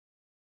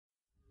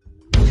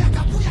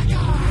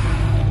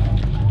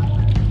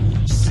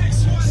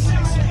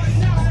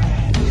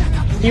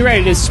You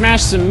ready to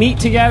smash some meat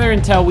together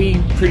until we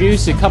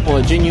produce a couple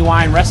of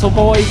genuine wrestle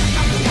boys?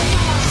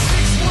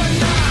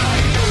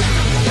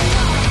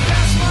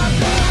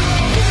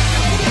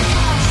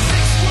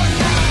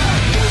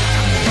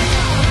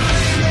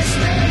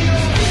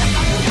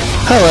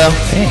 Hello.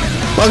 Hey.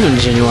 Welcome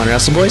to Genuine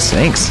Wrestle Boys.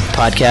 Thanks.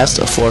 Podcast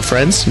of four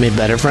friends made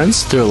better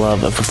friends through a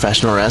love of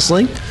professional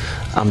wrestling.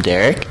 I'm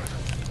Derek.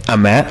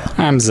 I'm Matt.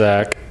 I'm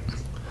Zach.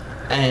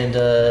 And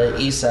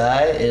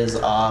Isai is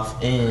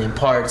off in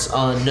parts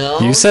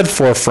unknown. You said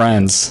four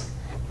friends.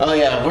 Oh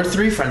yeah, we're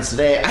three friends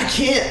today. I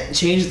can't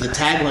change the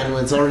tagline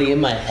when it's already in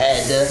my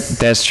head.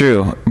 That's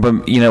true.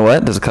 But you know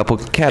what? There's a couple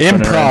cats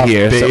running Improv, around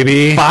here.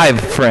 baby. So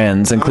 5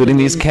 friends, including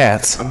these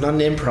cats. I'm not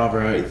an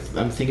improver.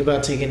 I'm thinking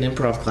about taking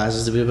improv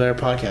classes to be a better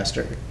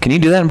podcaster. Can you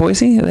do that in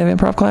Boise? They have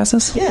improv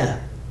classes?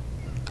 Yeah.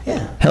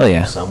 Hell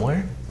yeah.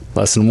 Somewhere.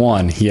 Lesson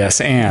 1, yes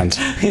and.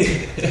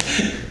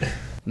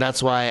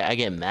 That's why I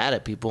get mad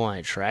at people when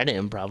I try to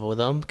improv with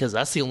them, because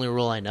that's the only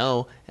rule I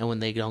know, and when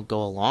they don't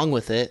go along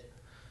with it,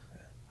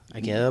 I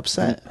get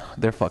upset.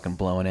 They're fucking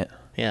blowing it.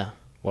 Yeah.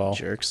 Well,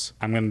 Jerks.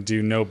 I'm going to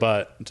do no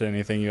but to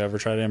anything you ever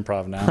try to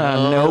improv now.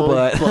 No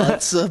butt.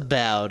 Butts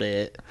about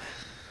it.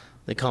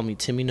 They call me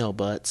Timmy No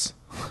Butts.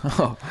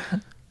 Oh,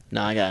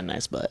 No, I got a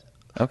nice butt.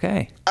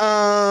 okay.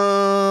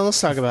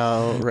 Let's talk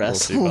about We'll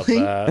see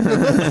wrestling. about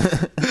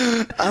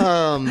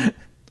that.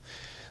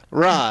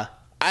 Raw.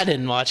 I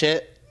didn't watch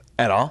it.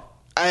 At all?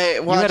 I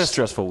You watched had a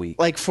stressful week.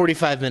 like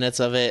 45 minutes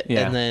of it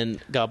Yeah. and then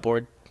got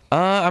bored.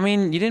 I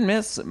mean, you didn't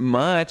miss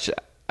much.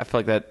 I feel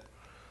like that.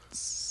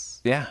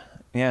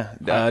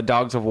 Yeah.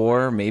 Dogs of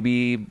War,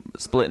 maybe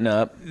splitting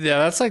up. Yeah,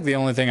 that's like the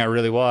only thing I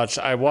really watch.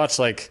 I watch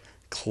like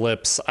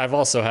clips. I've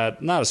also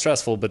had not a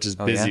stressful, but just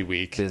busy yeah?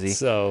 week. Busy.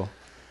 So,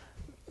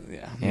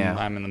 Yeah.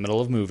 I'm in the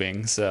middle of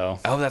moving, so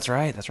Oh, that's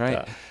right.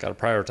 got to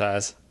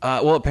prioritize.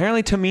 Well,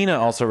 apparently Tamina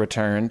also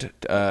returned.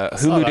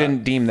 Hulu that.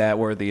 didn't deem that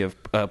worthy of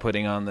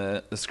putting on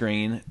the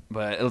screen,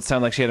 but it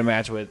sounded like she had a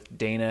match with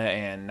Dana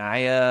and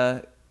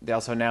Nia. They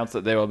also announced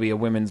that there will be a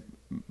women's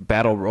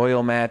battle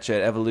royal match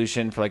at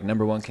Evolution for like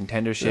number 1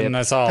 contendership. And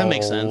I saw That a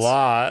makes sense.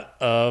 lot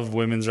of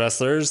women's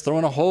wrestlers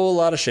throwing a whole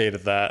lot of shade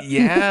at that.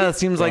 Yeah, it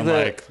seems like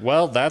I'm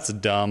well, that's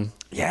dumb.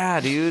 Yeah,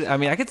 dude. I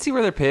mean, I could see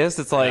where they're pissed.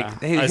 It's like, Yeah.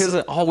 hey, here's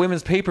an all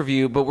women's pay per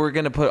view, but we're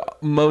gonna put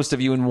most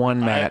of you in one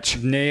match.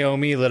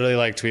 Naomi literally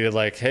like tweeted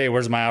like, "Hey,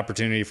 where's my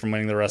opportunity from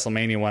winning the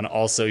WrestleMania one?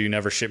 Also, you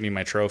never shipped me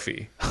my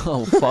trophy."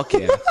 Oh fuck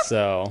yeah,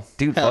 So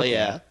dude. Hell fuck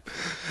yeah.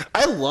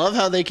 I love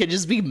how they could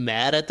just be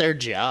mad at their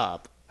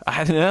job.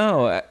 I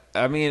know.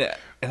 I mean,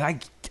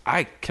 and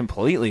I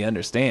completely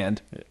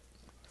understand.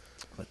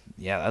 But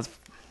yeah, that's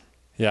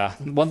yeah,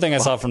 one thing I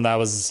saw from that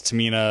was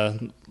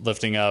Tamina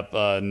lifting up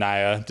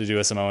Nia to do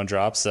a Samoan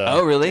drop. So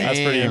Oh, really? That's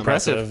pretty Damn.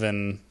 impressive,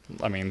 and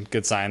I mean,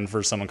 good sign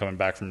for someone coming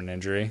back from an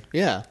injury.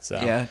 Yeah.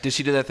 So yeah. Did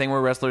she do that thing where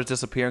wrestlers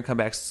disappear and come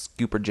back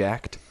super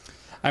jacked?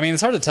 I mean,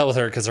 it's hard to tell with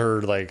her because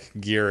her like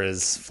gear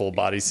is full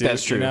bodysuit.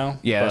 That's true. You know?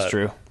 Yeah, that's But,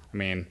 trip. I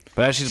mean,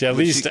 But she at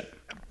least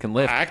can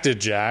lift. acted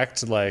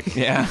jacked, like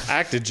Yeah.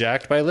 acted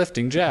jacked by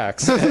lifting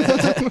jacks.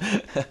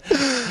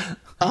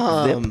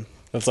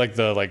 That's like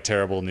the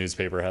terrible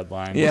newspaper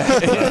headline.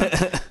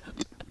 Yeah.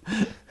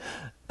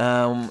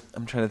 I'm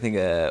trying to think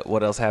of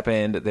what else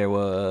happened. There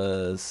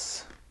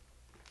was.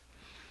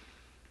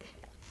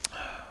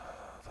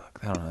 Fuck,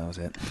 I don't know. That was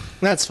it.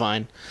 That's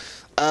fine.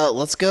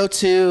 Let's go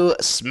to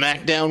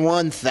SmackDown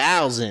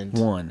 1000.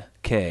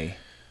 1K.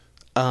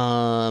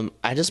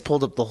 I just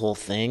pulled up the whole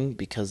thing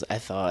because I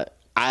thought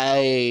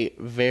I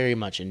very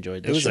much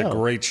enjoyed It the was show. a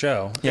great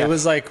show. Yeah. It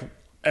was like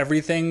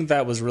everything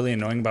that was really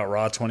annoying about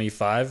Raw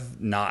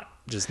 25, not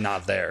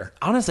there.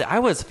 Honestly, I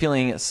was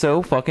feeling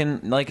so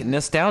fucking like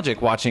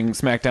nostalgic watching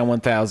SmackDown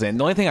 1000.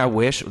 The only thing I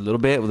wish a little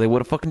bit they would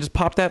have fucking just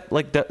popped that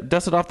like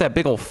dusted off that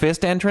big old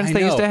fist entrance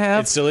they used to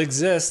have. It still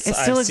exists. It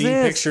still I've seen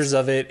exists. pictures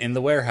of it in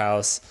the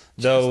warehouse,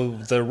 though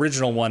the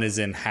original one is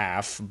in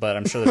half, but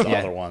I'm sure there's Yeah.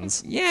 other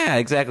ones. Yeah,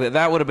 exactly.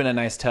 That would have been a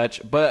nice touch.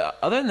 But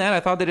other than that, I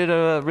thought they did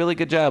a really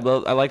good job.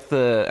 I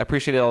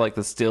appreciated all like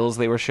the stills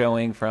they were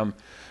showing from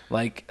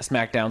like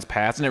SmackDown's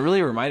past, and it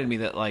really reminded me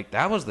that like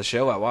that was the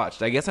show I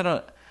watched. I guess I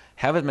don't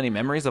have as many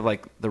memories of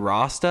like the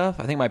Raw stuff.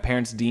 I think my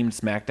parents deemed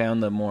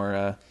SmackDown the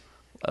more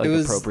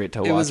appropriate to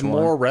watch. It was one.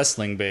 more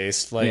wrestling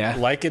based, Yeah.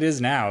 like it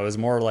is now. It was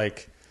more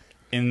like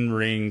in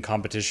ring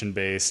competition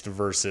based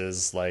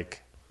versus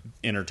like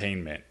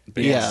entertainment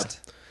based.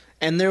 Yeah.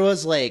 And there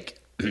was like,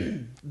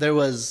 it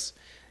was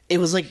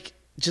like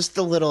just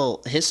a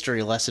little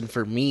history lesson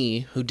for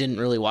me who didn't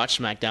really watch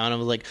SmackDown. I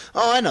was like,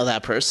 oh, I know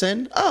that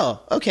person. Oh,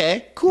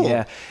 okay, cool.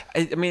 Yeah,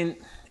 I mean,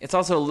 it's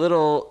also a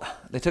little.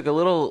 They took a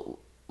little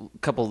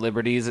couple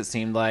liberties. It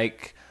seemed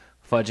like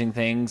fudging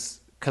things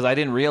because I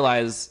didn't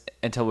realize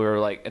until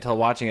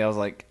watching it. I was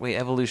like, wait,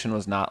 Evolution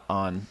was not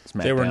on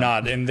SmackDown. They were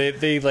not, and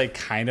they like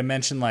kind of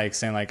mentioned like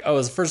saying like, oh,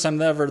 it's the first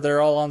time ever they're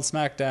all on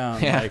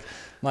SmackDown. Yeah.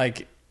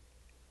 Like,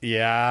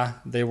 yeah,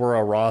 they were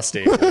a Raw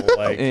staple.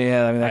 Like,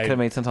 Yeah, I mean that could have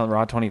made sense on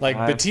Raw 25.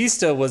 like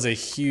Batista was a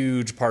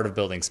huge part of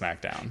building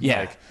SmackDown.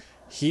 Yeah. Like,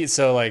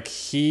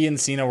 He and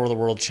Cena were the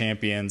world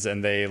champions,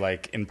 and they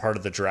like in part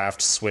of the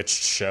draft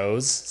switched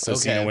shows. So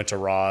Okay. Cena went to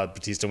Raw,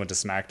 Batista went to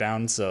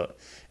SmackDown. So,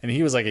 and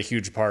he was like a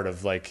huge part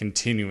of like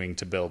continuing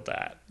to build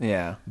that.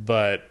 Yeah.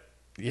 But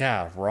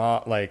yeah,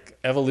 Raw, like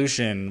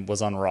Evolution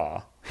was on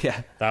Raw.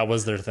 Yeah. That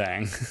was their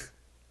thing.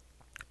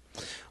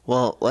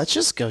 Well, let's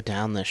just go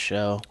down this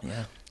show.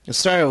 Yeah. It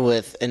started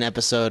with an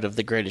episode of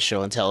The Greatest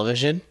Show on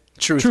Television,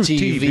 Truth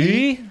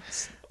TV.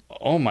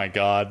 Oh my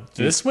God,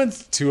 this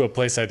went to a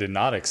place I did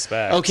not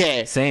expect.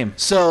 Okay. Same.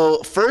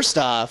 So first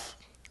off,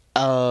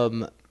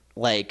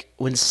 like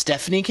when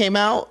Stephanie came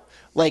out,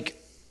 like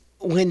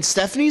when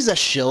Stephanie's a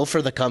shill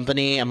for the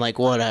company, I'm like,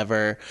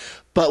 whatever.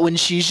 But when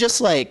she's just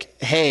like,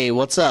 hey,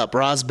 what's up?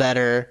 Raw's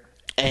better.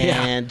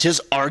 And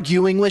just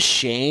arguing with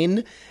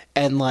Shane.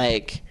 And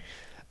like,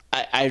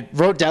 I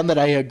wrote down that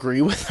I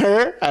agree with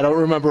her. I don't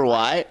remember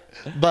why.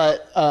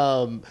 But,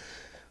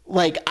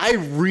 like, I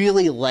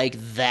really like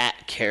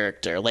that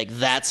character, like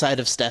that side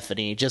of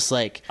Stephanie. Just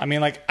like, I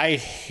mean, like, I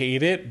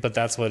hate it, but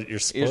that's what you're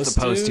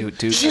supposed, to.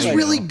 Dude. she's I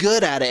really know.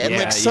 good at it. And Yeah,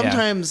 like yeah.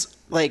 sometimes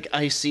like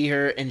I see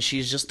her and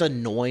she's just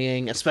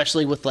annoying,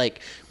 especially with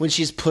like when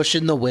she's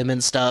pushing the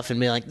women stuff and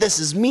being like, this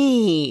is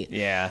me.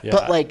 Yeah. Yeah.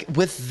 But like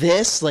with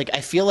this, like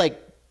I feel like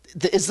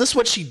is this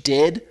what she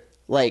did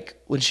like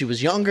when she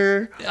was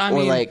younger? I or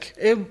mean, like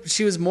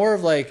she was more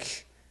of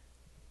like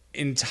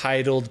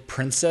entitled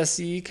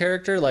princessy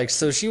character. Like,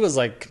 so she was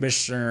like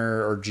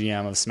commissioner or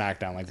GM of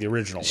SmackDown, like the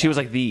original. She was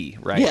like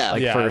right? Yeah.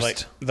 Like yeah, first. like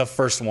the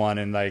first one,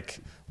 and like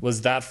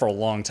was that for a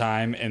long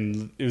time.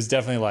 And it was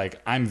definitely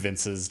like, I'm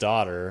Vince's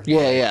daughter.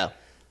 yeah.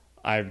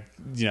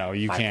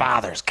 You my can't.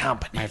 father's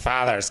company. My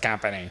father's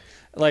company.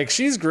 Like,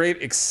 she's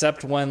great,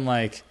 except when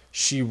like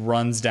she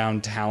runs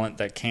down talent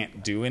that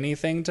can't do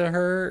anything to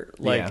her,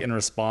 like Yeah. in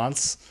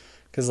response.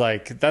 Because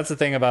like that's the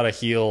thing about a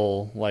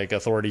heel like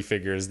authority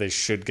figure is they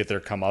should get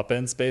their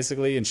comeuppance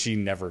basically, and she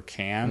never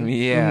can.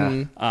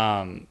 Yeah.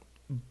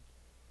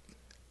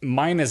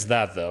 Minus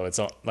that though, it's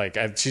like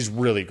she's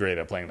really great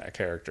at playing that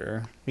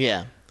character.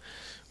 Yeah.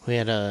 We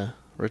had a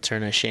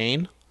return of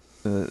Shane.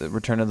 The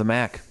Return of the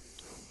Mac.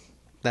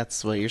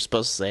 That's what you're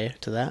supposed to say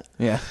to that.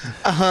 Yeah.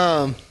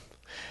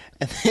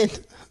 And then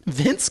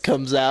Vince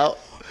comes out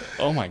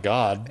Oh my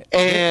God.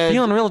 and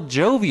Feeling real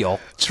jovial.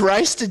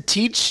 tries to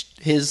teach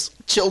his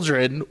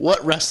children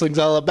what wrestling's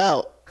all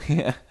about.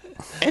 Yeah.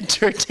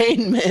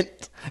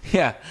 Entertainment.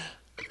 Yeah.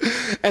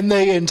 And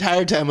the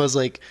entire time I was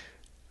like,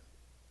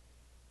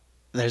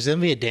 there's going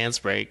to be a dance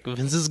break.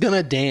 Vince is going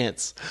to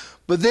dance.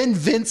 But then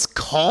Vince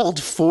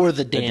called for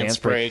the dance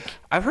break.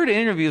 I've heard in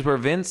interviews where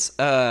Vince,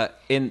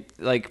 in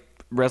like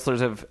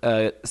wrestlers have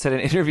said in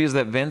interviews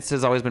that Vince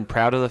has always been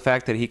proud of the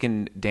fact that he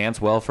can dance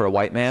well for a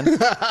white man.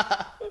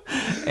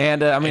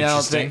 And I mean, I don't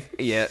Interesting. think,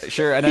 yeah,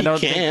 sure. And I don't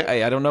can't.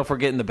 think, I don't know if we're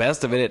getting the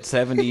best of it at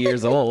 70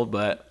 years old,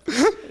 but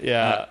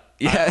Yeah.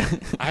 yeah.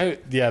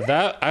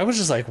 I was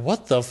just like,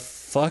 what the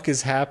fuck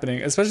is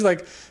happening? Especially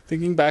like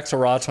thinking back to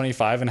Raw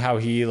 25 and how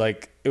he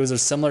like, it was a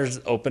similar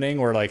opening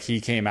where like he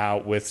came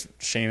out with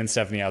Shane and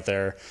Stephanie out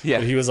there. Yeah.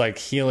 But he was like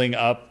healing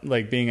up,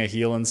 like being a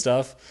heel and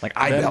stuff. Like,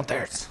 And I then- built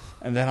theirs.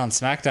 And then on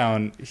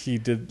SmackDown, he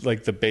did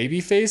like the baby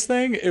face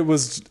thing. It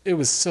was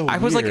so I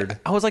was weird.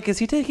 like, is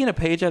he taking a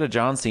page out of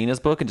John Cena's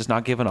book and just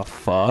not giving a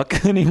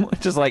fuck anymore?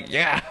 Just like,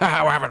 yeah,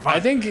 we're having fun. I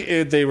think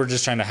they were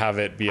just trying to have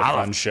it be a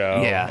fun show.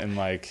 Yeah. And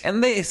like,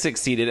 And they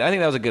succeeded. I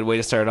think that was a good way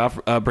to start off.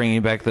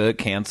 Bringing back the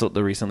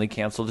recently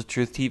canceled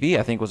Truth TV,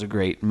 I think was a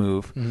great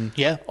move.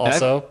 Yeah.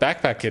 also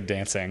Backpack Kid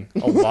dancing.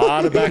 A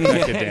lot of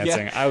Backpack Kid Yeah.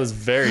 dancing. I was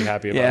very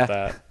happy about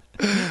Yeah.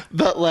 that.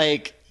 But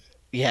like,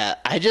 yeah,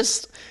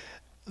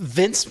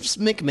 Vince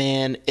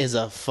McMahon is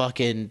a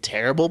fucking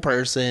terrible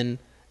person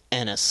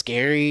and a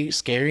scary,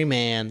 scary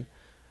man.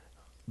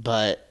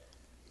 But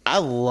I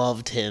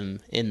loved him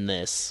in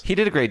this. He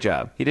did a great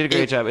job.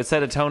 It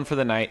set a tone for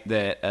the night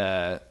that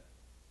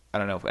I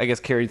don't know. I guess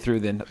carried through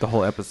the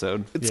whole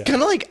episode. It's Yeah.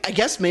 kind of like, I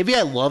guess maybe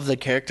I love the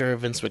character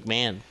of Vince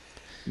McMahon.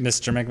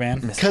 Mr.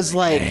 McMahon. Because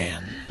like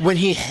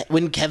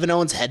when Kevin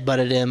Owens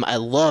headbutted him, I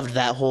loved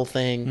that whole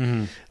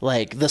thing.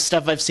 Like the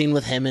stuff I've seen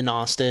with him in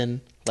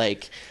Austin.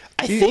 Like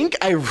I think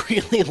I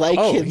really like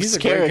his he's a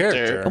great character.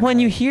 character. When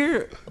you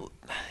hear,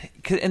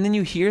 and then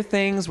you hear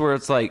things where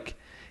it's like,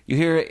 you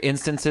hear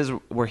instances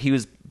where he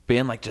was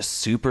being like just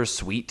super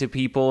sweet to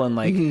people and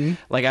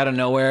like out of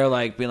nowhere,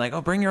 like being like,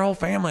 oh, bring your whole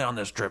family on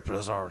this trip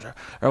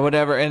or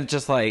whatever. And it's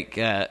just like,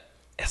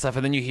 stuff.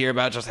 And then you hear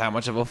about just how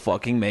much of a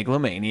fucking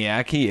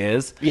megalomaniac he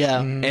is. Yeah.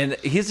 And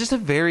he's just a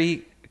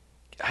very,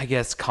 I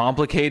guess,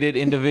 complicated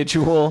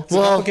individual. It's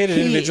a complicated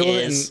he individual,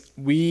 is.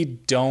 and we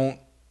don't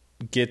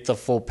get the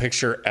full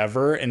picture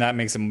ever, and that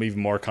makes him even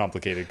more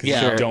complicated because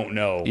Yeah. you don't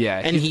know. Yeah.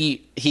 And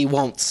he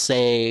won't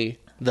say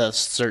the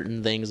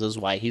certain things as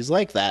why he's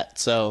like that.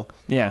 So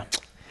Yeah.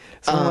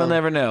 So we'll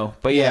never know.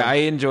 But yeah, yeah. I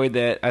enjoyed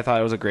that. I thought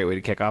it was a great way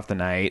to kick off the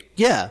night.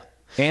 yeah.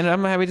 And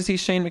I'm happy to see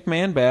Shane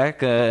McMahon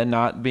back,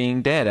 not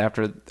being dead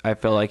after I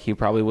felt like he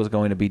probably was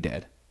going to be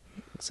dead.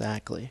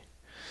 Exactly.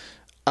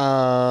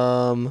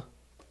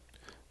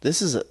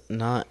 This is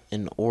not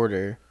in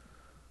order.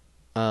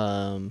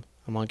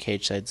 I'm on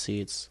cage side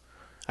seats.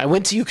 I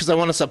went to you because I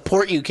want to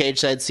support you, cage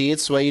side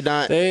seats. Why you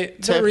not The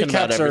talking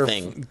about recaps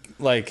everything?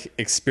 are like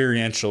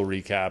experiential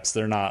recaps.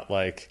 They're not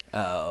like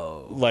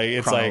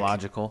it's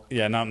chronological. Like,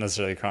 yeah, not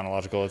necessarily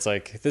chronological. It's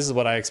like this is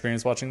what I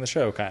experienced watching the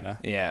show, kind of.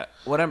 Yeah.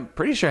 What I'm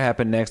pretty sure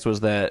happened next was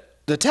that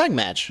The tag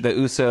match. the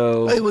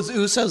Uso. It was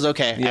Usos.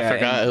 Okay, I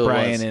forgot who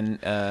Brian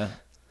it was.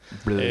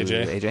 and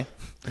AJ.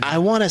 I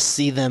want to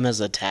see them as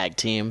a tag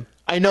team.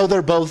 I know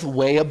they're both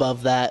way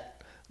above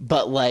that,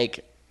 but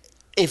like,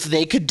 if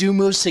they could do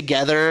moves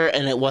together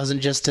and it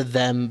wasn't just to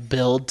them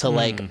build to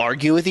like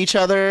argue with each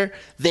other,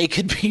 they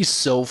could be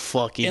so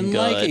fucking In good.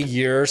 like a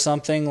year or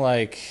something,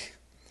 like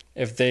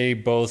if they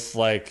both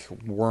like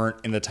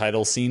weren't in the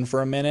title scene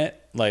for a minute,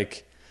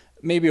 like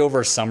maybe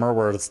over summer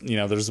where it's,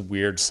 there's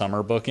weird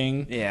summer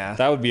booking. Yeah.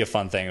 that would be a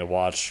fun thing to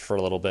watch for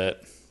a little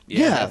bit.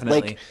 Yeah,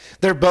 definitely. like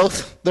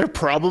they're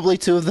probably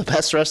two of the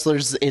best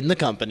wrestlers in the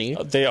company.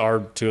 They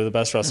are two of the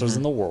best wrestlers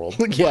in the world.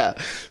 Yeah.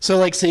 So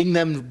like seeing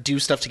them do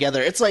stuff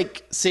together, it's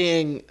like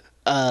seeing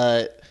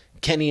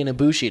Kenny and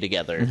Ibushi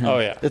together. Oh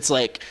yeah, It's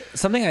like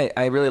Something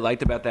I really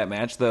liked about that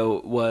match, though,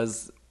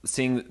 was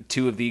seeing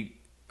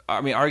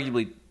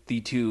arguably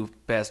the two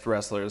best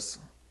wrestlers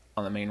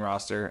on the main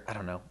roster. I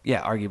don't know.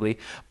 Yeah, arguably.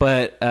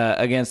 But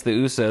against the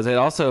Usos, it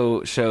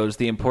also shows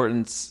the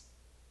importance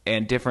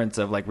and difference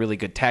of like really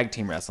good tag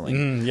team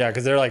wrestling. yeah,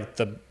 because they're like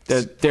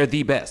They're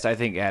the best, I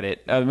think, at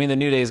it. I mean, the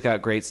New Day's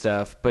got great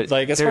stuff, but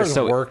like as they're far as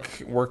so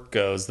work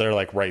goes, they're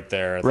like right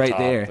there at the Right top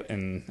there.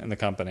 in the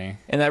company.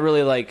 And that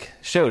really like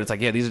showed. It's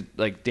like, yeah, these are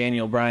like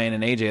Daniel Bryan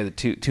and AJ are the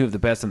two of the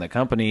best in the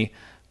company.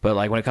 But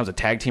like when it comes to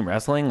tag team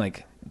wrestling,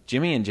 like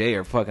Jimmy and Jay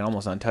are fucking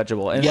almost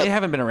untouchable. And Yep. they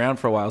haven't been around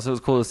for a while, so it was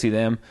cool to see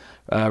them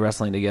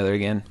wrestling together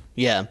again.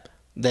 yeah,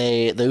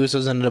 the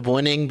Usos ended up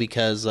winning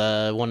because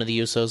one of the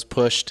Usos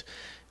pushed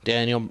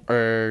Daniel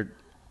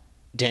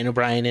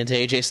Bryan into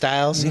AJ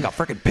Styles. He got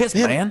freaking pissed,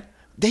 man.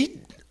 They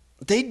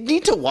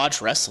need to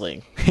watch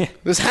wrestling.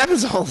 This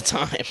happens all the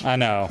time. I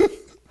know.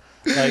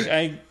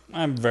 Like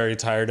I'm very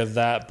tired of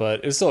that, but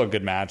it was still a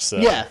good match. So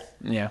Yeah.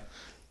 Yeah.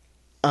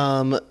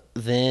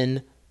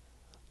 Then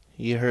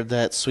you heard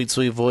that sweet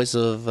voice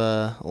of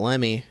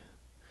Lemmy.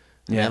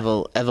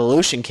 Yeah.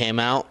 Evolution came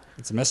out.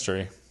 it's a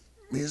mystery.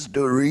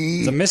 Mystery.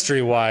 It's a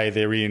mystery why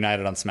they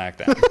reunited on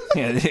SmackDown.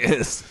 Yeah, it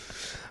is.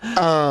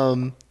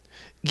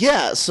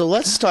 Yeah, so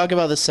let's talk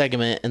about this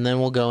segment, and then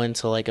we'll go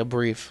into like a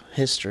brief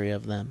history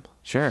of them.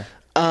 Sure.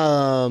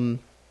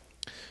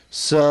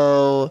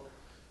 So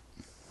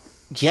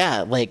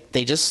yeah, like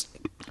they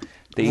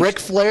Ric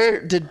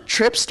Flair, did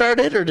Tripp start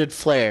it or did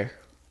Flair?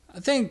 I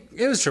think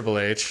it was Triple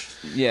H.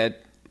 Yeah.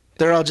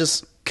 They're all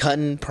just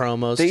cutting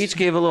promos. They each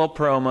gave a little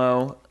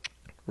promo.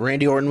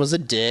 Randy Orton was a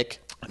dick.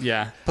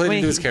 Yeah, played I mean,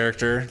 into his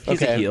character. He's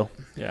a Okay. heel.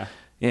 Yeah,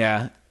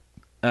 Yeah.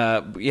 Yeah,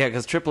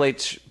 because Triple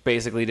H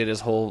basically did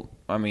his whole,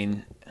 I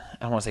mean,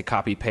 I don't want to say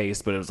copy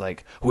paste, but it was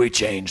like, we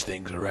change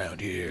things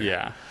around here.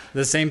 yeah.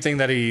 The same thing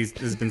that he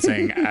has been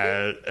saying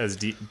as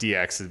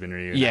DX has been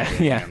reunited.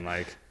 Yeah. And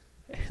like,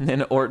 And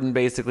then Orton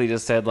basically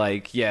just said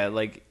like, yeah,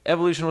 like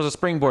Evolution was a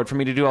springboard for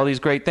me to do all these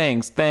great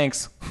things.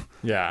 Thanks.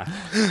 yeah.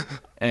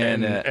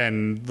 And,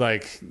 and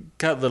like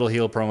cut little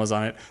heel promos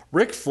on it.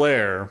 Ric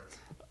Flair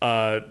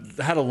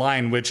had a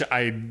line which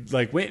I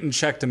like went and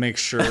checked to make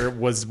sure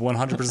was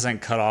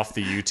 100% cut off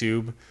the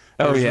YouTube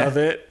version yeah. of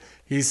it.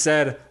 He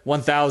said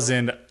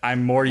 1,000.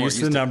 I'm more used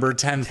to the number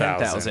 10,000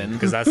 10,000.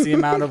 because that's the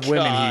amount of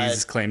women God.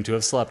 he's claimed to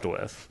have slept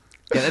with.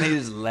 and then he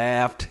just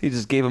laughed. He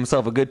just gave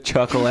himself a good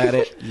chuckle at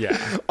it.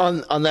 Yeah,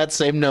 On that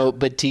same note,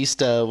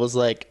 Batista was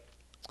like,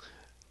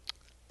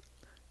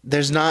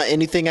 "There's not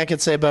anything I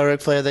could say about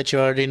Ric Flair that you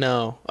already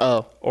know."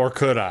 Oh, or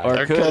could I?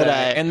 Or could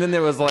I? And then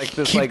there was like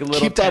this like little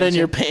keep that in tension.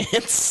 your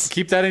pants.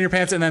 Keep that in your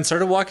pants, and then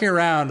started walking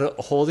around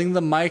holding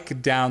the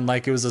mic down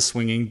like it was a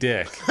swinging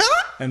dick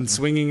and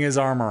swinging his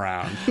arm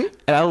around.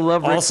 And I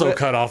love Ric Also Flair.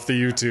 cut off the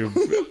YouTube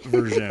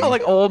version.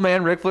 Like old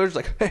man Ric Flair's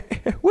like,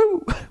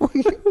 woo,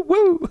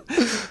 woo.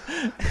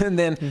 And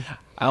then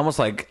I almost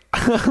like,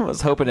 I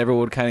was hoping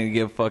everyone would kind of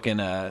give fucking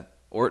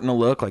Orton a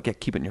look, like, yeah,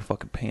 keep it in your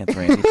fucking pants,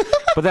 Randy.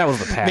 But that was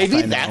the past. Maybe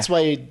I know. that's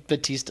why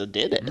Batista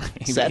did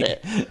it. Said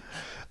it.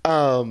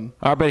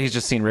 I bet he's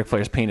just seen Ric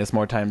Flair's penis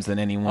more times than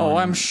anyone Oh,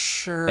 I'm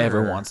sure.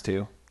 ever wants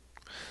to.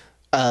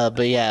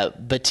 But yeah,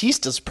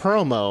 Batista's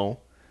promo.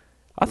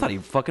 I thought he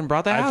fucking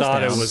brought that I house thought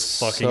down. it was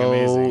fucking so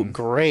amazing.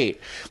 great.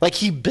 Like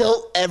he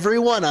built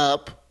everyone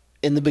up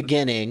in the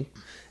beginning,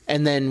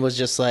 and then was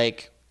just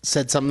like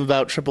said something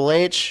about Triple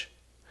H.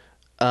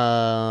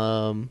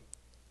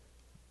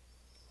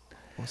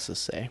 What's this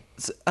say?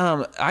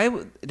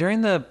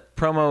 During the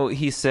promo,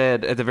 he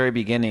said at the very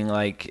beginning,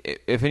 like,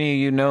 if any of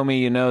you know me,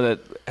 you know that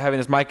having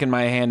this mic in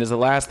my hand is the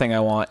last thing I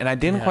want. And I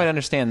didn't quite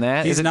understand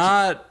that.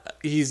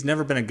 He's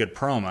never been a good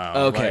promo.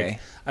 Okay. Like,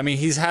 I mean,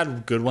 he's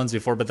had good ones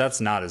before, but that's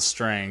not his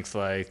strength.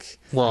 Like,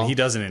 Well- he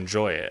doesn't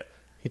enjoy it.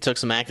 He took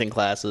some acting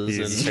classes.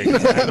 He's And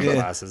taking acting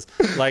classes.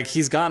 Like,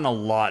 he's gotten a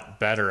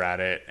lot better at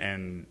it,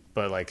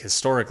 but like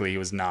historically, he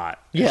was not.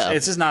 Yeah.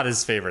 it's just not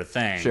his favorite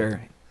thing.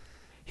 Sure.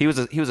 He was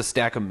a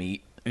stack of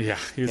meat. Yeah,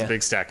 he was Yeah. a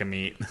big stack of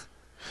meat.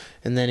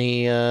 And then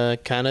he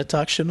kind of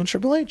talked shit on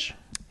Triple H.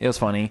 It was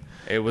funny.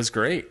 It was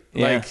great.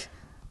 Yeah. Like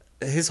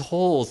his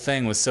whole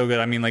thing was so good.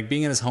 I mean, like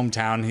being in his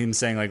hometown, him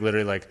saying like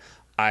literally like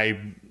I,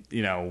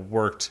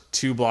 worked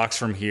 2 blocks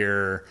from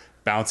here,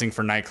 bouncing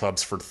for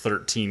nightclubs for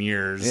 13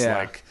 years. Yeah.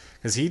 Like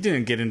because he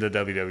didn't get into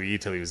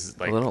WWE till he was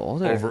like A little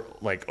older.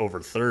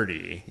 over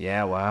 30.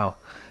 Yeah, wow.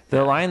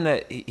 The line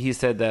that he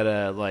said that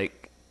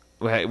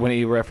when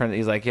he referenced,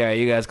 he's like, yeah,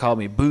 you guys called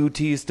me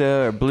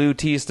Bootista or Blue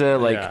Tista,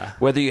 like Yeah.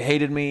 whether you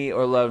hated me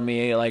or loved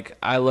me, like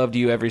I loved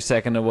you every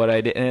second of what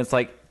I did. And it's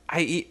like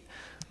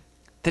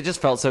that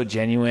just felt so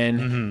genuine.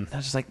 Mm-hmm. I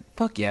was just like,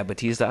 fuck yeah,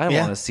 Batista, I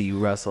Yeah. want to see you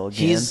wrestle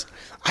again.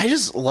 I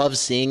just love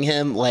seeing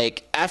him,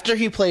 like, after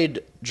he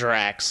played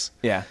Drax,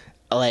 Yeah.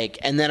 like,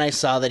 and then I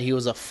saw that he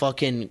was a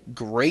fucking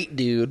great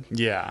dude.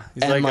 Yeah,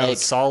 he's And, like a like-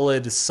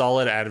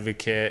 solid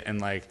advocate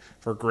and like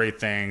for great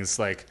things,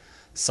 like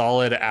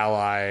solid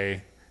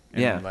ally.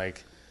 And Yeah.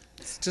 like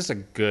it's just a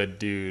good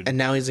dude. And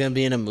now he's going to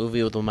be in a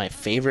movie with one of my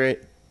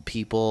favorite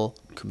people,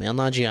 Kumail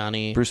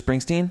Nanjiani. Bruce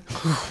Springsteen?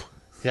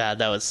 God,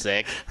 that was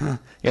sick. Yeah,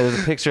 there's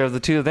a picture of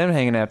the two of them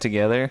hanging out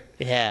together.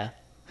 Yeah.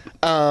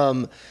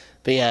 But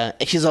yeah,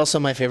 he's also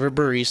my favorite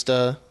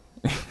barista,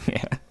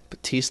 Yeah,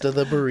 Batista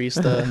the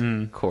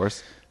barista. of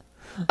course.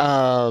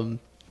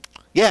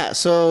 Yeah,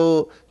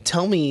 so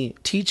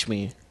teach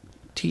me,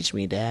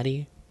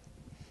 Daddy,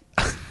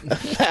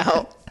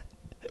 about.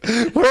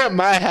 We're at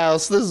my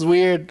house. This is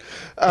weird.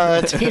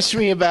 Teach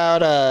me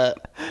about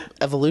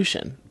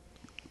evolution.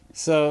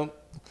 So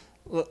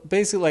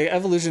basically, like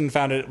Evolution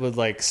founded would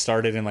like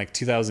started in like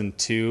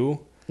 2002,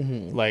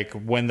 like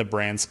when the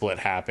brand split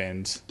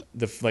happened,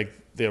 the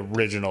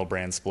original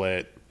brand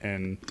split,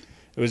 and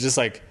it was just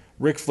like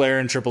Ric Flair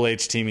and Triple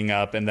H teaming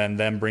up, and then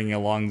them bringing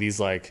along these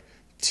like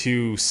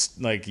 2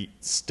 like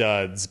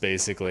studs,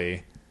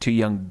 basically. 2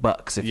 young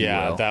bucks, if you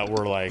Yeah, will. that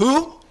were like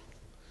Who?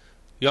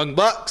 Young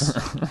Bucks.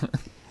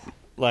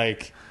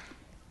 like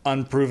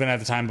unproven at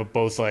the time, but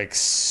both like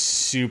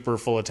super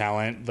full of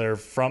talent. They're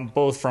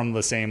both from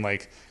the same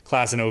like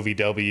class in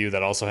OVW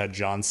that also had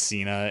John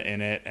Cena in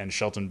it and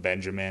Shelton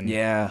Benjamin.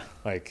 Yeah.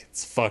 Like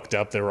it's fucked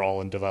up. They were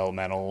all in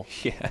developmental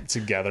Yeah.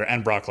 together,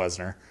 and Brock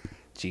Lesnar.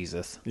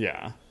 Jesus.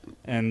 Yeah.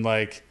 And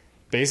like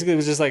basically it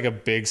was just like a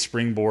big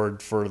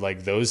springboard for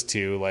like those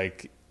two,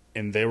 like,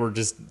 and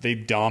they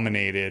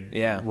dominated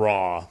Yeah.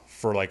 Raw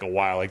for like a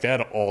while. Like they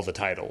had all the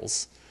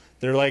titles.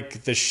 They're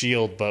like the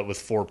Shield, but with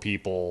 4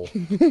 people.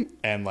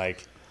 And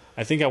like,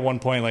 I think at one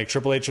point, like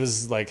Triple H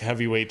was like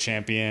heavyweight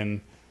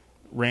champion,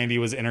 Randy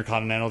was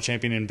Intercontinental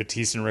champion, and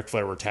Batista and Ric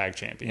Flair were tag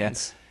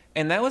champions.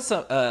 Yeah. And that was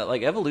some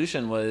like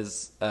Evolution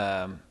was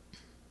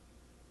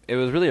it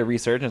was really a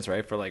resurgence,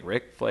 right, for like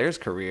Ric Flair's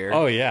career.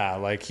 Oh yeah,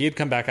 like he had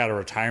come back out of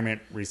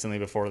retirement recently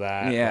before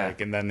that. Yeah.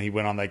 Like, and then he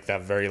went on like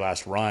that very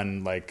last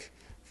run, like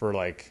for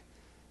like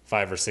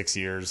 5 or 6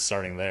 years,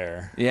 starting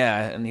there.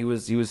 Yeah, and he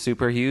was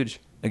super huge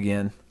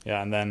again.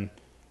 Yeah, and then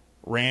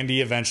Randy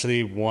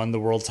eventually won the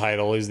world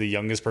title. He was the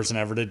youngest person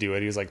ever to do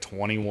it. He was like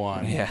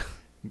 21. Yeah.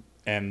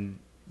 And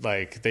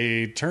like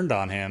they turned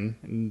on him,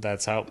 and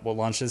that's what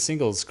launched his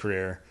singles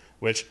career,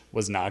 which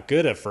was not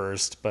good at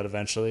first, but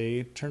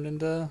eventually turned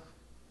into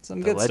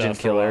some good legend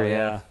stuff. For a killer, while,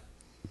 yeah.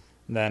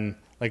 And then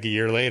like a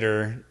year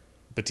later,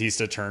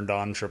 Batista turned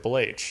on Triple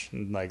H,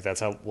 and like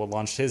that's what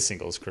launched his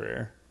singles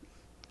career.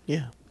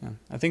 Yeah. Yeah.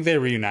 I think they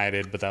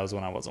reunited, but that was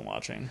when I wasn't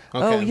watching.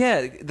 Oh Okay.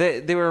 yeah,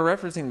 they were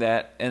referencing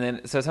that, and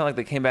then so it sounded like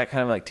they came back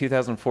kind of like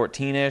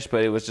 2014ish,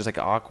 but it was just like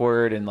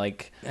awkward, and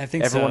like I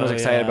think everyone so, was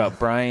excited yeah. about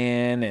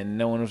Bryan, and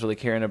no one was really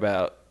caring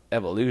about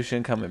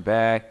Evolution coming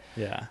back.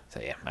 Yeah.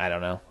 So yeah, I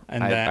don't know.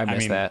 And I then, I missed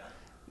mean, that.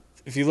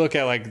 If you look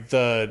at like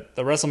the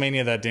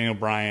WrestleMania that Daniel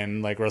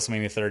Bryan, like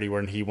WrestleMania 30,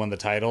 when he won the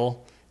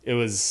title, it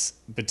was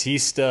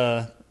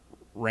Batista,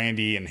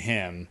 Randy, and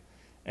him,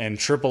 and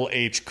Triple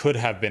H could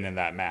have been in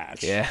that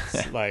match. Yeah.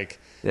 Like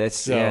That's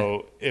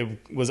so it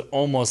was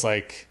almost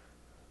like,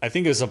 I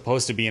think it was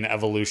supposed to be an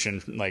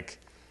Evolution like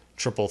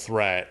triple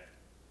threat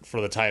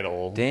for the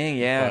title. Dang,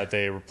 yeah. But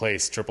they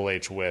replaced Triple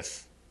H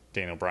with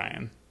Daniel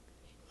Bryan.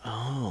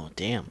 Oh,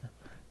 damn.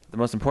 The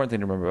most important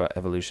thing to remember about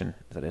Evolution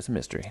is that it's a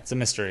mystery. It's a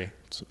mystery.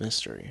 It's a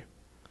mystery.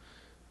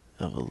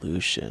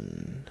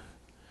 Evolution.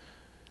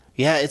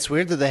 Yeah, it's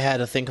weird that they had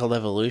a thing called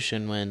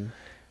evolution when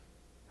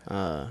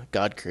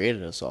God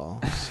created us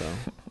all. So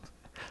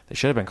They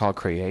should have been called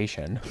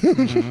Creation.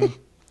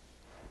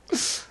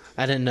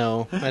 I didn't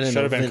know. Should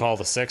have been called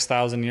the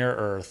 6,000 year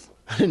Earth.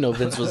 I didn't know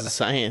Vince was a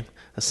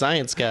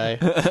science guy.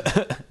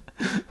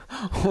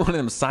 One of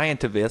them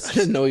scientists. I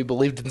didn't know he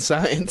believed in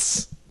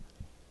science.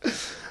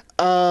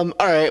 All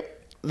right.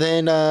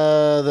 Then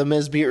the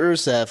Miz beat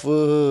Rusev.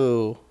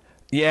 Woohoo.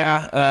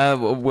 Yeah,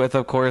 with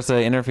of course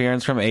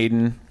interference from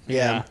Aiden.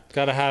 Yeah.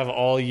 Gotta have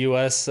all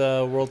U.S.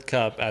 World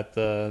Cup at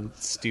the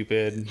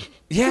stupid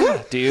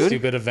Yeah, dude.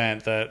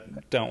 event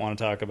that don't want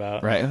to talk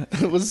about. Right.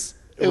 It was.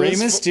 Rey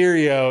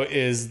Mysterio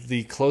is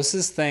the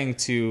closest thing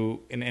to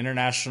an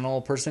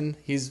international person.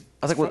 I was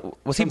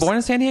like, was he born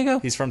in San Diego?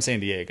 He's from San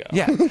Diego.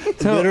 Yeah.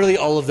 So Literally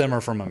all of them are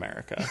from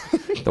America.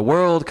 the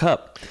World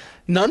Cup.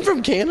 None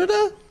from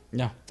Canada?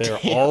 No, they're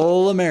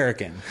all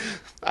American.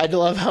 I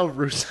love how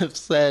Rusev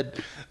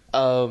said,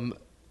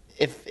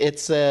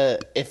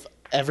 if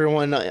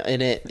everyone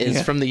in it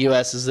is from the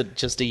U.S., is it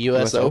just a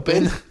U.S.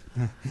 Open?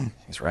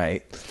 He's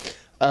right.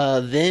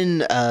 Then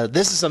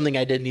this is something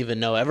I didn't even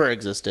know ever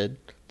existed.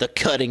 The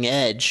Cutting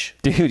Edge.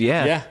 Dude,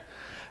 yeah. Yeah.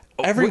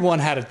 Everyone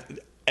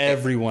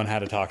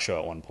had a talk show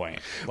at one point.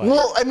 Like,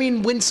 Well, I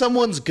mean, when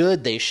someone's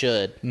good, they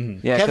should.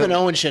 Yeah, Kevin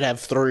Owens should have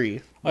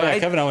 3. oh, yeah,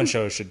 Kevin Owens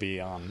show should be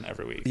on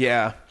every week.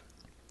 Yeah.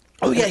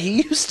 Oh, yeah,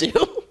 he used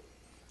to.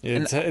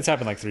 It's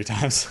happened like 3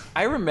 times.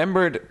 I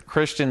remembered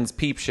Christian's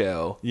Peep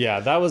Show. Yeah,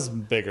 that was a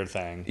bigger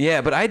thing.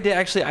 Yeah, but I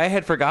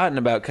had forgotten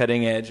about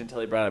Cutting Edge until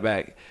he brought it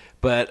back.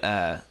 But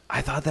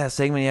I thought that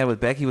segment he had with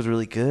Becky was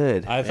really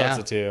good. I thought Yeah.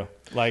 so too.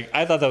 Like,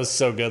 I thought that was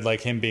so good.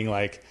 Like him being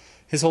like,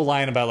 his whole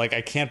line about like,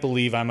 I can't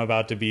believe I'm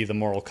about to be the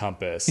moral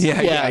compass.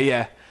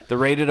 Yeah. The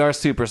rated R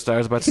superstar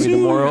is about to be the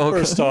moral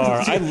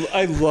Superstar.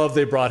 I love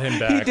they brought him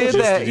back. He did just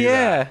that, to do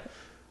yeah.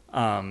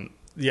 that.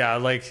 Yeah,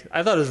 like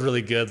I thought it was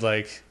really good.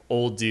 Like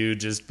old dude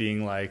just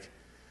being like,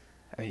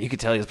 I mean, you could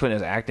tell he was putting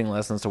his acting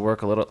lessons to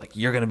work a little. Like,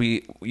 you're going to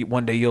be,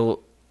 one day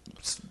you'll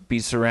be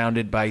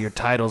surrounded by your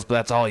titles, but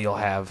that's all you'll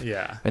have.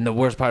 Yeah. And the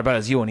worst part about it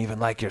is you won't even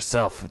like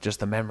yourself, just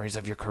the memories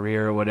of your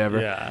career or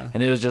whatever. Yeah.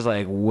 And it was just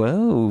like,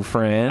 whoa,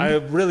 friend. I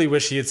really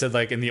wish he had said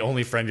like, and the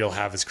only friend you'll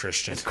have is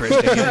Christian.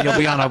 Christian, you'll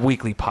be on a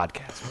weekly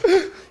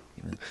podcast.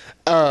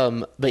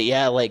 But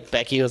yeah, like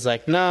Becky was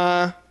like,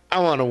 nah, I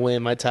want to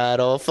win my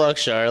title. Fuck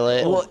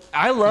Charlotte. Well,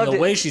 I loved The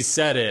it. way she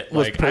said it,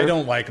 like I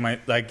don't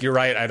like you're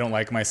right, I don't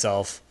like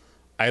myself.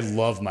 I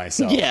love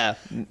myself. Yeah.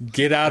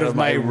 Get out of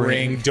my my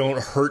ring.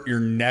 Don't hurt your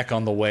neck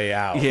on the way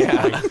out.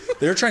 Yeah. Like,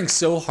 they're trying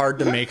so hard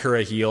to make her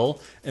a heel,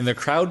 and the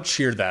crowd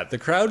cheered that. The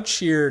crowd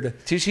cheered.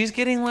 Dude, she's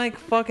getting like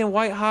fucking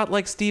white hot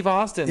like Steve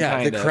Austin.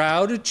 Yeah, kinda. the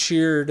crowd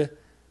cheered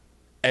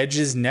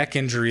Edge's neck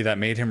injury that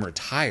made him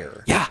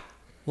retire. Yeah.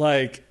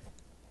 Like,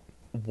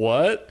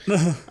 what?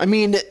 I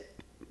mean,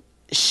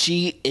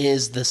 she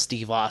is the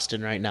Steve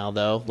Austin right now,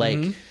 though. Like,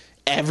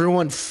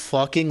 everyone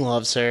fucking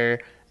loves her,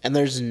 and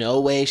there's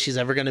no way she's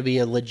ever going to be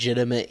a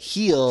legitimate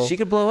heel. She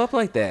could blow up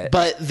like that.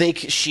 But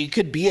she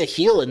could be a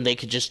heel, and they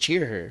could just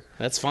cheer her.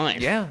 That's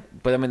fine. Yeah,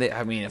 but of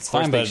course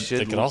Fine, they but should.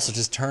 they could also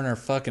just turn her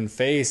fucking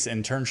face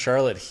and turn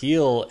Charlotte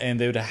heel, and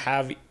they would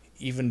have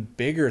even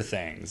bigger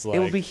things. Like, it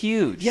would be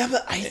huge. Yeah,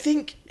 but I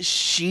think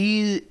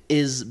she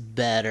is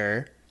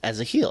better as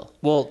a heel.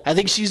 Well, I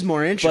think she's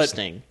more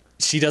interesting.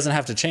 she doesn't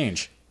have to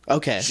change.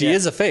 Okay. She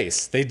is a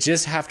face. They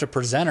just have to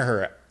present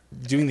her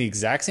doing the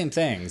exact same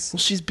things. Well,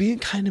 she's being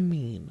kind of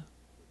mean.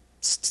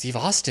 Steve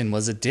Austin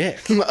was a dick.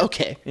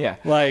 Okay. Yeah.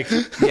 Like,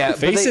 Yeah,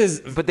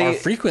 faces but they- are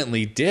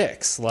frequently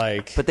dicks.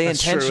 Like, But they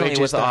That's true, intentionally AJ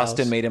with Styles.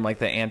 Austin made him like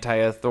the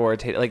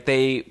anti-authoritative. Like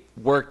they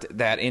worked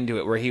that into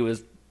it where he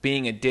was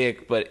being a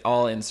dick, but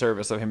all in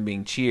service of him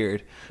being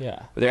cheered.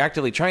 Yeah. But they're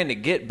actively trying to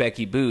get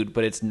Becky booed,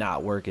 but it's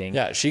not working.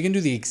 yeah, she can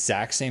do the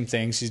exact same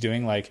thing she's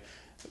doing. Like,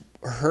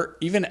 her,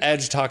 even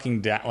Edge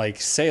talking down,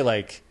 like, say,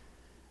 like,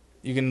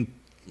 you can,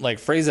 like,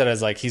 phrase it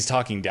as, like, he's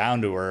talking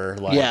down to her.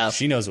 Like, Yeah.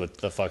 she knows what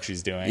the fuck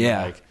she's doing.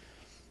 Yeah. Like,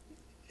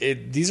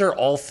 these are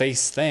all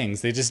face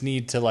things. They just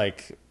need to,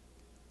 like,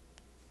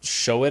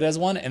 show it as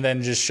one, and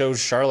then just show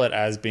Charlotte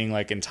as being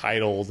like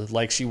entitled,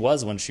 like she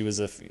was when she was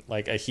a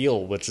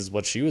heel, which is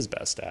what she was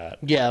best at.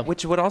 Yeah.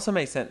 Which would also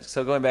make sense.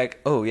 So going back,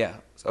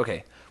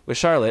 okay. With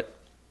Charlotte,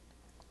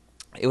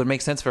 it would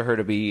make sense for her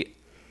to be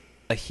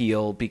a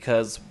heel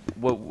because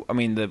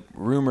the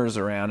rumors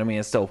around,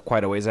 it's still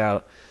quite a ways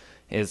out,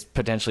 is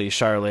potentially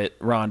Charlotte,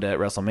 Ronda at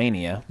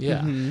WrestleMania.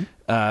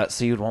 Yeah.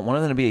 So you'd want one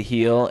of them to be a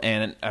heel,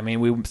 and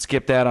we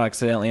skipped that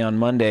accidentally on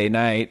Monday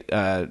night.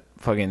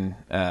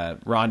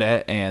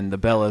 Ronda and the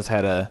Bellas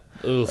had a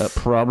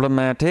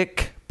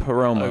problematic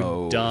promo.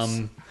 Oh,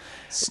 dumb,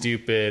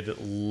 stupid,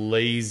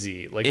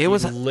 lazy. Like, It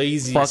was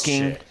lazy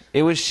fucking. shit.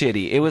 It was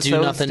shitty. It was Do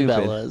so nothing stupid.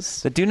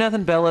 Bellas. The do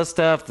nothing Bella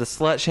stuff, the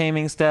slut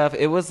shaming stuff.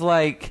 It was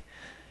like,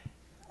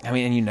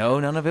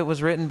 none of it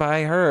was written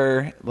by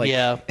her. Like,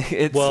 Yeah.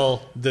 It's,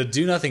 Well, the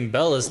do nothing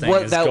Bellas thing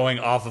What is that- going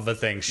off of a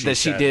thing that she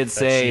said, did that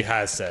say. she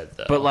has said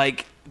though. but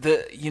like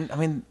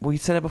we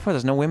said it before.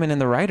 There's no women in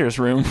the writers'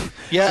 room.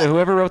 Yeah. So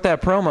whoever wrote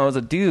that promo is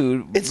a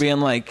dude It's- being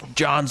like,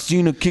 John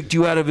Cena kicked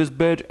you out of his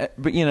bed.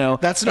 But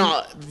That's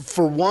not,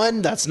 for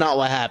one, that's not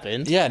what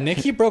happened. yeah,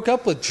 Nikki broke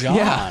up with John.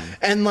 Yeah.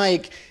 And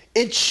like,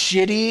 it's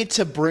shitty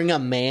to bring a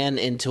man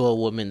into a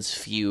woman's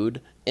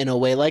feud in a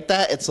way like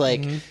that. It's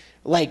like,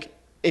 like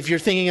if you're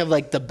thinking of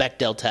like the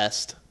Bechdel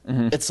test,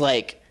 it's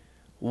like,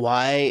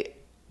 why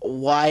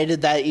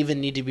did that even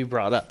need to be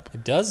brought up?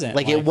 It doesn't.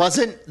 Like, it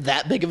wasn't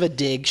that big of a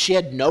dig. She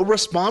had no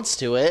response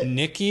to it.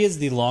 Nikki is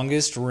the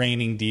longest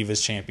reigning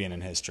Divas champion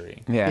in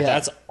history. Yeah. Yeah.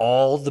 That's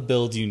all the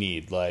build you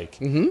need. Like,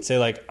 say,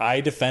 like,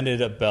 I defended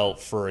a belt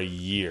for a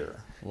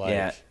year. Like,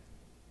 Yeah.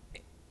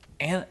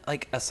 And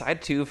like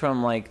aside too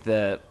from like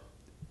the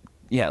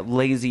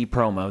lazy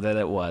promo that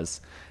it was,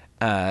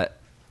 it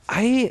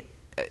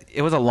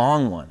was a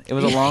long one. It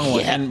was a long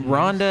one. Yeah. And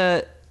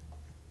Ronda,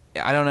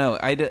 I don't know.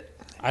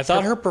 I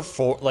thought her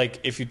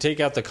if you take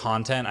out the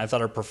content, I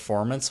thought her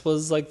performance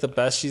was like the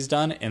best she's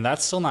done, and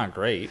that's still not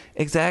great.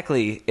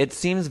 Exactly. It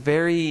seems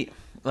very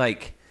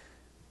like,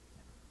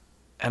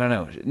 I don't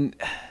know.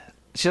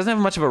 She doesn't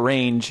have much of a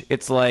range.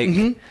 It's like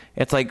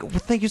well,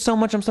 thank you so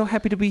much. I'm so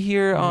happy to be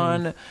here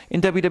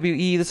in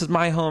WWE. This is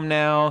my home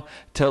now.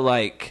 To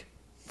like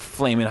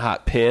flaming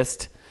hot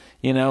pissed,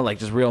 like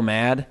just real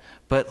mad.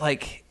 But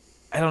like,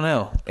 I don't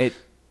know.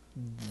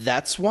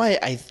 That's why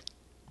I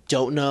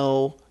don't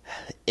know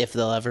if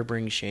they'll ever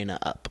bring Shayna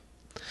up,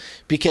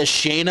 because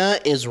Shayna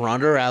is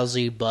Ronda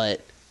Rousey,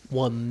 but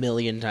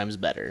 1,000,000 times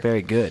better.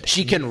 Very good.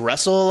 She can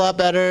wrestle a lot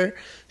better.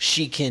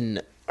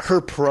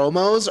 Her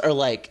promos are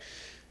like,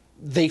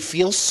 they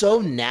feel so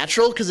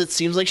natural because it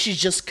seems like she's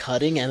just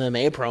cutting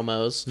MMA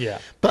promos. Yeah.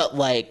 But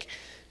like,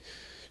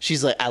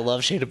 she's like, I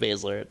love Shayna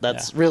Baszler.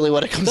 That's really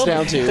what it comes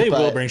down to. They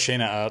will bring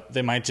Shayna up.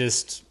 They might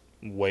just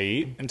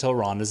wait until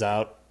Ronda's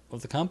out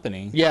of the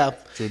company. Yeah.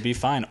 Which would be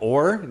fine.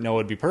 Or, it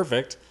would be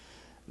perfect.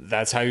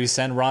 That's how you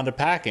send Ronda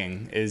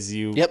packing, is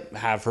you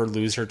have her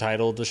lose her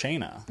title to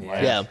Shayna.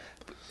 Yeah.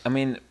 I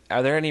mean,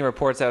 are there any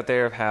reports out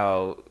there of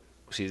how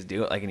she's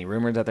doing? Like any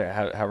rumors out there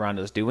how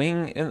Ronda's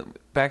doing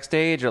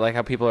backstage, or like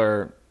how people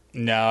are?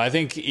 No, I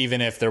think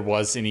even if there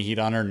was any heat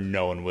on her,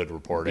 no one would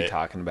report it.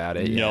 Talking about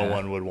it. No yeah.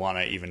 one would want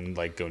to even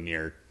like go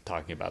near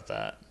talking about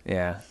that.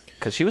 Yeah,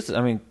 because she was.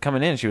 I mean,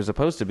 coming in, she was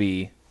supposed to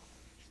be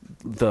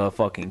the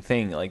fucking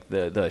thing, like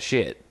the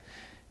shit.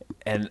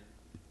 And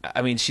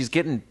I mean, she's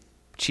getting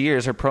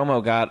cheers. Her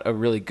promo got a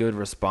really good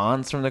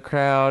response from the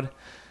crowd.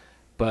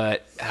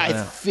 But I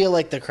feel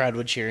like the crowd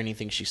would cheer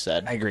anything she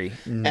said. I agree.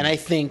 And I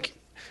think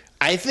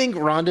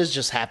Ronda's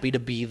just happy to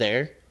be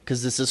there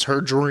because this is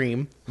her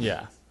dream.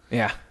 Yeah.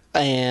 Yeah.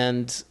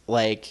 And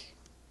like,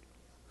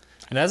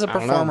 and as a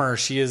performer,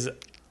 she is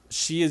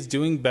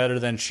doing better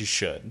than she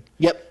should.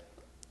 Yep.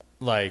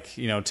 Like,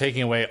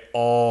 taking away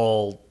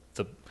all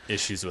the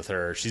issues with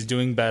her, she's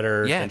doing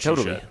better than she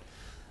should.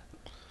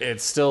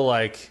 It's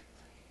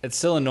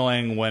still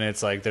annoying when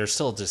it's like there's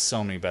still just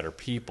so many better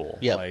people.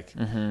 Yep. Like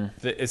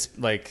it's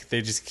like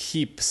they just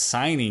keep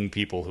signing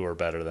people who are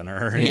better than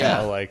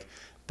her.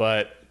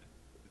 But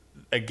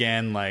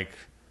again, like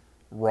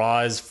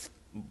Raw is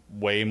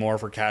way more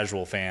for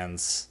casual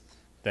fans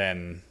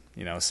than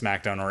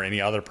SmackDown or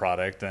any other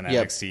product, than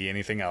NXT,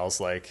 anything else.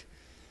 Like,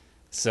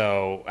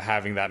 so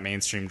having that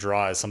mainstream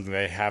draw is something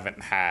they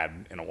haven't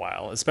had in a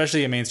while,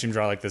 especially a mainstream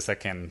draw like this that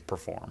can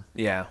perform.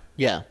 Yeah.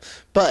 Yeah.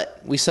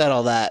 But we said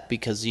all that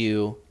because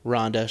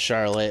Ronda,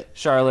 Charlotte,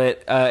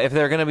 if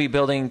they're going to be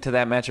building to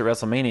that match at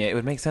WrestleMania, it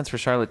would make sense for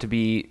Charlotte to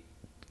be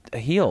a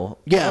heel.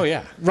 Yeah. Oh,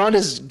 yeah.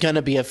 Ronda's going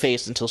to be a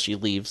face until she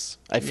leaves,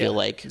 I feel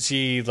like.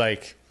 She,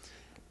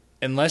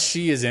 unless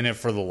she is in it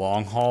for the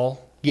long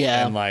haul.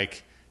 Yeah. And,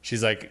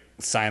 she's,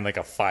 signed, a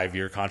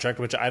 5-year contract,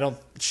 which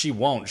she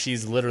won't.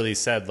 She's literally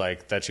said,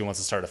 that she wants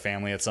to start a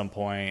family at some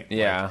point.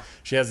 Yeah.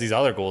 She has these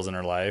other goals in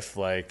her life.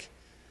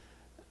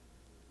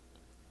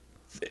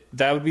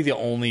 That would be the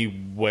only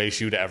way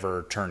she would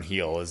ever turn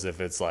heel, is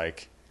if it's,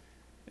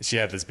 she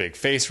had this big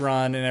face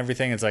run and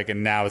everything. It's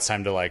and now it's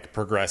time to,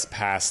 progress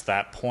past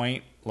that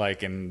point,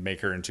 and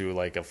make her into,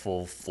 a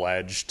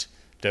full-fledged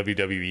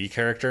WWE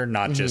character,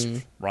 not just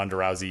Ronda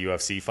Rousey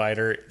UFC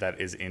fighter that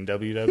is in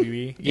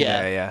WWE.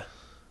 Yeah.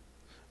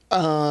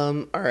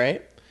 All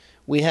right.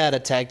 We had a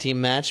tag team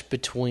match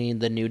between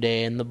the New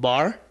Day and the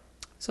Bar.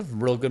 It's a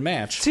real good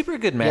match. Super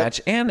good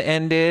match, and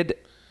ended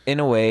in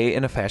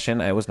a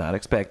fashion I was not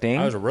expecting.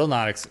 I was real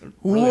not I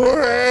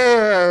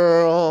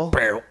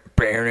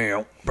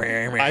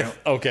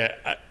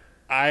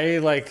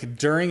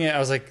during it, I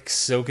was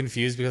so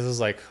confused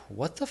because I was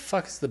what the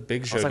fuck is the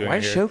Big Show doing why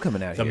is here? Show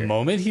coming out the here? The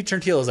moment he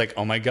turned heel, I was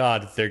oh my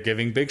god, they're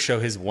giving Big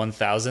Show his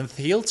 1000th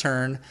heel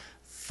turn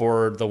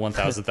for the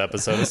 1000th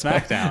episode of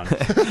SmackDown.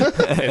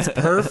 It's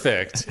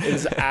perfect. It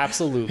is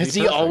absolutely Has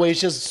he perfect. always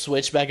just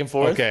switched back and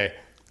forth? Okay.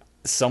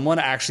 Someone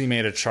actually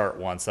made a chart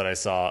once that I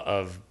saw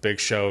of Big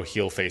Show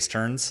heel face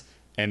turns,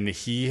 and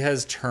he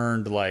has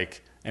turned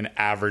an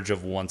average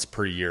of once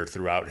per year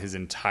throughout his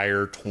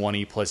entire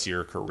 20+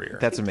 year career.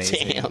 That's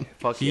amazing. Damn.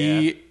 Fuck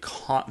yeah.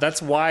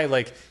 That's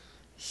why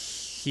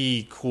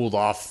he cooled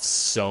off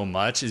so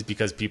much, is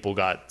because people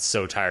got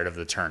so tired of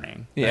the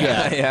turning.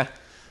 Yeah.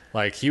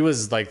 He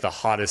was the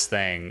hottest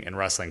thing in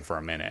wrestling for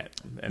a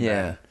minute, and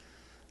then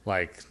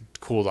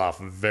cooled off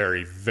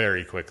very,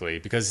 very quickly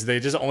because they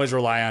just always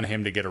rely on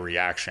him to get a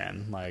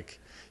reaction.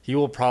 He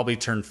will probably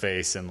turn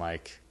face in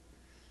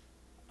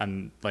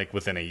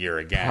within a year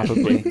again,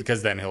 probably.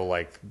 because then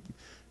he'll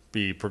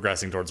be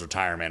progressing towards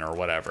retirement or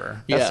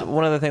whatever. That's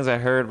one of the things I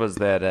heard was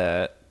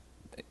that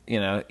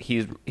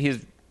he's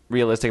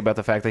realistic about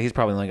the fact that he's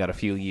probably only got a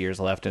few years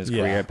left in his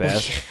career at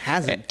best. He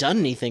hasn't done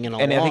anything in a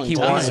and I long think he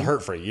time. He was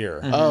hurt for a year.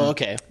 Oh,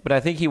 okay. But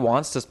I think he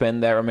wants to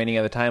spend that remaining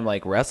of the time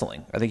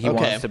wrestling. I think he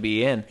wants to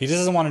be in. He just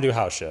doesn't want to do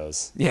house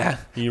shows. Yeah,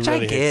 He which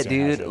really I hates get,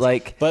 doing dude.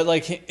 house shows.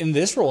 But in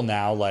this role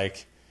now,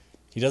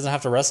 he doesn't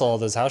have to wrestle all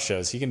those house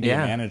shows. He can be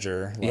Yeah. a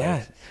manager. Like,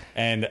 Yeah.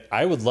 And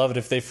I would love it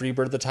if they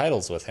freebird the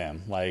titles with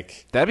him.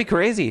 Like, That'd be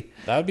crazy.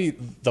 that would be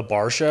the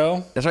Bar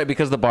show. That's right,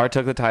 because the Bar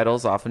took the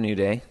titles off of New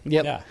Day.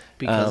 Yep. Yeah.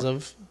 Because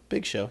of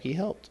Big Show, he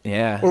helped.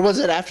 Yeah. Or was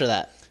it after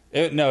that?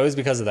 No, it was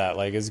because of that.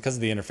 Like, it was because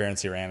of the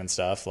interference he ran and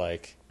stuff.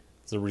 Like,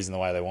 it's the reason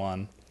why they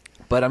won.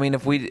 But I mean,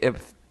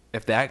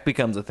 if that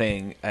becomes a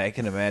thing, I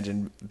can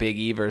imagine Big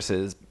E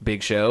versus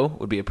Big Show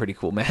would be a pretty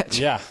cool match.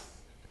 Yeah.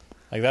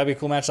 Like, that'd be a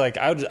cool match. Like,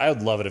 I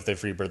would love it if they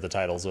freebird the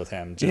titles with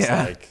him. Just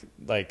Yeah.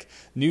 like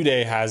New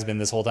Day has been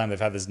this whole time. They've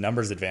had this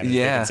numbers advantage. They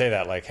Yeah. can say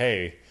that, like,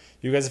 hey,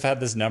 you guys have had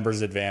this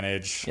numbers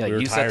advantage. Yeah, we were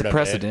you set tired the of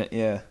precedent. it.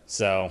 Yeah.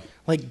 So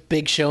Like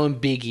Big Show and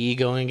Big E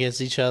going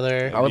against each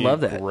other. I would be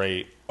love that.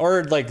 Great.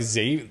 Or like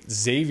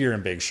Xavier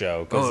and Big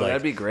Show. 'Cause, Oh, like,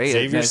 that'd be great.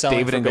 Xavier's Nice selling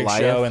David for and Big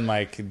Goliath. Show and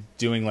like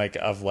doing like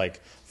of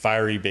like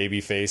fiery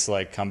baby face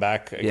like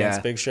comeback against Yeah.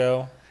 Big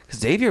Show.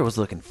 Xavier was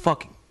looking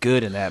fucking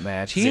good in that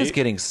match. He is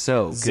getting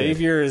so good.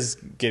 Xavier is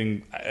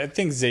getting. I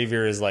think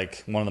Xavier is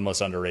like one of the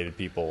most underrated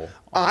people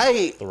on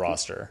I the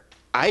roster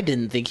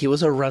didn't think he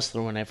was a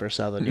wrestler when I first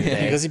saw the New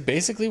Day. because he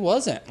basically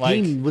wasn't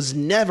like He was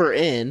never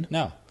in.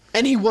 no.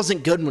 And he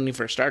wasn't good when he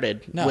first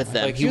started No, with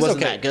them. like, he wasn't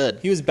okay. that good.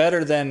 He was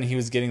better than he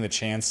was getting the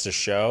chance to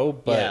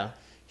show, but Yeah.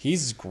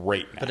 he's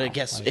great now. But I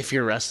guess Like, if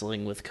you're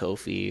wrestling with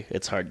Kofi,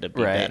 it's hard to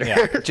be Right.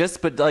 better. Yeah.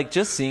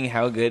 just seeing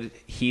how good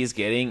he's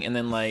getting, and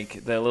then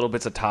like the little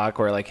bits of talk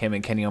where like him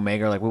and Kenny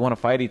Omega are like, we want to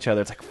fight each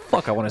other. It's like,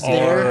 fuck, I want to see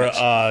or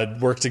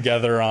that. work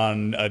together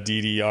on a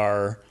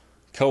DDR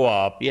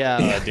co-op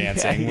Yeah.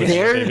 dancing, which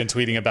They're- they've been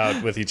tweeting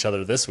about with each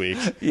other this week.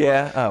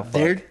 Yeah. Oh, fuck.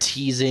 They're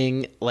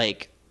teasing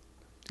like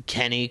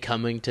Kenny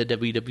coming to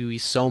WWE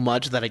so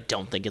much that I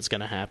don't think it's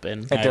gonna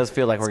happen. It does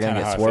feel like we're It's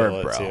gonna kinda get how I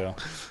feel swerved, it, bro.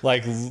 too.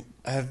 Like,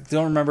 I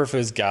don't remember if it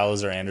was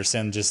Gallows or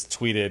Anderson just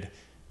tweeted,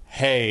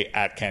 "Hey,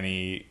 at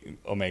Kenny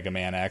Omega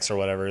Man X" or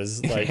whatever it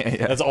is. Like,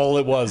 Yeah. that's all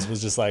it was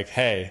just like,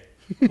 "Hey,"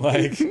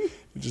 like,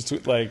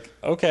 just like,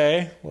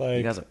 okay,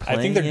 like, guys are I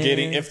think they're playing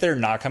getting. it. If they're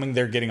not coming,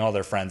 they're getting all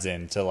their friends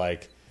in to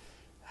like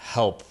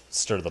help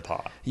stir the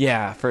pot.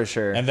 Yeah, for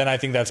sure. And then I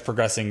think that's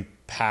progressing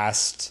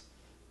past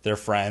their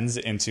friends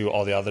into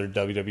all the other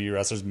WWE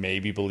wrestlers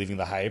maybe believing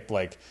the hype.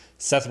 Like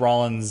Seth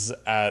Rollins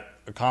at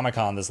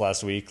Comic-Con this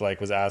last week,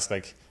 like was asked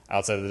like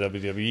outside of the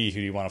WWE, who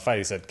do you want to fight?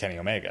 He said Kenny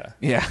Omega.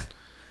 Yeah.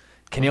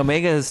 Kenny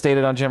Omega has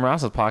stated on Jim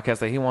Ross's podcast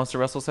that he wants to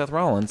wrestle Seth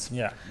Rollins.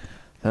 Yeah.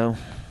 So,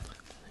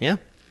 Yeah,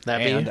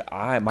 that'd and be.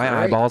 my great.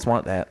 eyeballs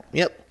want that.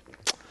 Yep.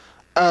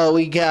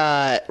 We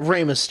got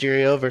Rey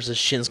Mysterio versus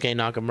Shinsuke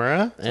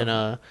Nakamura in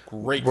a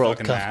Great World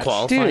fucking Cup match.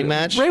 qualifying Dude,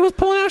 match. Ray was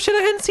pulling out shit I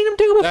hadn't seen him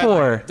do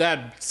before.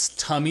 That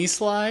tummy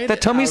slide.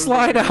 That tummy out of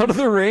slide the- out of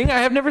the ring. I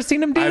have never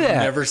seen him do I've that.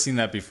 never seen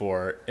that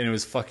before, and it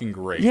was fucking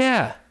great.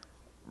 Yeah.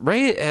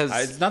 Ray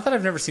has It's not that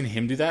I've never seen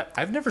him do that.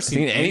 I've never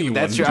seen anyone.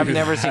 that's true. I've do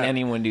never that. seen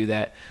anyone do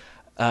that.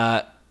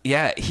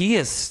 Yeah, he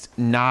is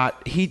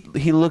not. He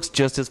looks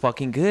just as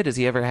fucking good as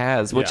he ever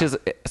has, which Yeah. is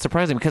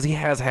surprising because he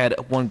has had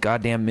 1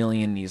 goddamn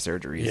million knee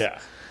surgeries. Yeah,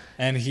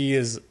 and he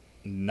is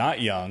not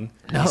young.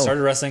 No. He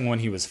started wrestling when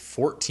he was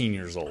 14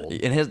 years old.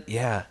 In his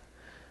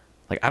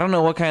like I don't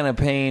know what kind of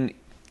pain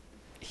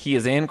he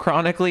is in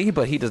chronically,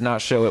 but he does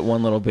not show it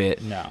one little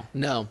bit. No.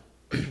 No.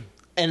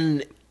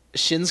 And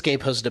Shinsuke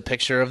posted a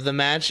picture of the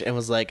match and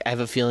was like, I have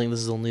a feeling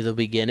this is only the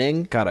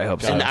beginning. God, I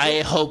hope so. And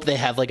I hope they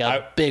have like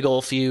a big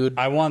old feud.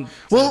 I want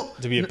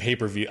to be a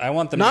pay-per-view. I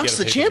want them Knox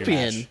to the get a pay-per-view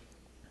champion. match.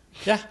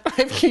 Yeah.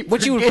 I keep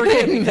Which you would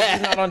forget forgetting he's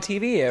that. not on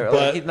TV. Or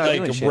But he's not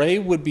doing like shit. Ray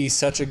would be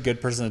such a good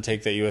person to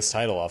take that US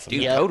title off of Dude,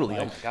 him. Yeah. totally.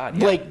 Oh my god.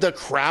 Yeah. Like the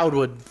crowd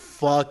would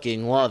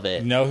fucking love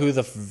it. You know who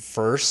the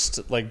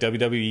first like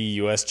WWE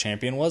US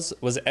champion was?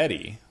 Was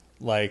Eddie.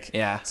 Like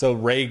Yeah. So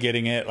Ray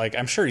getting it, like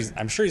I'm sure he's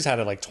had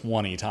it like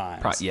 20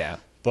 times. yeah.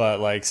 But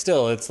like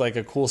still it's like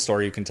a cool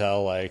story you can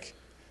tell like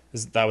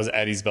that was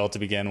Eddie's belt to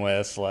begin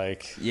with,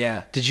 like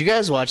Yeah. Did you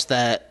guys watch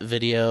that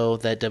video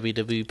that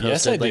WWE posted?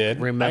 Yes, I like, did. I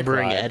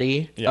Remembering cried.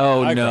 Eddie? Yeah,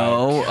 Oh I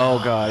no! cried.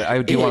 Oh god!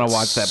 I do want It's to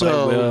watch that, so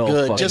but I will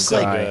good. fucking Just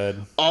cry. like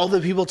Good. all the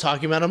people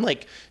talking about him,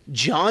 like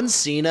John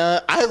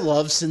Cena. I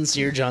love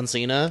sincere John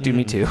Cena. Dude,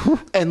 me too.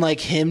 And like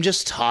him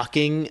just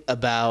talking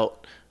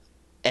about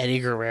Eddie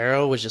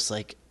Guerrero was just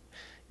like,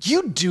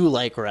 you do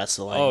like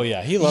wrestling. Oh,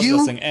 yeah, he loves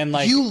wrestling, and,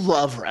 like, you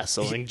love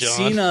wrestling, John.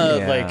 Cena,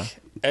 Yeah. like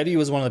Eddie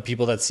was one of the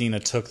people that Cena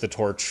took the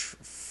torch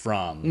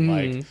from,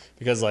 like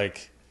because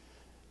like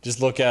just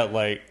look at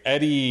like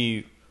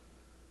Eddie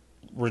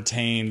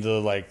retained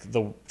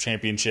the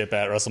championship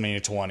at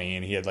WrestleMania 20,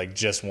 and he had like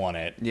just won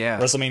it. Yeah.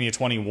 WrestleMania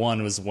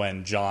 21 was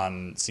when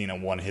John Cena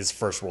won his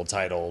first world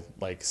title.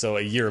 Like so,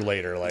 a year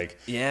later, like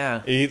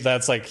Yeah.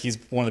 that's like he's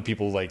one of the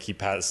people like he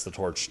passed the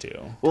torch to.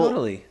 Well,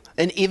 Totally.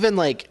 And even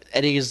like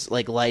Eddie's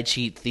like lie,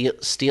 cheat,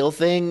 steal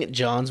thing,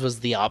 John's was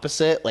the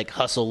opposite. Like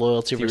hustle,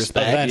 loyalty,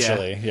 respect.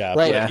 Eventually, yeah.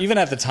 Like- But even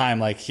at the time,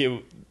 like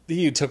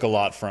he took a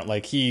lot from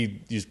like he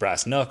used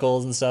brass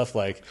knuckles and stuff.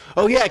 Like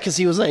Oh yeah, because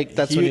he was like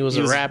that's when he was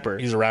a rapper.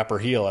 He was a rapper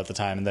heel at the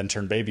time, and then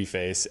turned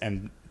babyface.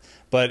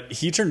 But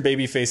he turned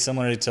babyface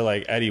similarly to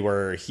like Eddie,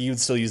 where he would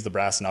still use the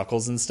brass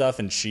knuckles and stuff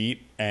and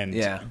cheat and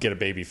Yeah. get a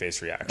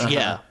babyface reaction.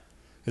 Yeah.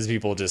 His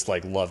people just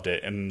like loved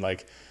it, and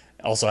like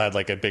also had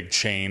like a big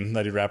chain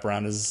that he'd wrap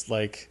around his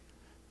like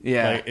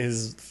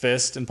his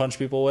fist and punch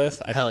people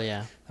with. Hell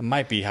yeah. That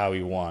might be how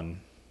he won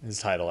his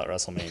title at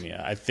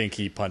WrestleMania. I think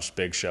he punched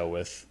Big Show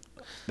with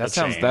That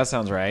chain.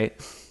 sounds right.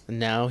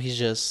 Now he's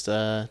just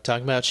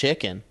talking about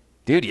chicken.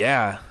 Dude,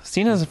 yeah.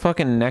 Cena's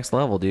fucking next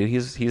level, dude.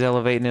 He's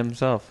elevating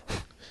himself.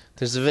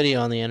 There's a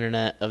video on the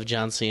internet of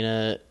John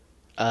Cena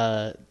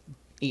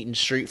eating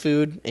street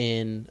food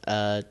in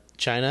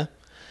China,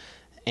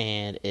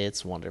 and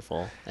it's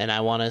wonderful. And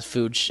I want a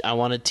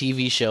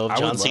TV show of I would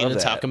John love Cena that.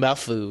 talking about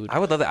food. I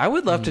would love that. I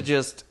would love to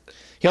just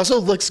He also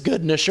looks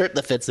good in a shirt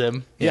that fits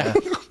him. yeah.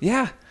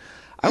 Yeah.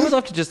 I would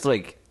love to just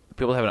like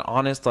people have an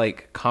honest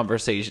like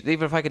conversation.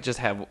 Even if I could just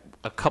have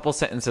a couple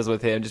sentences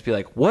with him, just be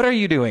like, "What are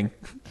you doing?"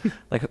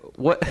 Like,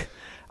 what?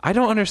 I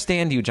don't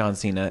understand you, John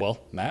Cena. Well,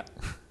 Matt,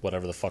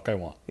 whatever the fuck I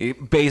want.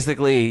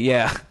 Basically,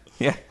 yeah.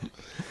 Yeah.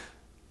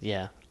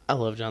 Yeah, I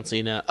love John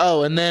Cena.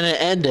 Oh, and then it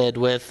ended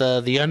with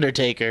The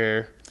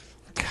Undertaker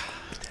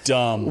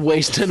Dumb.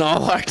 wasting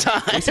all our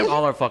time. Wasting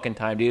all our fucking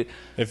time, dude.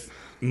 If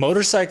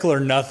motorcycle or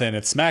nothing,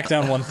 it's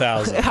SmackDown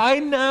 1000. I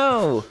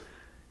know.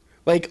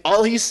 Like,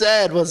 all he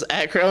said was,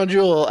 at Crown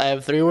Jewel, I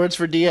have 3 words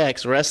for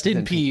DX, rest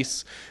in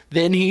peace.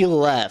 Then he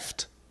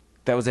left.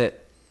 That was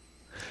it.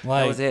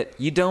 Like, That was it.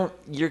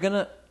 You're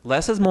gonna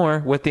less is more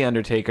with the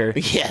Undertaker.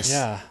 Yes.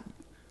 Yeah.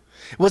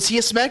 Was he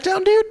a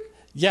SmackDown dude?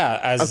 Yeah,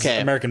 as Okay.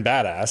 American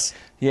Badass.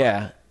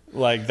 Yeah.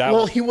 Like that.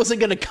 Well, he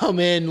wasn't going to come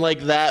in like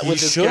that he with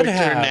his should character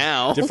have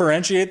now.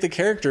 differentiate the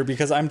character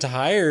because I'm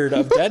tired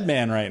of Dead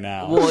Man right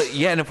now. Well,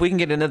 yeah, and if we can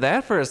get into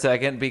that for a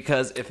second,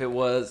 because if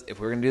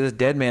we're gonna do this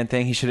dead man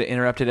thing, he should have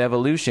interrupted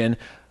Evolution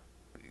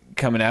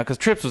coming out because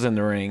Trips was in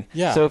the ring.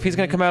 Yeah. So if he's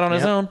gonna come out on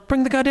his Yep. own,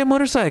 bring the goddamn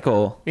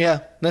motorcycle.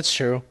 Yeah, that's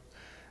true.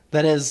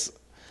 That is...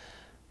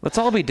 Let's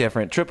all be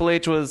different. Triple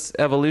H was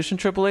Evolution.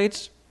 Triple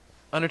H,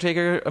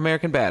 Undertaker,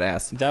 American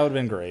Badass. that would have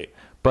been great,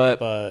 But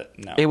but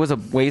no. it was a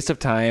waste of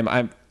time.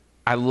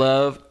 I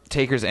love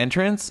Taker's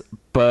entrance,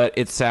 but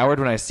it's soured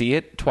when I see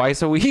it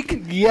twice a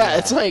week. Yeah,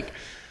 it's like,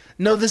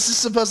 no, this is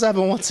supposed to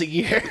happen once a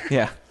year.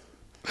 Yeah.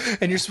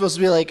 And you're supposed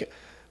to be like,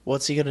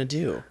 what's he going to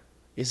do?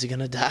 Is he going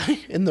to die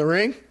in the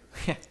ring?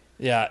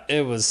 Yeah,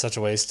 it was such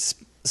a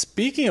waste.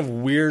 Speaking of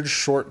weird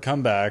short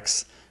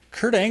comebacks,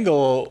 Kurt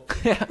Angle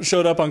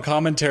showed up on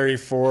commentary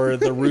for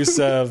the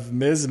Rusev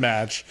Miz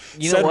match.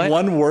 You know said what?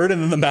 one word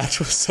and then the match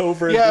was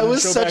over. Yeah, it Didn't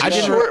was show such back a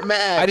up. short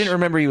match. I didn't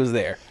remember he was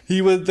there.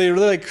 They were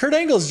like, Kurt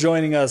Angle's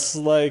joining us,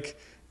 like,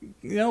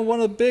 you know,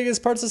 one of the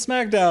biggest parts of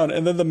SmackDown.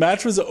 And then the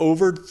match was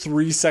over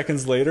 3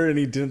 seconds later and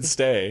he didn't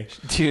stay.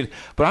 Dude,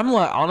 but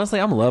honestly,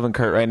 I'm loving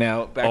Kurt right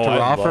now. Back to I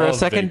Raw for a love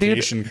second, dude.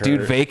 Vacation Kurt.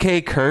 Dude,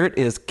 Vacay Kurt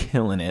is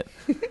killing it.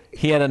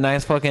 He had a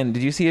nice fucking.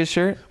 Did you see his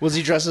shirt? Was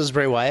he dressed as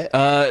Bray Wyatt?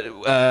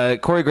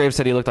 Corey Graves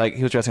said he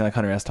was dressing like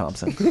Hunter S.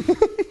 Thompson.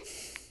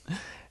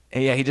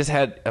 And yeah, he just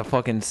had a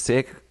fucking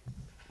sick,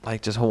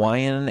 like just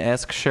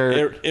Hawaiian-esque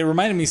shirt. It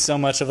reminded me so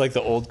much of like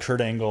the old Kurt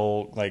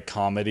Angle like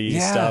comedy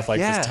Yeah, stuff, like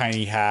yeah. his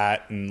tiny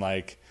hat and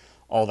like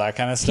all that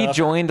kind of He stuff.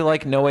 joined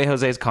like No Way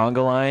Jose's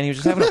conga line. He was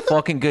just having a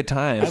fucking good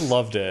time. I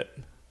loved it.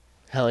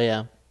 Hell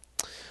yeah.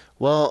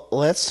 Well,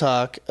 let's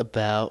talk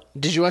about...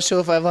 Did you watch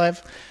 205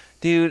 Live?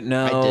 Dude,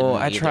 no, didn't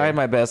I either. tried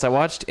my best. I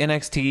watched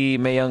NXT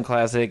Mae Young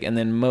Classic and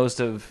then most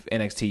of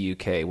NXT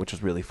UK, which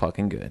was really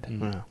fucking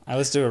good.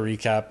 Let's do a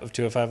recap of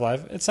 205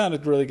 Live. It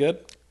sounded really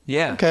good.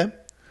 Yeah. Okay.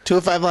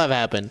 205 Live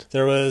happened.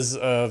 There was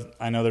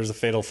I know there's a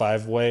fatal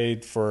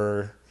 5-way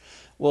for,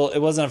 well, it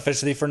wasn't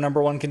officially for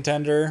number one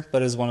contender,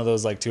 but it's one of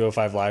those like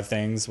 205 Live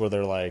things where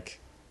they're like,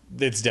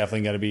 it's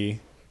definitely going to be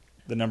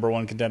the number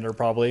one contender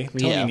probably.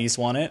 Tony Yeah. Nese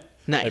won it.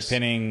 Nice. By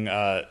pinning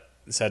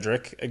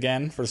Cedric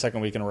again for the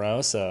second week in a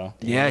row. So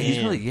Yeah, he's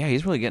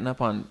really getting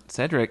up on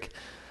Cedric.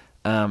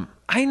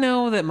 I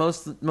know that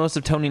most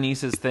of Tony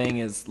Nese's thing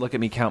is look at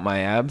me count my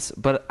abs,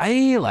 but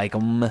I like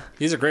him.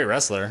 he's a great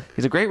wrestler.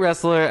 He's a great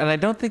wrestler, and I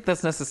don't think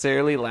that's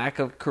necessarily lack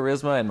of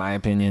charisma, in my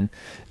opinion.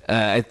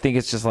 I think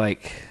it's just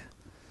like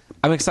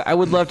I'm excited. I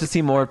would love to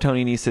see more of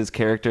Tony Nese's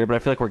character, but I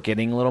feel like we're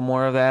getting a little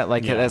more of that.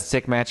 Like Yeah. that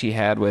sick match he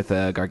had with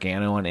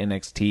Gargano on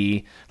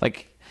NXT.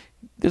 Like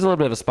there's a little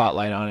bit of a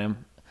spotlight on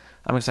him.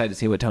 I'm excited to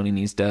see what Tony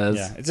Nese does.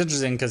 Yeah, it's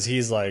interesting because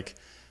he's like,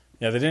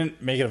 yeah, they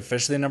didn't make it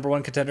officially a number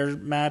one contender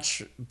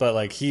match, but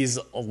like he's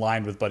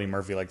aligned with Buddy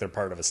Murphy, like they're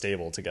part of a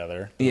stable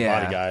together. The Yeah.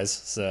 Body Guys.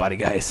 So Body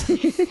guys.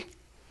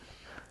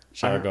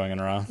 shower going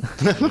in Raw.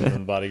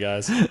 The Body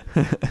Guys.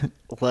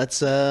 Let's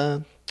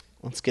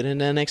get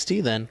into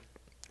NXT then.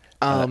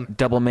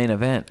 Double main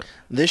event.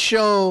 This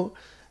show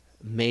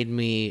made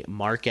me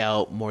mark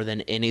out more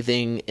than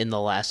anything in the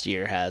last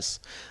year has.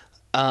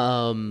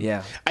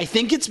 Yeah. I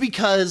think it's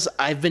because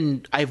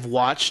I've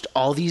watched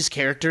all these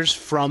characters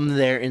from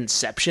their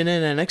inception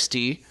in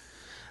NXT.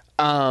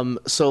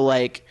 So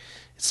like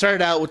it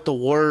started out with the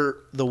War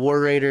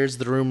Raiders,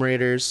 the Room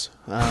Raiders.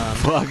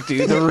 Fuck,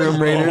 dude. The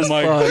Room Raiders. Oh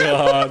my Fuck.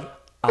 god!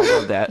 I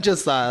love that.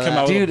 Just Come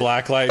out with Dude. a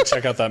black light.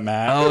 Check out that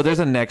mat. Oh, there's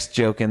a next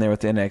joke in there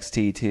with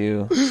NXT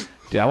too.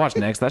 Dude, I watched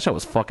Next. That show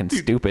was fucking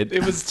stupid.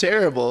 It was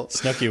terrible.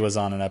 Snooki was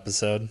on an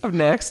episode. Of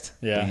Next.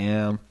 Yeah.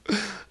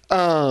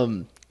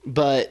 Damn.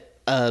 But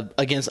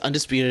against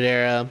Undisputed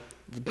Era,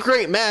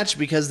 great match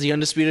because the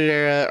Undisputed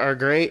Era are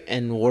great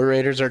and War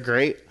Raiders are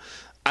great.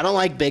 I don't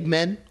like big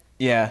men,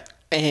 Yeah.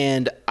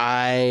 and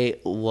I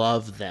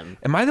love them.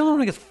 Am I the only one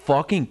who gets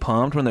fucking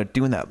pumped when they're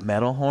doing that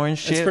metal horn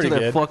shit to pretty their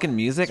good. fucking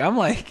music? I'm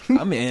like,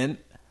 I'm in.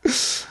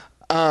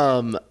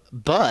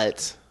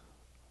 But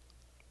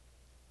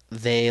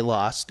they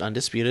lost.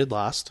 Undisputed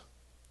lost.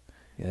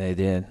 Yeah, they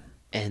did.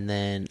 And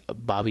then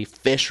Bobby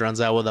Fish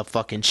runs out with a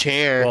fucking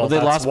chair. Well, They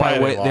that's lost by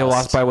why way. They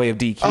lost by way of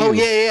DQ. Oh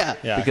yeah.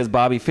 Yeah. Because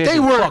Bobby Fish. They is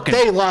were. fucking,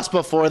 They lost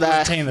before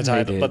that. Retain the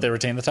title, did. but they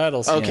retained the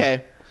titles.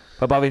 Okay.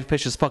 But Bobby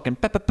Fish is fucking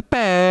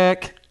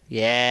back.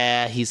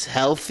 Yeah, he's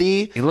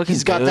healthy. looking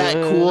He's got that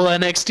good. cool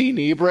NXT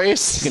knee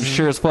brace. Can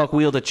sure as fuck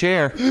wield a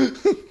chair.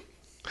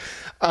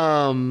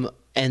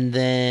 And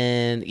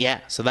then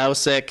so that was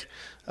sick.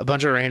 A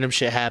bunch of random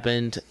shit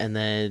happened, and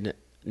then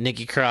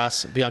Nikki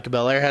Cross, Bianca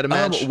Belair had a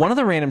match. One of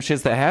the random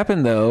shits that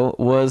happened though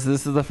was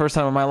this is the first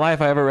time in my life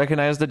I ever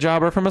recognized a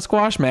jobber from a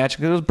squash match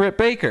because it was Britt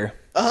Baker.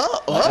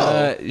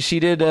 She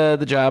did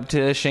the job to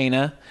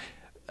Shayna.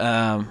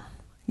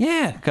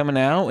 Coming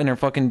out in her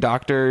fucking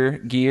doctor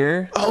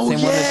gear. Oh, Same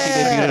one that she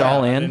debuted it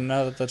all I in. didn't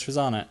know that she was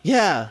on it.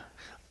 Yeah,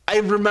 I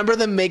remember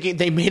them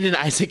they made an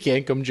Isaac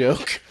Yankum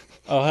joke.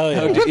 Oh hell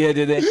yeah! Yeah,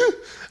 did they?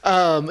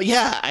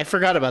 Yeah, I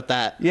forgot about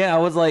that. Yeah, I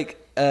was like,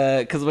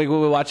 because like we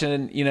were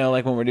watching,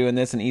 like when we're doing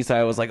this, and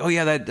Isai was like, "Oh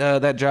yeah,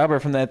 that jobber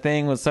from that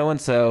thing was so and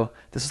so."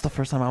 This is the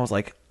first time I was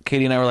like,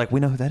 Katie and I were like, "We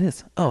know who that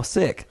is." Oh,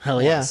 sick.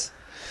 Hell yeah.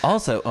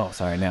 Also,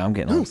 sorry, now I'm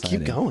getting all excited.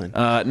 Keep going.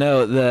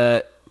 No,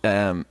 the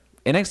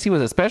NXT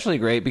was especially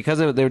great because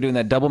they were doing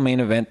that double main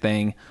event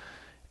thing,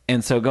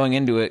 and so going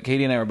into it,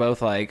 Katie and I were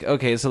both like,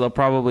 "Okay, so they'll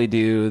probably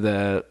do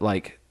the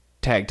like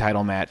tag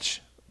title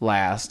match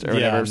last or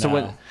Yeah, whatever." So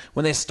no.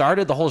 when they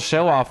started the whole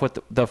show off with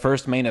the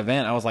first main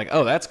event, I was like,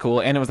 "Oh, that's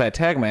cool," and it was that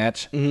tag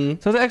match, so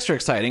it's extra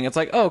exciting. It's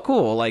like, "Oh,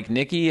 cool!" Like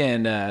Nikki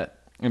and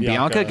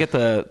Bianca get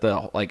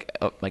the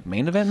like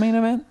main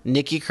event.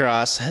 Nikki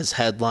Cross has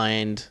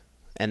headlined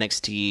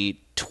NXT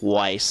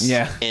twice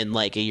in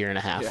like a year and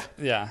a half.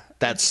 Yeah,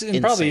 That's and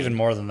probably insane. even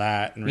more than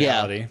that in Yeah.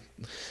 reality.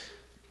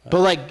 But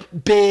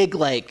like big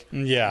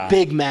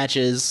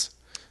matches.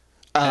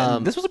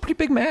 And this was a pretty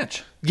big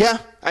match. Yeah,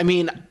 I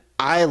mean,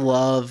 I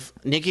love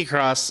Nikki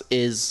Cross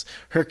is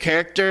her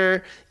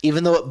character,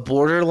 even though it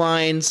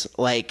borderlines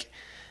like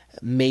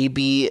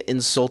maybe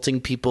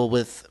insulting people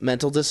with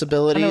mental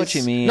disabilities. I know what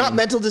you mean. Not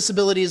mental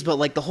disabilities, but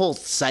like the whole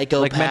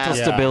psychopath. Like mental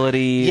Yeah.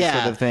 stability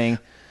Yeah. sort of thing.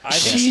 I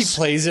think she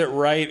plays it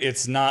right.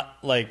 It's not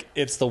like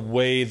it's the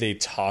way they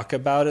talk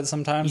about it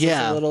sometimes.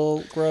 Yeah. It's a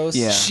little gross.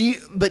 Yeah.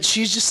 But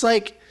she's just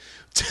like,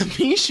 to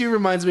me, she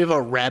reminds me of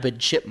a rabid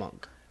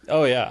chipmunk.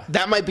 Oh yeah.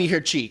 That might be her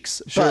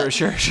cheeks. Sure, but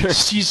sure.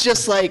 She's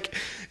just like,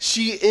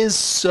 she is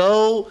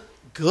so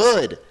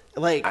good.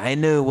 Like, I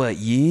know what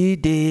you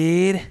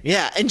did.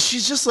 yeah, and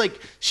she's just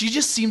like, she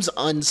just seems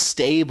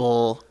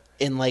unstable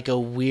in like a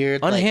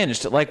weird,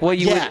 Unhinged. Like what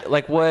you Yeah. would,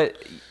 like what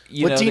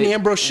you What know, Dean they-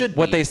 Ambrose should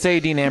What be. they say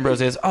Dean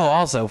Ambrose is,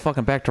 also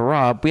fucking back to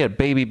Rob. We had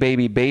baby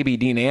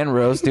Dean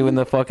Ambrose doing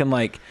the fucking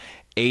like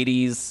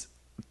 80s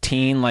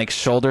teen like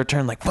shoulder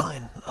turn like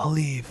fine, I'll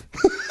leave.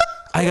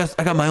 I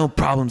got my own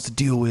problems to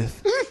deal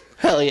with.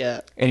 Hell yeah.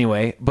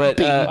 Anyway, but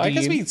I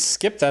guess we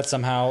skipped that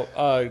somehow.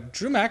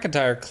 Drew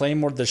McIntyre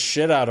Claymored the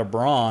shit out of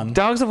Braun.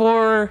 Dogs of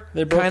War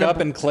They broke kind up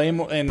of and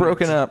Claymore and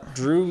broken up.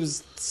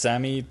 Drew's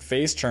semi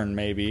face turn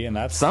maybe, and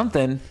that's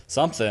something.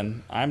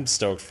 something. I'm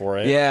stoked for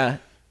it. Yeah.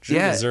 Drew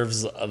yeah.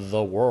 deserves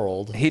the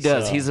world. He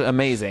does. so. He's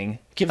amazing.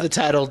 Give the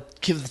title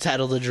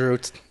to Drew.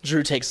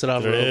 Drew takes it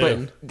off Drew.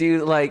 open. But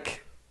dude,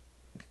 like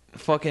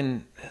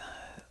fucking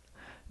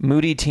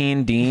moody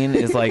teen Dean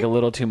is like a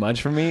little too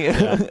much for me.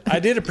 I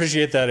did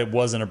appreciate that it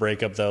wasn't a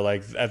breakup though.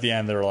 Like at the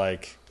end, they're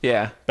like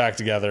Yeah. back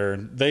together.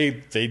 They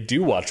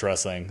do watch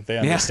wrestling. They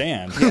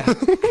understand. Yeah.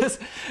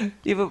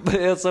 But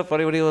it's so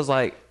funny when he was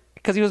like,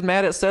 because he was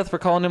mad at Seth for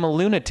calling him a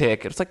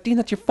lunatic. It's like, Dean,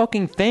 that's your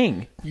fucking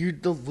thing. You're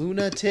the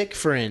lunatic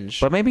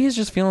fringe. But maybe he's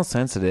just feeling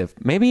sensitive.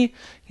 Maybe,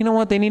 you know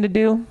what they need to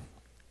do?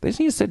 They just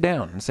need to sit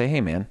down and say, hey,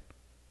 man,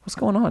 what's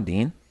going on,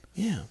 Dean?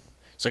 Yeah.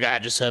 It's like, I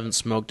just haven't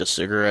smoked a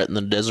cigarette in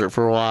the desert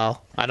for a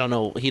while. I don't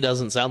know. He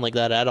doesn't sound like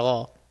that at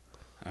all.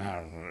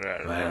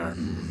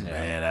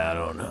 Man, I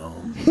don't know.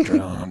 I'm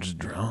drunk. I'm just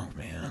drunk,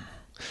 man.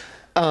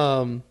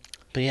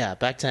 But yeah,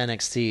 back to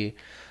NXT.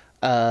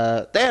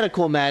 They had a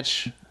cool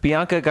match.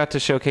 Bianca got to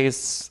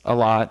showcase a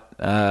lot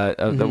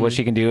of what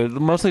she can do.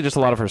 Mostly just a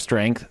lot of her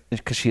strength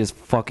because she is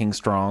fucking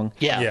strong.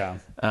 Yeah.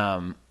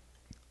 Yeah.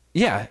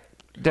 Yeah,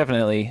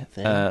 definitely.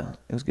 It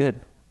was good.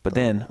 But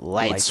then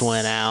Lights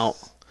went out.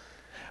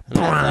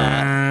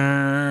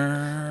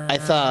 I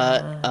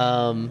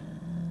thought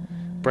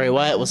Bray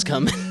Wyatt was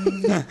coming.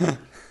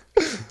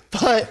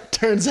 But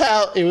turns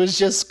out it was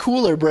just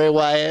cooler Bray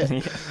Wyatt.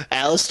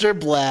 Aleister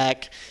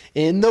Black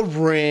in the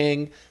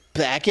ring,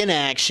 Back in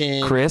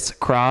action. Criss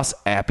Cross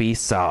Appy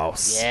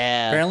Sauce.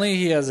 Yeah. Apparently,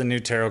 he has a new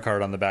tarot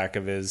card on the back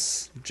of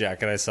his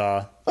jacket. I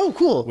saw, Oh,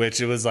 cool. which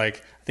it was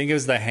like I think it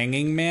was the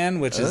Hanging Man,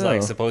 which is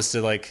like Oh. supposed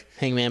to like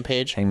Hangman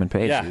Page. Hangman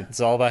Page. yeah, Dude.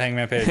 it's all about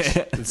Hangman Page.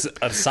 It's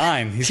a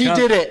sign. He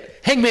did it.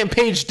 Hangman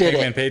Page did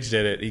Hangman it. Page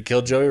did it. He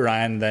killed Joey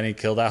Ryan, then he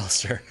killed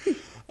Alistair.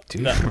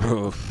 Dude,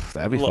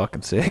 that'd be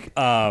fucking sick.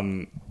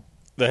 The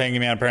Hanging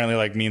Man apparently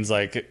like means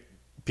like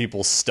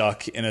people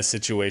stuck in a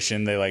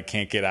situation they like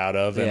can't get out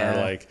of and Yeah.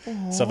 are like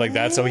stuff like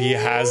that. So he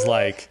has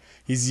like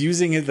he's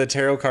using the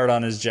tarot card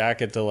on his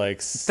jacket to like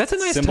That's a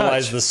nice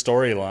symbolize touch. the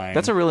storyline.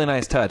 That's a really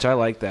nice touch. I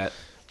like that.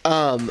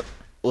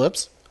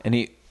 Whoops. And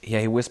he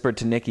whispered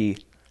to Nikki,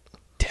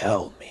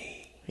 "Tell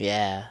me."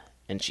 Yeah.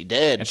 And she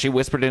did. And she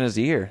whispered in his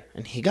ear.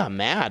 And he got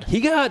mad. He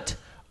got,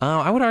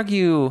 I would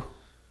argue,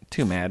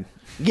 too mad.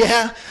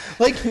 Yeah.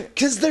 Like,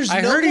 because there's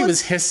I no heard he one-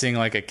 was hissing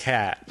like a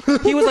cat.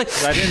 He was like,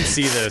 I didn't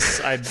see this.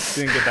 I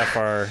didn't get that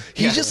far.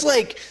 He just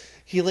like,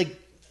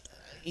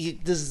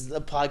 this is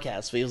a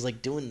podcast, but he was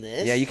like doing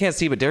this. yeah, you can't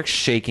see, but Derek's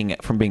shaking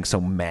it from being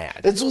so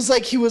mad. It was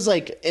like he was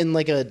like in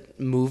like a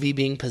movie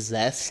being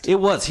possessed. It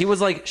was. He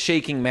was like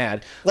shaking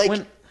mad. Like,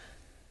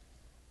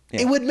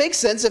 Yeah. it would make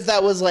sense if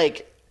that was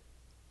like,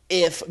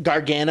 if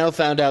Gargano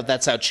found out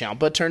that's how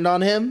Ciampa turned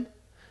on him.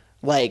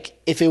 Like,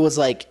 if it was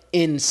like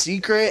in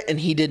secret and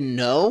he didn't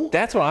know.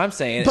 That's what I'm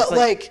saying. But It's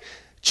like,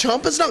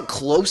 Ciampa's not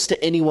close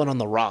to anyone on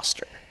the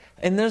roster.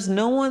 and there's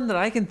no one that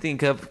I can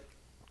think of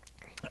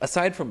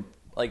aside from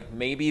like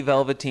maybe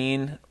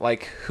Velveteen,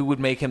 like who would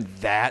make him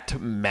that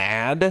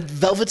mad.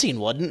 Velveteen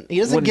wouldn't. He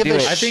doesn't Wouldn't give a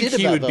do it. I shit think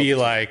he about would be Velveteen.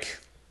 like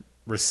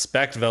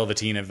respect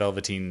Velveteen if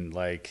Velveteen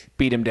like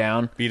Beat him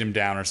down. beat him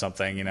down or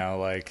something, you know,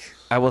 like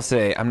I will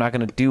say I'm not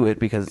going to do it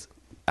because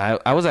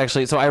I was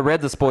actually, so I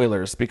read the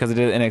spoilers because I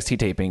did NXT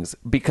tapings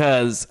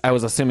because I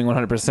was assuming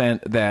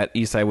 100% that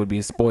Isai would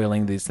be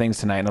spoiling these things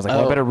tonight. And I was like,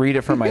 well, I better read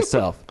it for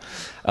myself.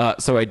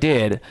 So I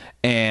did.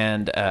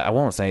 And I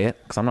won't say it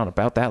because I'm not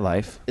about that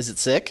life. Is it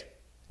sick?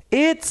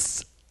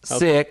 It's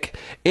sick.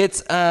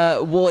 It's,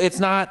 well, it's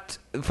not,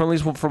 from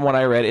at least from what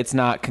I read, it's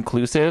not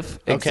conclusive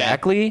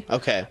exactly.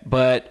 Okay.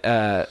 But,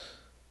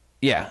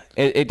 yeah,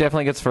 it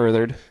definitely gets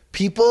furthered.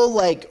 People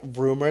like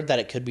rumored that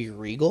it could be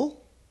Regal.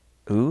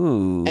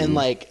 Ooh. And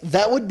like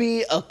that would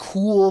be a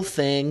cool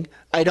thing.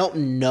 I don't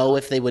know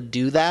if they would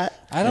do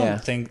that. I don't Yeah.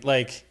 think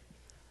like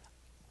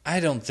I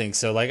don't think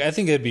so. Like I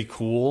think it'd be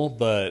cool,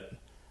 but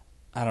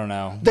I don't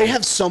know. They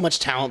have so much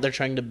talent they're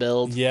trying to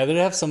build. Yeah, they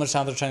have so much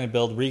time they're trying to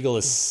build. Regal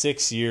is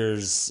 6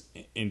 years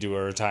into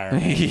a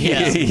retirement.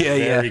 Yeah, He's yeah,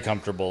 yeah. very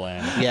comfortable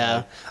in.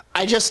 Yeah.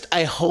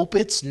 I hope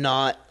it's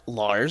not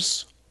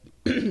Lars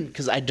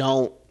because I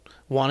don't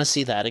want to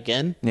see that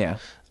again. Yeah.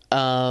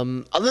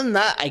 Other than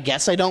that, I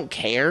guess I don't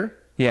care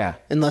Yeah.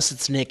 unless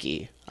it's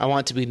Nikki. I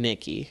want it to be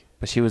Nikki.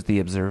 But she was the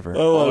observer. I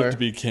want Or- it to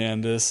be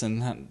Candace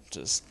and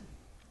just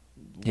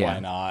Yeah. why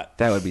not?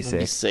 That would be That'd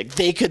be sick. sick.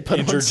 They could put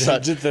on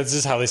such. That's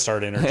just how they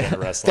start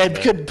intergender wrestling. They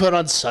could put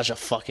on such a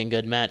fucking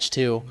good match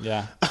too.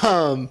 Yeah.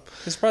 I'm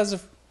surprised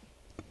if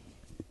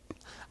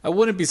I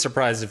wouldn't be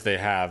surprised if they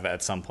have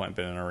at some point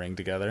been in a ring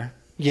together.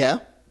 Yeah,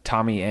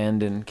 Tommy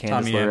End and Candice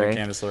Tommy LeRae. and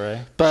Candice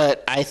LeRae.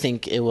 but I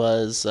think it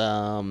was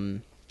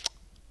Zelina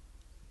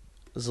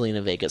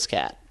Vega's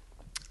cat.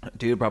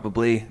 Dude,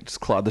 probably just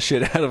clawed the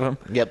shit out of him.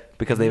 Yep.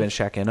 Because they've been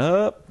shacking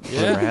up.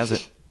 Yeah. Rumor has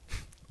it.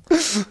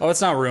 Oh,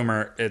 it's not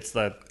rumor. It's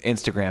that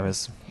Instagram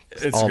is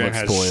Instagram all but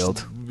has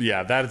spoiled.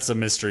 Yeah, that's a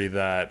mystery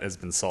that has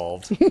been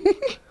solved.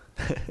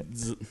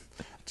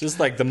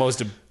 Just like the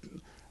most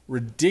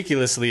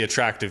ridiculously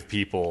attractive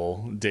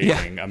people dating.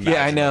 Yeah. Imaginable.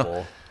 Yeah, I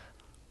know.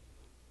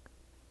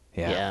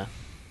 Yeah.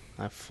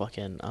 I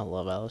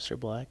love Aleister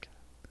Black.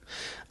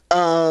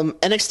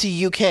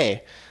 NXT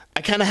UK.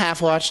 I kind of half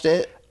watched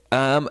it.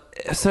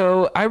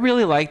 So I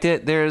really liked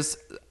it. There was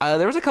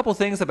a couple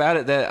things about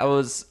it that I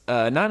was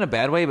not in a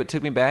bad way, but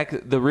took me back.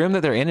 The room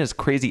that they're in is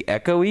crazy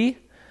echoey,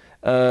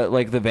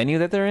 like the venue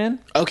that they're in.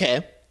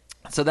 Okay.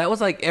 So that was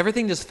like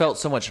everything just felt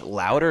so much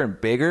louder and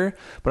bigger.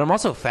 But I'm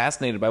also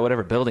fascinated by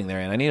whatever building they're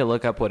in. I need to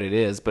look up what it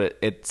is, but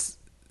it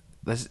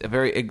looks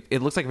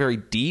like very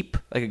deep.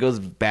 Like it goes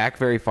back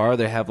very far.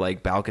 They have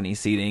like balcony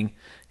seating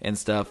and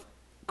stuff.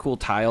 Cool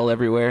tile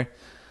everywhere.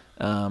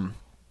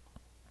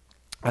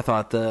 I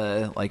thought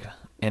the like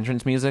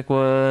entrance music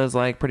was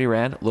like pretty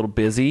rad, a little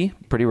busy,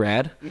 pretty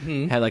rad.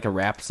 Had like a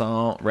rap,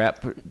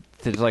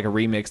 did like a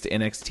remix to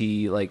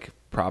NXT like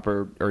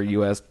proper or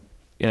US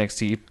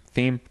NXT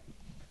theme.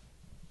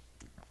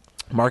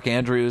 Mark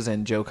Andrews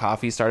and Joe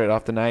Coffey started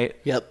off the night.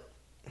 Yep.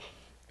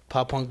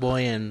 Pop Punk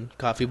Boy and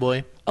Coffee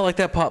Boy. I like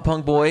that pop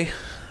punk boy.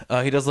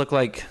 He does look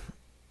like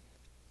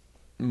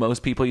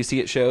most people you see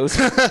at shows.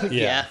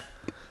 Yeah.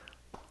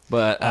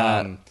 But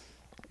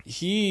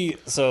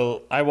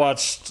So I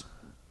watched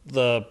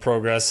the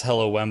Progress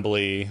Hello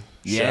Wembley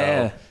show.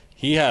 Yeah.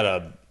 He had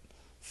a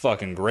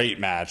fucking great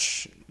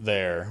match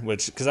there,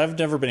 because I've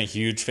never been a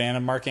huge fan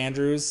of Mark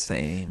Andrews.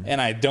 Same. And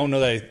I don't know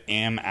that I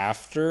am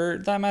after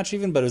that match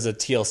even, but it was a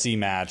TLC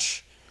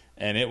match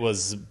and it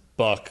was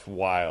buck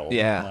wild.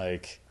 Yeah.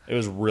 Like It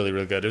was really,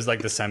 really good. It was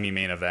like the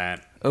semi-main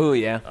event Oh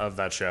yeah. of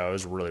that show. It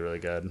was really, really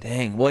good.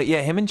 Dang. Well,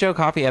 yeah, him and Joe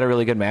Coffey had a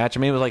really good match. I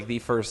mean, it was like the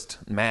first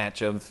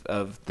match of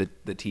the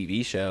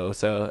TV show,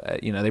 so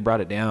they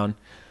brought it down.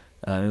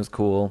 It was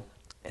cool.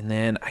 And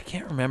then I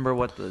can't remember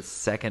what the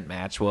second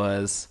match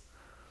was.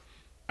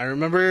 I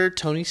remember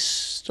Tony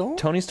Storm.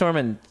 Tony Storm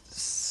and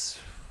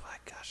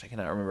gosh, I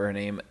cannot remember her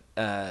name.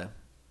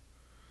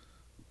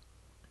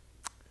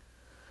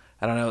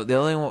 I don't know. The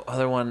only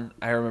other one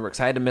I remember, because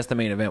I had to miss the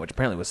main event, which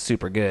apparently was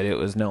super good. It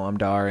was Noam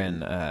Dar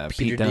and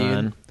Pete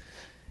Dunne.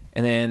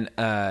 And then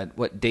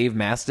Dave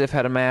Mastiff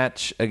had a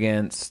match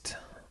against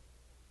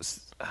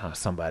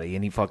somebody,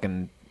 and he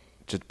fucking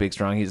just big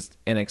strong. He's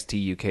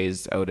NXT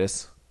UK's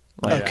Otis.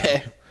 Like,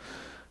 Okay.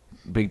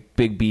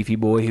 Big beefy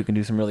boy who can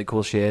do some really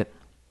cool shit.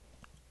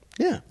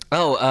 Yeah.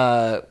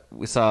 Oh,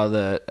 we saw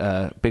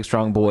the Big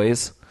Strong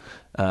Boys,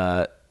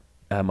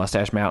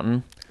 Mustache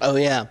Mountain. Oh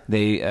yeah.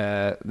 They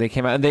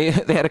came out and they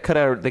cut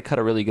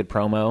a really good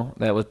promo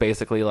that was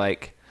basically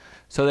like,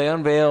 so they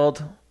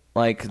unveiled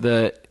like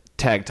the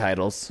tag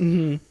titles.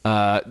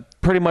 Mm-hmm.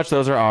 Pretty much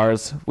those are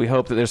ours. We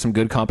hope that there's some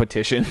good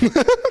competition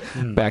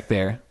back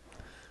there.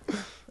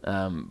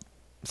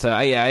 So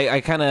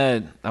I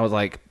was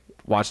like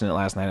watching it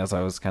last night as I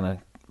was kind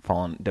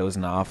of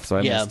dozing off, so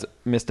I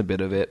missed a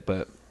bit of it,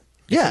 but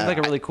Yeah. it's like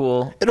a really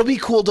cool. It'll be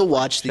cool to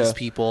watch these show.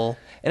 people.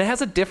 And it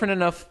has a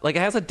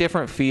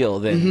different feel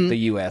than the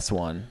US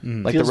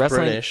one. Like Feels the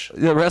wrestling, British.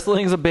 the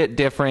wrestling's a bit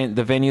different.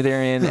 The venue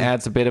they're in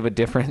adds a bit of a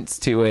difference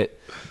to it.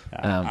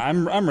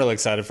 I'm really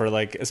excited for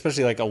like,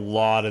 especially like a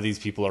lot of these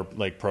people are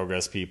like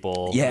Progress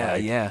people. Yeah,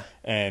 like, yeah.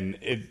 And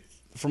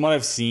from what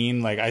I've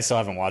seen, like I still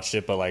haven't watched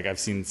it, but like I've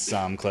seen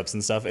some clips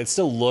and stuff. It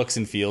still looks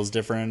and feels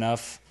different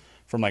enough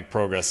from like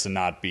Progress to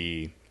not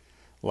be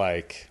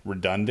like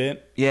redundant.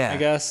 Yeah. I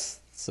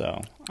guess.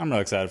 So I'm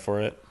really excited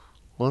for it.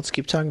 Well, let's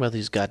keep talking about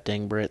these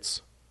goddamn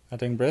Brits. I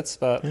think Brits,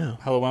 but Yeah.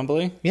 Hello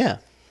Wembley. Yeah.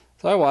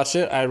 So I watched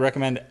it. I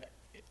recommend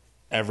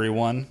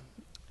everyone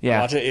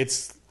watch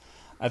it.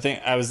 I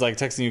think I was like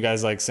texting you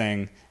guys like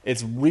saying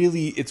it's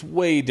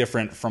way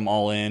different from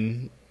All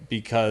In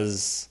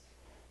because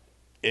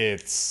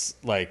it's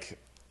like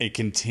a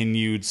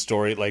continued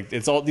story. Like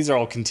these are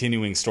all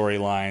continuing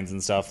storylines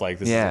and stuff. Like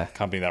this is a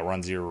company that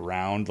runs year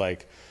round.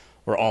 Like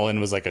where All In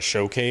was like a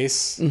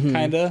showcase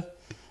kind of,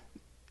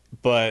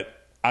 but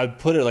I'd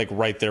put it like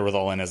right there with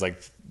All In as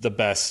like the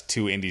best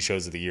 2 indie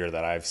shows of the year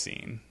that I've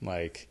seen.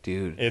 Like,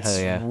 Dude, it's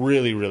hell yeah.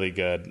 really, really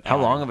good. How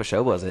long of a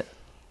show was it?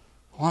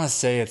 I want to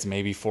say it's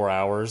maybe 4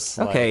 hours.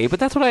 Okay, Like, but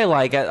that's what I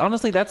like.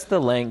 Honestly, that's the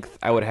length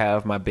I would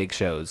have my big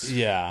shows.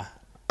 yeah.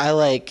 I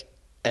like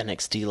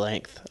NXT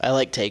length. I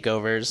like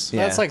takeovers.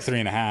 Yeah. That's like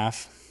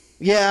 3.5.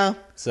 Yeah.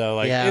 So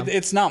like Yeah.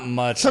 it's not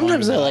much.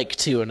 Sometimes I longer than like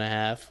 2.5.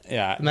 that.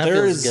 Yeah. And that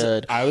feels There's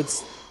good. real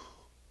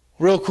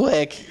Real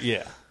quick,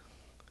 yeah.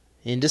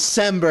 in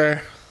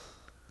December,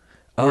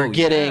 Oh, we're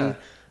getting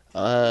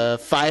yeah.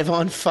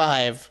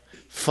 5-on-5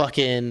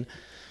 fucking.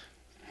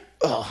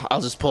 Oh,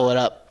 I'll just pull it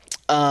up.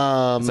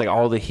 It's like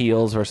all the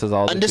heels versus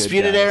all the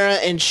Undisputed good guys. Era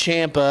and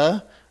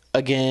Ciampa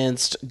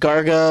against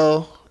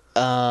Gargo,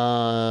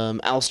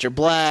 Aleister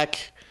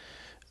Black.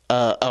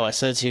 I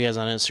sent it to you guys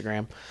on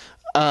Instagram.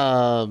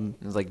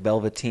 It was like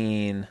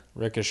Velveteen,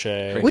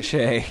 Ricochet.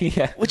 Ricochet.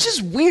 Yeah. Which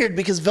is weird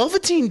because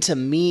Velveteen to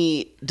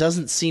me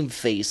doesn't seem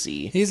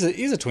facey. He's a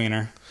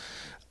tweener.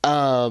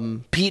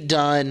 Pete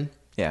Dunne.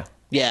 Yeah.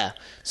 Yeah.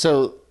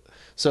 So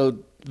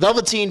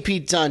Velveteen,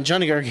 Pete Dunne,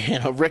 Johnny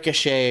Gargano,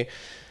 Ricochet,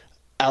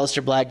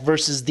 Aleister Black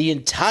versus the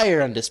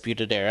entire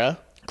Undisputed Era,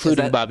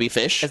 including Bobby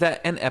Fish. Is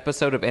that an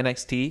episode of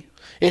NXT?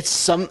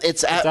 It's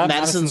at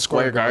Madison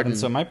Square Garden.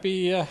 So it might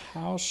be a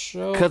house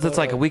show. Because it's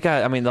like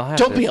they'll have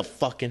Don't to, be a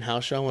fucking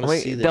house show. I want to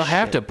see this. they'll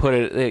have shit. to put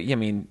it. I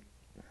mean,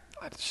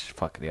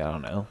 fuck it. I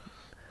don't know.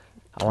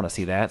 I want to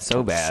see that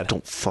so bad.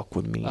 Don't fuck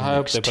with me. I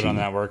hope they put it on NXT.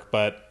 network,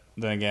 but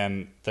then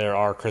again, there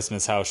are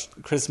Christmas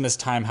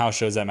time house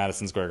shows at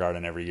Madison Square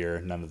Garden every year.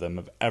 None of them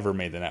have ever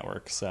made the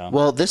network. So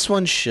Well, this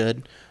one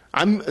should.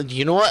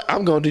 You know what?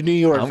 I'm going to New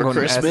York I'm for going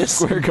to Madison Christmas.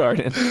 Square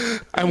Garden.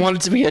 I want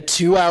it to be a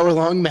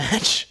 2-hour-long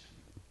match.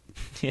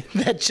 Yeah.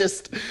 That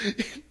just.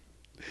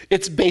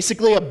 It's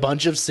basically a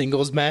bunch of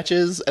singles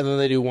matches, and then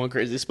they do one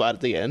crazy spot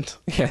at the end.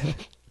 Yeah.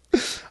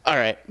 All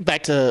right,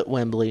 back to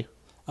Wembley.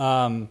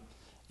 yeah,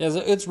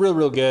 it's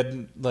real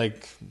good.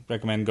 Like,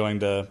 recommend going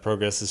to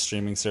Progress's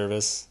streaming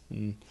service.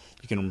 And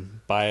you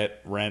can buy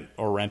it, rent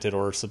it,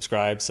 or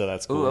subscribe. So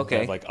that's cool. Ooh, okay. They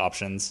have, like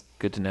options.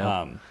 Good to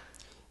know.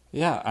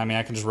 Yeah, I mean,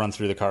 I can just run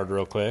through the card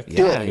real quick.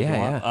 Yeah, if you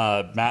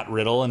want. Matt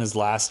Riddle in his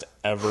last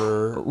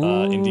ever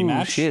indie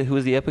match. Shit, who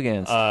was he up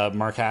against?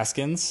 Mark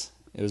Haskins.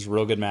 It was a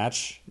real good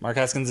match. Mark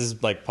Haskins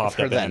is like popped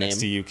I've up heard in that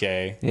NXT UK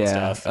and yeah.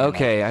 stuff. And,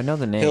 Okay, I know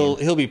the name.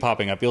 he'll be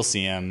popping up. You'll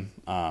see him.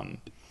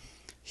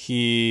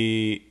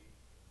 He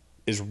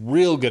is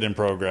real good in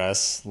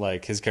Progress.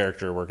 Like his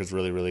character work is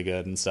really, really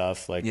good and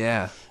stuff. Like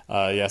Yeah.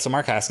 So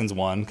Mark Haskins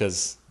won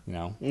because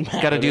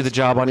Got to do the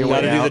job on your you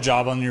got way to do the out.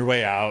 job on your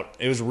way out.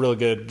 It was a real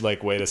good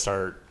like way to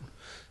start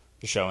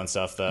the show and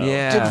stuff though.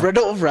 Yeah. Did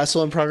Riddle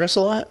wrestle in Progress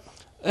a lot?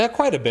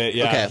 Quite a bit,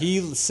 yeah. Okay. He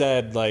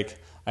said, like,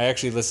 I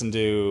actually listened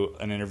to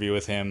an interview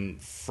with him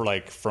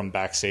for from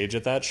backstage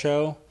at that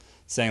show,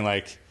 saying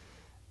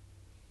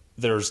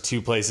there's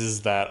two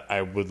places that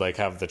I would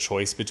have the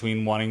choice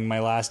between wanting my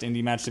last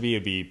indie match to be.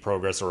 It'd be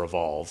Progress or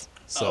Evolve.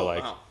 So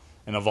wow.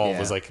 and Evolve Yeah.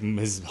 was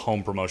his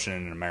home promotion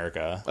in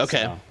America.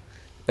 Okay. So.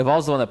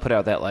 Evolve's the one that put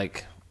out that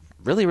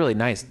really, really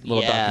nice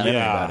little Yeah. documentary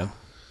Yeah. about him.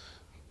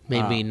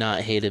 Made me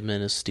not hate him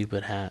in his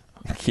stupid hat.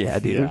 Yeah,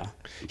 dude. Yeah.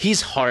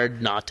 He's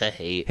hard not to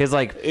hate. His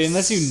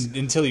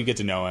Until you get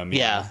to know him.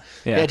 Yeah.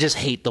 Yeah. I just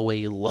hate the way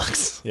he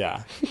looks.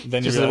 Yeah.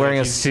 Then just you're wearing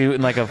a he's- suit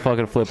and a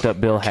fucking flipped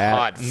up Bill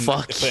hat. God,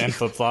 fuck and you.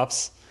 flip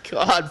flops.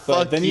 God, But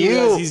fuck then you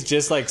realize you. he's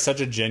just such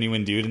a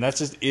genuine dude, and that's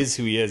just is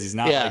who he is. He's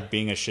not Yeah.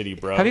 being a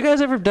shitty bro. Have you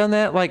guys ever done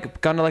that?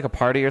 Gone to a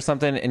party or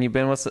something, and you've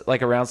been with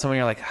around someone,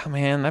 you're like, oh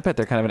man, I bet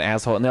they're kind of an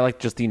asshole, and they're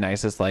just the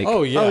nicest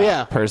Oh yeah. Oh,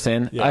 yeah.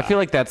 person. Yeah. I feel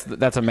like that's the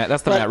But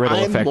Matt Riddle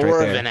I'm effect more right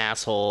of there. an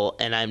asshole,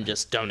 and I'm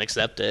just don't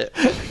accept it.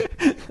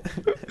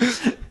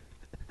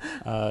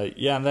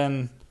 Yeah, and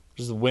then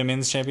there's the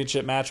women's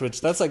championship match,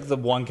 which that's the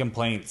one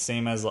complaint,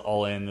 same as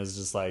All In, is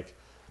just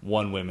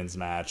one women's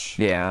match.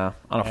 Yeah,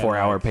 on a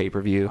 4-hour pay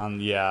per view.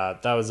 Yeah,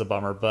 that was a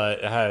bummer, but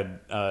it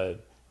had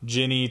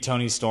Ginny,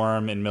 Tony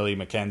Storm, and Millie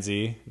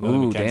McKenzie. Millie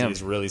Ooh, McKenzie damn.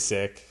 is really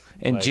sick.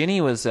 And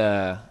Ginny was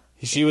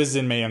She was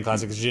in Mae Young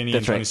Classic because Ginny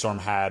That's and Tony right. Storm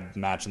had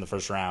match in the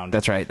first round.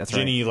 That's right.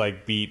 Ginny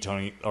beat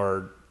Tony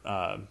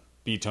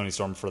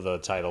Storm for the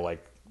title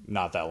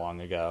not that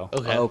long ago.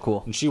 Okay. Oh,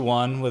 cool. And she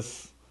won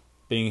with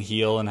being a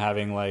heel and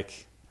having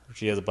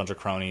she has a bunch of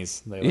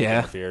cronies. They Yeah.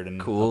 interfered and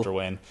Cool. helped her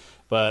win.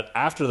 But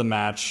after the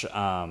match,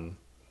 oh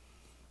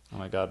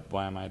my god,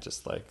 why am I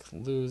just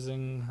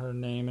losing her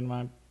name in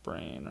my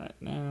brain right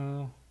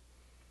now?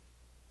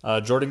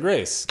 Jordan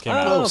Grace came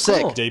out. Oh,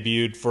 sick. cool.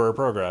 Debuted for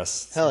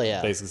Progress. Hell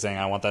yeah. Basically saying,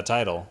 I want that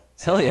title.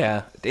 Hell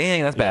yeah.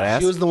 Dang, that's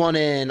badass. She was the one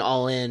in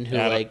All In who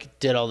Yeah,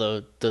 did all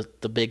the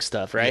big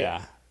stuff, right?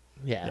 Yeah.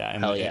 Yeah. Yeah,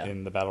 Hell yeah.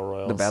 in the Battle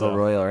Royal. the Battle so-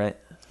 Royal, right?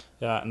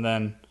 Yeah, and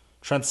then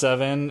Trent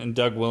Seven and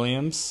Doug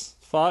Williams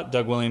fought.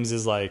 Doug Williams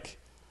is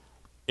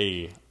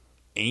a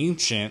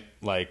ancient,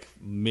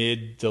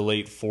 mid to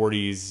late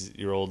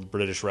 40s-year-old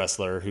British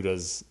wrestler who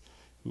does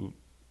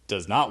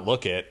not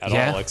look it at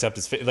Yeah. all, except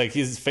his face.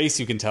 His face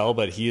you can tell,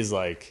 but he is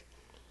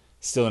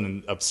still in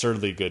an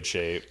absurdly good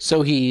shape.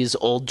 So he's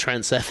old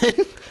Trent Seven.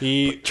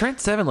 Trent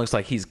Seven looks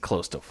like he's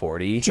close to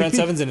 40. Trent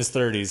Seven's in his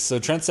 30s, so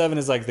Trent Seven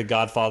is the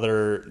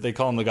godfather. They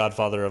call him the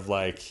godfather of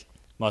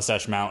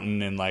Mustache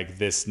Mountain and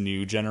this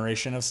new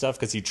generation of stuff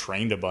because he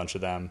trained a bunch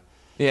of them.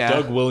 Yeah.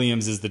 Doug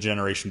Williams is the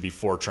generation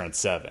before Trent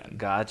Seven.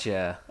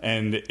 Gotcha.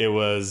 And it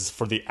was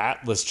for the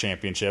Atlas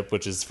Championship,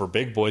 which is for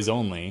big boys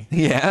only.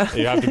 Yeah.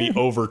 You have to be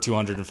over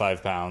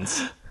 205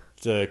 pounds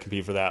to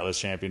compete for the Atlas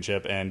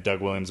Championship, and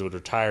Doug Williams would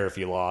retire if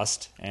he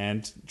lost,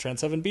 and Trent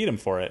Seven beat him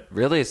for it.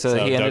 Really? So he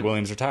Doug ended...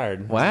 Williams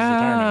retired. It was his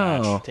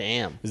retirement Wow. match.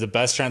 Damn. It was the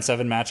best Trent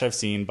Seven match I've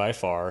seen by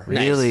far.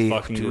 Really? It's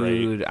fucking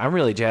Dude, great. I'm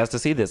really jazzed to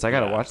see this. I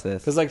got to watch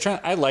this. Because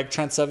I like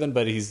Trent Seven,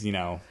 but he's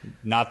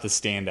not the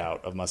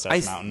standout of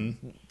Mustache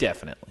Mountain.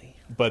 Definitely.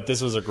 But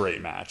this was a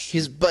great match.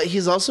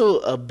 He's also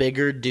a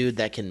bigger dude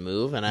that can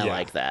move, and I Yeah.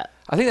 like that.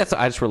 I think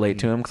I just relate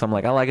to him because I'm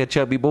I like a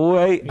chubby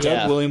boy. Doug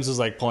Yeah. Williams was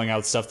pulling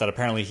out stuff that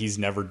apparently he's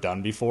never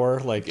done before,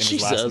 in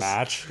his last Jesus.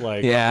 match.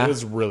 Yeah. It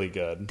was really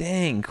good.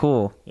 Dang,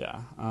 cool. Yeah.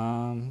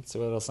 Let's see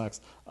what else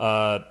next.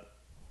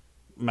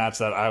 Match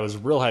that I was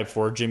real hyped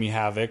for: Jimmy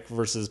Havoc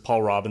versus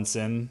Paul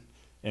Robinson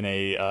in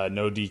a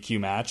no DQ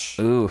match.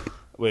 Ooh.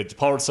 Which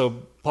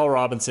Paul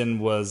Robinson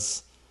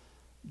was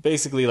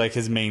basically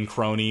his main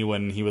crony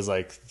when he was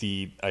a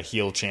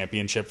heel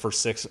champion for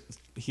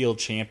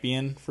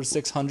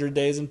 600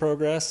 days in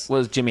Progress.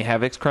 Was Jimmy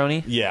Havoc's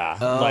crony? Yeah.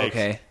 Oh,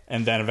 okay.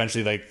 And then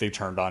eventually they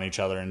turned on each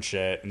other and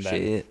shit. And then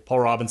Shit. Paul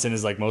Robinson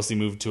is mostly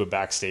moved to a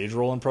backstage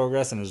role in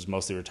Progress and is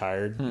mostly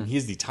retired.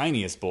 He's the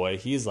tiniest boy.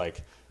 He's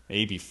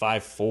maybe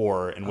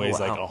 5'4" and weighs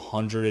wow.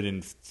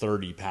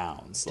 130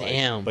 pounds.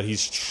 Damn. But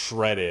he's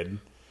shredded.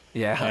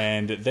 Yeah.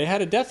 And they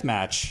had a death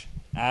match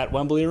at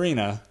Wembley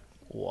Arena.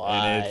 Wild.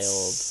 And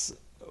it's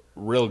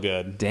real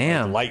good.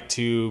 Damn. Light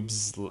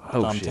tubes,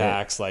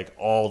 thumbtacks,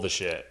 all the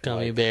shit.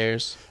 Gummy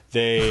bears.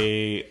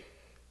 They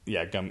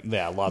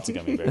lots of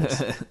gummy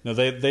bears. No,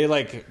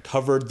 they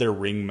covered their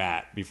ring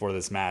mat before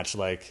this match.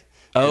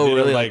 Oh, they did,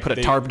 really? Put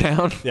a tarp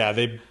down? Yeah,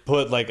 they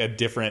put a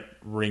different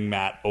ring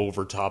mat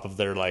over top of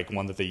their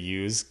one that they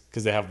use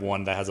because they have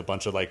one that has a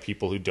bunch of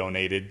people who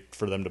donated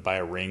for them to buy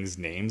a ring's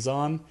names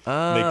on.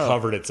 Oh. They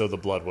covered it so the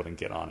blood wouldn't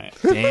get on it.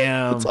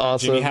 Damn. That's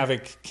awesome. Jimmy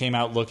Havoc came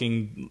out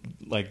looking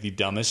like the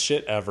dumbest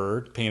shit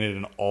ever, painted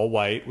in all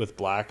white with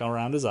black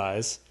around his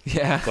eyes.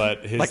 Yeah.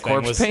 But his thing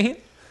corpse was paint?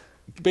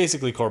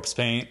 basically corpse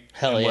paint.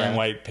 Hell and yeah. wearing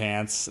white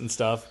pants and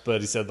stuff.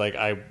 But he said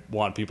I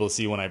want people to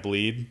see when I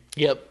bleed.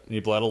 Yep. And he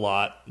bled a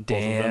lot. Both of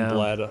Damn. them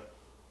bled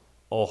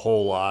a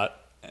whole lot.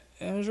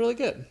 And it was really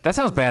good. That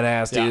sounds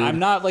badass, dude. Yeah, I'm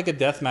not a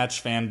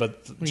deathmatch fan,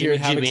 but You're a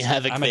Jimmy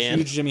Havoc I'm fan. a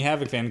huge Jimmy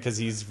Havoc fan because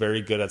he's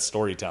very good at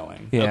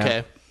storytelling. Yeah.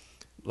 Okay.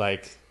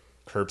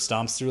 curb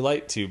stomps through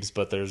light tubes,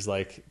 but there's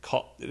like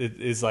it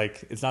is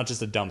like it's not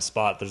just a dumb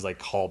spot. There's like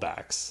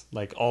callbacks,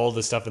 like all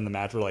the stuff in the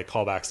match were like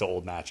callbacks to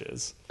old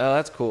matches. Oh,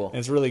 that's cool. And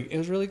it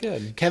was really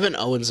good. Kevin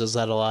Owens does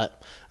that a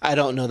lot. I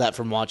don't know that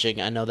from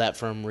watching. I know that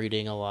from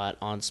reading a lot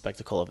on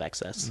Spectacle of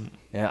Excess.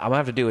 Yeah, I'm gonna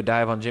have to do a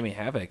dive on Jimmy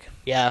Havoc.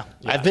 Yeah,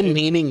 I've been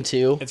meaning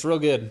to. It's real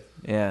good.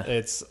 Yeah.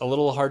 It's a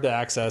little hard to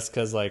access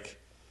because like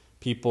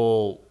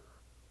people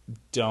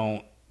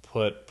don't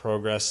put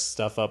Progress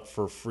stuff up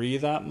for free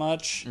that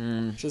much,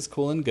 which is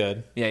cool and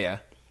good. Yeah.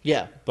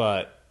 Yeah.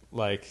 But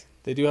like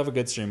they do have a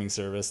good streaming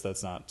service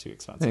that's not too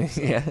expensive.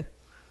 So.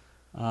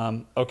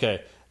 Yeah.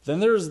 Okay. Then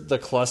there's the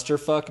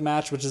clusterfuck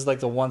match, which is like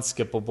the one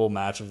skippable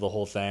match of the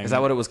whole thing. Is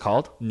that what it was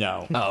called?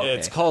 No. Oh, okay.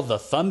 It's called the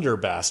Thunder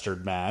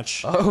Bastard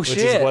match. Oh, which shit.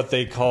 is what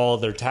they call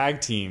their tag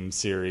team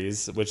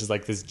series, which is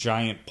like this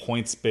giant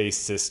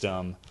points-based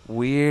system.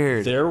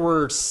 Weird. There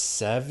were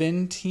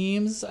 7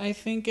 teams, I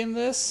think, in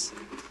this.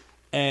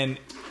 And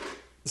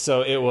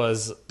so it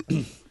was,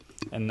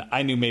 and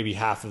I knew maybe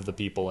half of the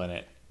people in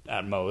it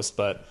at most,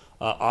 but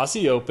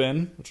Aussie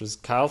Open, which was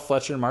Kyle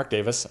Fletcher and Mark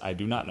Davis, I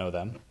do not know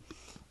them,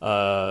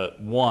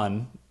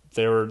 won.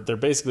 They're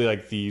basically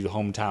like the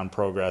hometown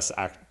Progress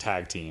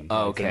tag team. Oh,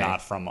 Like, okay. they're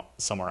not from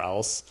somewhere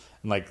else,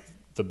 and like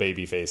the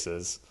baby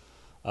faces.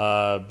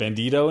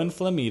 Bandito and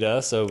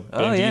Flamita, so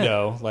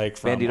Bandito, like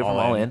from Bandito from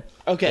All In.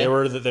 Okay. They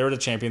were the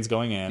champions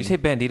going in. You say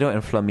Bandito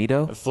and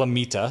Flamito?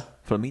 Flamita,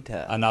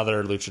 Flamita.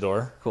 another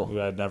luchador Cool.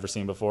 who I'd never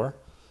seen before.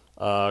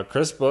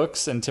 Chris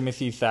Brooks and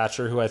Timothy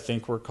Thatcher, who I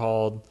think were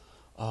called,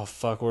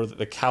 were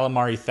the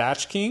Calamari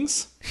Thatch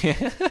Kings?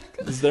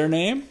 Is their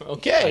name?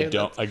 Okay.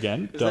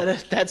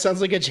 That sounds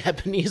like a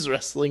Japanese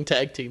wrestling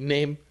tag team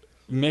name.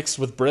 Mixed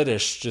with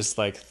British, just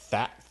like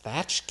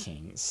Thatch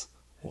Kings.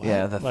 What?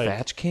 Yeah, the Like,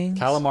 Thatch Kings?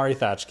 Calamari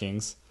Thatch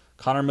Kings.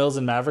 Connor Mills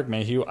and Maverick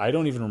Mayhew. I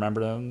don't even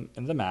remember them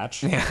in the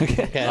match. Yeah,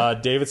 okay. Okay.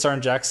 David Starr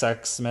and Jack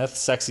Smith,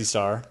 Sexy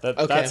Star.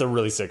 That's a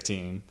really sick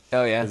team.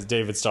 Oh, yeah. It's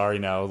David Starr,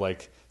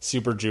 like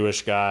super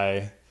Jewish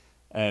guy,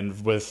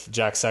 and with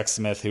Jack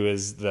Sexsmith, who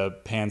is the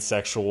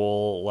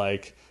pansexual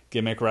like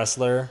gimmick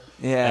wrestler.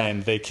 Yeah.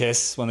 And they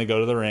kiss when they go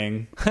to the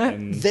ring.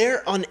 And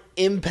They're on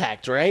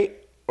Impact, right?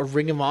 Or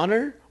Ring of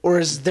Honor? Or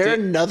is there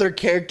another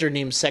character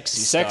named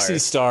Sexy Star? Sexy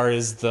Star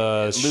is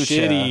the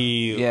Lucha.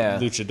 shitty Yeah.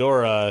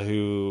 luchadora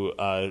who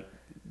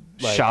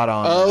Shot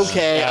on.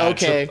 Okay, at,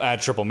 okay.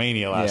 at Triple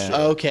Mania last Yeah.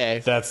 year.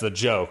 Okay. That's the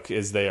joke,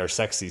 is they are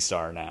Sexy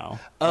Star now.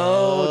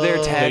 Oh, their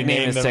They tag name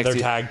named is them Sexy.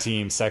 their tag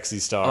team Sexy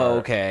Star. Oh,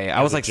 okay. I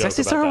as was a like, joke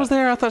Sexy about Star that. was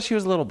there? I thought she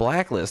was a little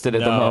blacklisted at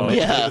the No, moment.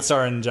 Yeah. David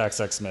Starr and Jack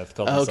Sexsmith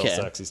called themselves Okay.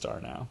 Sexy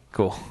Star now.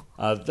 Cool.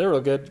 They're real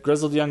good.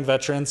 Grizzled young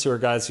veterans who are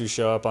guys who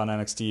show up on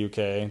NXT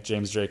UK.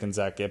 James Drake and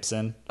Zach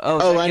Gibson. Oh,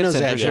 Oh, Zach I know Gibson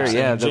Zach for sure. Gibson.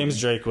 Yeah. James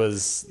Drake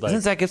was like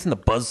Isn't Zach Gibson the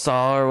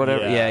Buzzsaw or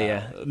whatever?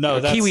 Yeah. No, Or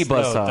that's Kiwi no,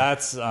 Buzzsaw.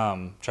 that's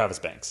Travis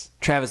Banks.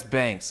 Travis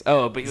Banks.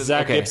 Oh, but he was,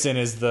 Zach okay. Gibson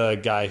is the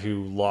guy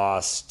who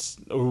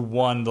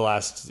won the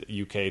last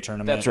UK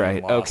tournament. That's and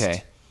right. lost.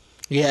 Okay.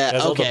 Yeah, He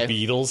has all okay.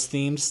 the Beatles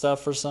themed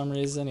stuff for some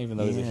reason, even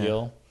though he's a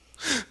heel.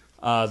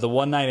 The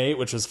 198,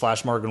 which was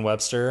Flash Morgan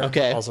Webster,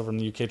 Okay. also from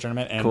the UK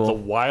tournament, and Cool. the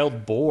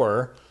Wild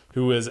Boar,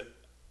 who is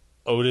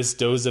Otis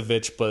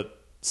Dozovich but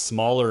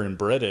smaller and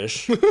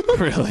British,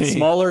 Really?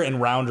 smaller and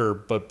rounder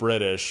but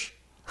British.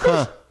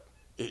 Huh.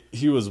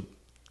 He was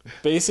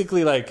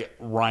basically like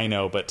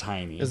Rhino but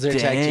tiny. Is there a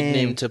tag team Dang.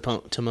 named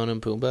Timon and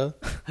Pumbaa?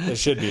 It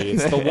should be.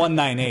 It's the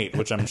 198,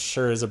 which I'm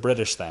sure is a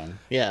British thing.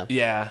 Yeah.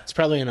 Yeah. It's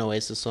probably an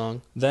Oasis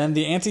song. Then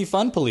the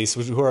Anti-Fun Police,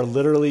 who are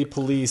literally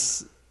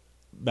police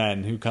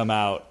men who come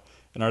out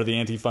and are the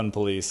Anti-Fun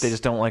Police. They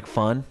just don't like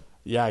fun.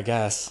 Yeah, I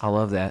guess I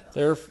love that.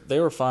 they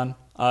were fun.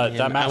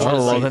 That match I wanna was Oh,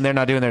 well, like, then they're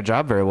not doing their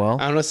job very well.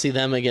 I want to see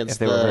them against If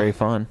they were very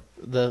fun.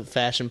 the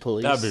Fashion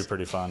Police. that'd be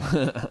pretty fun.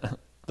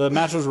 The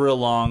match was real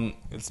long.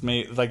 It's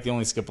made like the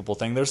only skippable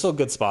thing. There's still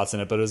good spots in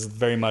it, but it was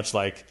very much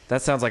like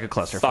That sounds like a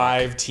cluster.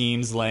 5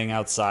 teams laying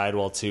outside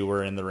while 2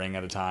 were in the ring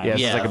at a time. Yeah,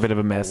 it's Yeah. like a bit of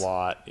a A mess.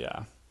 lot,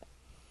 yeah.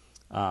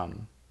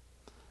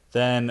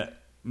 Then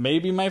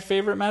maybe my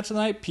favorite match of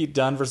the night: Pete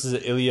Dunne versus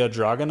Ilya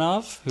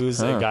Dragunov,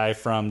 who's a guy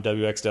from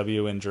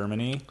WXW in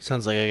Germany.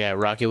 Sounds like a guy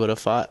Rocky would have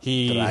fought.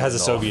 He has a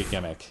Soviet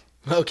gimmick.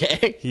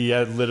 Okay. He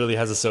literally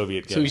has a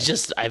Soviet gimmick. So he's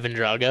just Ivan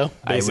Drago.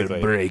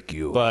 basically. break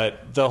you.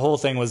 But the whole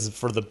thing was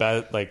for the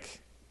best, like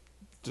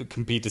to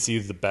compete to see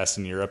who the best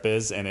in Europe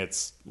is, and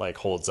it's like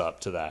holds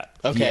up to that.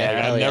 Okay,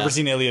 Like, hell I've yeah. never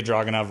seen Ilya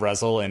Dragunov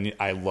wrestle, and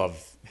I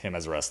love him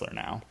as a wrestler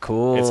now.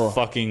 Cool. It's a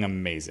fucking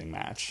amazing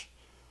match.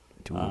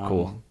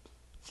 Cool.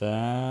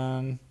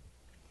 Then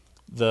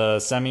the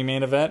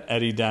semi-main event: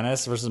 Eddie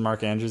Dennis versus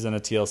Mark Andrews in a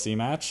TLC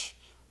match.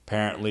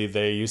 Apparently,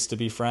 they used to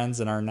be friends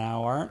and are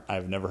now aren't.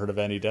 I've never heard of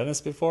Eddie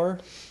Dennis before.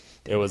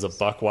 It was a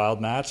buck wild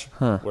match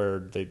where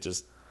they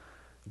just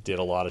did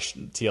a lot of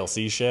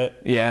TLC shit.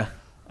 Yeah.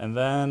 And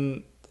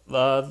then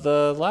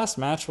the last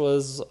match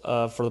was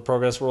for the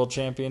Progress World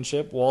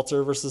Championship: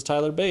 Walter versus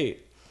Tyler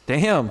Bate.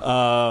 Damn.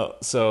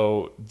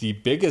 So the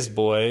biggest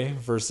boy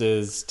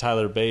versus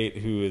Tyler Bate,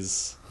 who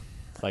is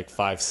like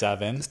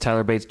 5'7". Is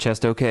Tyler Bates'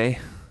 chest okay?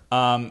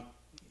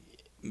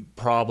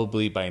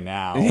 probably by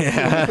now.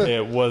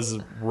 It was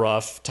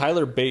rough.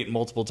 Tyler Bate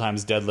multiple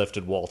times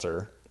deadlifted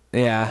Walter.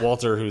 Yeah.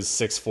 Walter, who's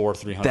 6'4",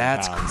 300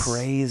 That's pounds.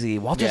 crazy.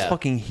 Walter's Yeah.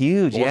 fucking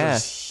huge.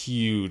 Walter's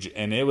huge,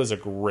 and it was a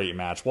great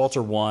match.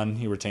 Walter won.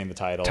 He retained the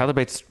title. Tyler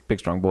Bates, big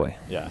strong boy.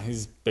 Yeah,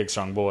 he's a big,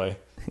 strong boy.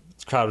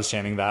 The crowd was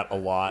chanting that a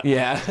lot.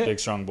 Yeah. Big,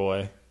 strong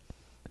boy.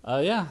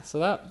 Yeah, so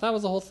that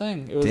was the whole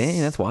thing. It was,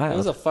 Dang, that's wild. It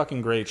was a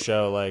fucking great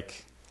show.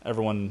 Like,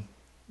 everyone,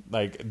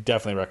 like,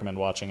 definitely recommend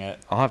watching it.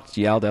 I'll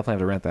definitely have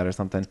to rent that or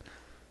something.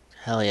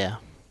 Hell yeah.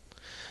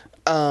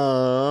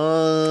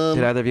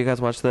 Did either of you guys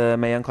watch the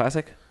Mae Young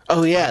Classic?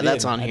 Oh yeah,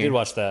 that's on I here. did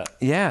watch that.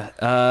 Yeah,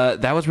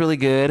 that was really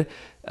good.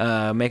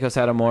 Mako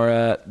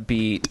Satomura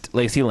beat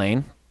Lacey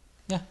Lane.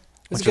 Yeah.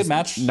 It's which a good is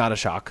match. Not a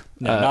shock.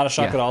 No, not a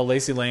shock yeah. at all.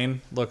 Lacey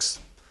Lane looks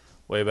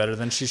way better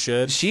than she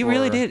should. She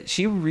really did.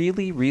 She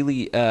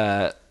really,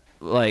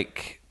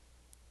 like,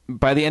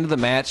 by the end of the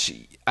match,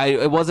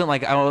 it wasn't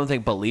like, I don't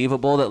think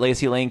believable that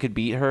Lacey Lane could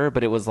beat her,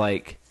 but it was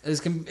like,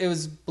 It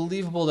was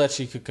believable that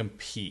she could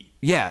compete,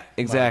 yeah,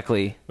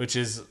 exactly. which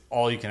is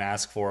all you can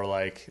ask for.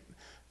 Like,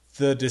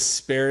 the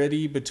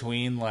disparity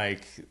between,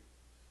 like,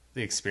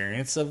 the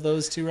experience of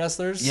those two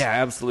wrestlers. Yeah,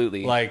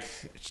 absolutely. Like,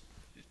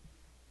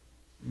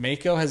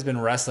 Mako has been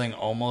wrestling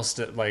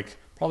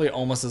probably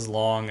almost as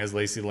long as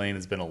Lacey Lane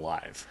has been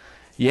alive.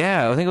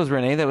 Yeah, I think it was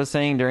Renee that was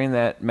saying during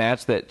that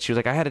match that she was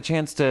like, I had a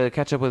chance to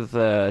catch up with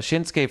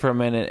Shinsuke for a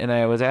minute, and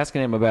I was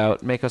asking him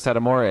about Mako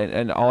Satomura,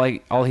 and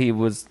all he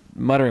was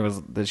muttering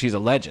was that she's a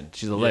legend.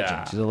 She's a legend.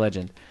 Yeah. She's a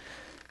legend.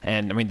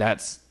 And, I mean,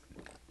 that's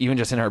even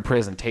just in her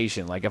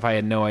presentation. Like, if I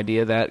had no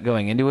idea that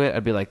going into it,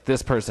 I'd be like,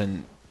 this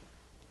person,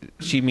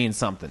 she means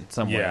something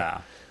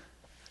somewhere.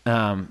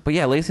 Yeah. But,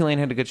 yeah, Lacey Lane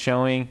had a good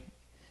showing.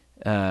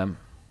 I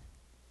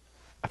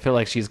feel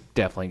like she's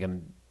definitely going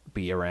to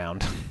be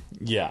around.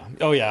 Yeah.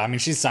 Oh, yeah. I mean,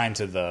 she's signed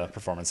to the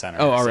Performance Center.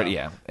 Oh, already, so.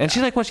 yeah. And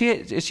she's like,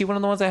 is she one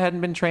of the ones that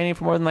hadn't been training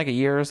for more than like a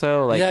year or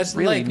so? Like, Yeah, it's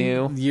really like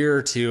new. year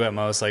or two at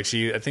most. Like,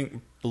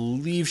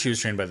 believe she was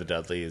trained by the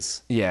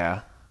Dudleys.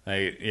 Yeah.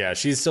 Yeah,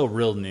 she's still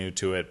real new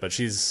to it, but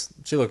she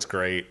looks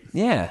great.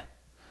 Yeah.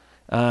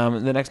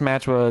 The next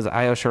match was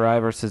Io Shirai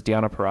versus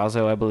Deonna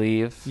Purrazzo, I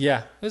believe.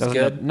 Yeah, it was That was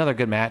good. another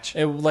good match.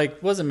 It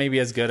wasn't maybe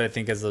as good, I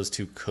think, as those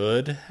two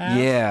could have.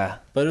 Yeah.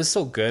 But it was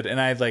still good, and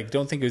I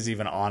don't think it was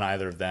even on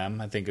either of them.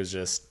 I think it was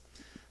just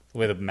the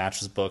way the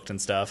match was booked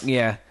and stuff.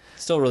 Yeah.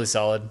 Still really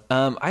solid.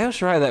 Io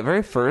Shirai, that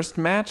very first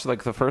match,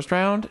 like the first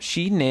round,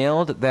 she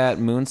nailed that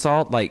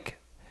moonsault like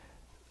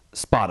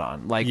spot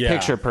on, like Yeah.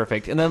 picture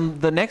perfect. And then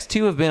the next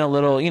two have been a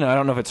little, I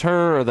don't know if it's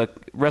her or the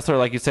wrestler,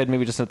 like you said,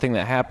 maybe just a thing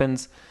that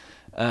happens.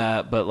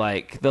 But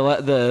like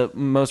the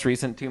most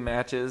recent two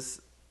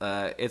matches,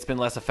 it's been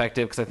less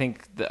effective because I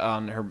think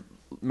on her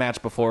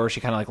match before she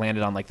kind of like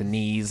landed on like the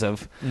knees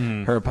of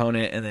her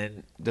opponent, and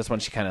then this one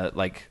she kind of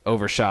like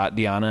overshot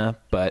Deonna,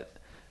 but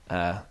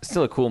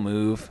still a cool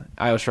move.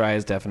 Io Shirai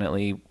is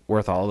definitely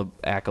worth all the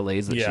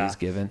accolades that she's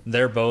given.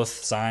 They're both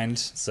signed,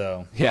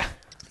 so Yeah.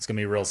 it's gonna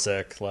be real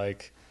sick.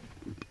 Like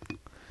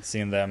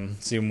seeing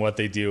what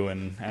they do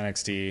in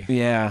NXT.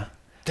 Yeah.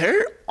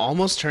 They're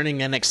almost turning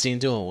NXT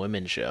into a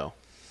women's show.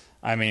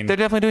 I mean, They're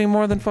definitely doing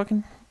more than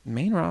fucking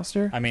main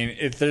roster.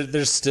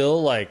 there's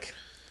still like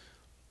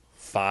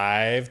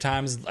 5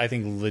 times, I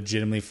think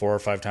legitimately 4 or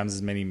 5 times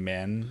as many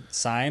men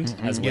signed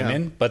as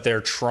women, but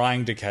they're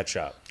trying to catch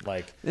up.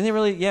 Like And they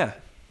really, yeah.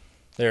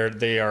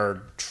 they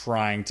are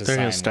trying to They're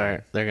sign. gonna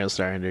start. They're gonna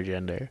start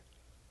intergender.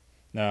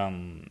 No,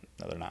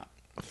 they're not.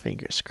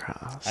 Fingers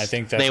crossed. I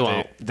think that they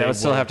won't. That would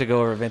still have to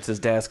go over Vince's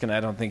desk, and I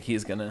don't think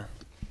he's gonna.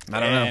 I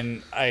don't know.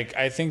 And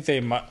I think they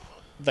might.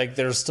 Like,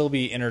 there'll still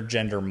be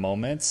intergender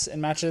moments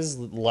in matches,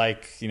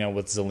 like,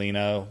 with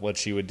Zelina, what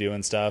she would do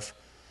and stuff.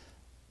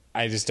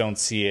 I just don't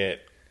see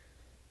it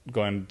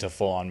going to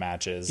full-on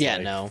matches. Yeah,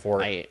 like, no,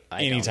 for I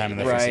any don't time in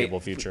the either. foreseeable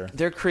Right. future.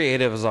 Their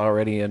creative is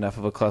already enough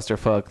of a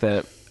clusterfuck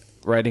that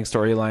writing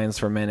storylines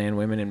for men and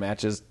women in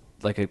matches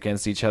like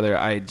against each other,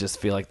 I just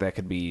feel like that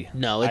could be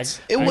No, it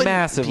I wouldn't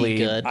massively be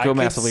good. go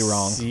massively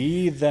wrong.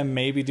 See them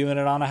maybe doing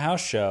it on a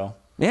house show.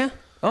 Yeah.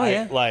 Oh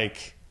yeah.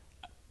 Like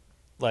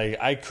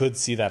I could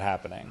see that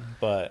happening,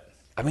 but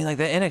I mean, like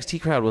the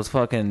NXT crowd was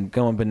fucking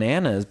going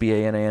bananas,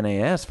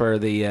 BANANAS for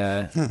the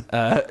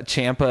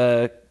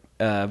Ciampa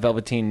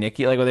Velveteen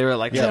Nikki, like where they were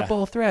like Yeah.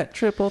 triple threat.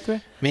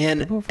 Man,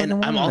 People were fucking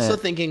and I'm wanting also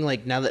that. thinking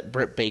like now that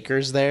Britt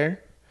Baker's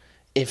there,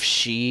 if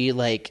she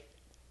like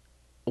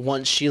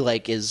once she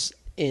like is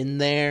in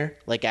there,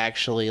 like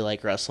actually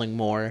like wrestling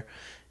more,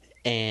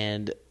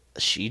 and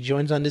she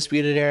joins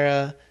Undisputed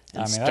Era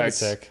and that'd be starts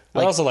sick.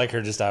 like I'd also like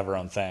her just to have her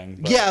own thing.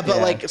 But yeah, but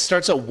Yeah. like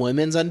starts a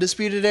women's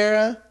Undisputed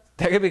Era.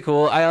 That could be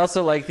cool. I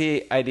also like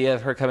the idea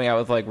of her coming out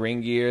with like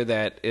ring gear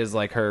that is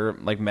like her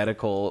like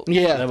medical,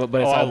 Yeah.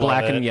 but it's I all love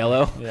black and it.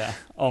 yellow. Yeah.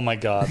 Oh my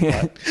god.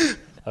 That'd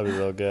be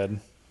real good.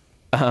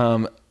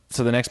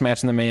 So the next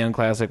match in the Mae Young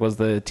Classic was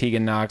the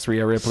Tegan Knox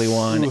Rhea Ripley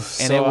one, and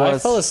So it was I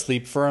fell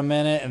asleep for a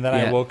minute, and then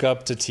Yeah. I woke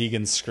up to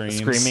Tegan's screams.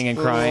 screaming and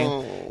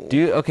crying.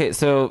 Okay,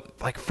 so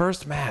like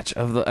first match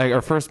of the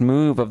or first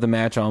move of the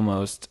match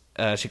almost.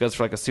 She goes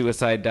for like a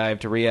suicide dive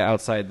to Rhea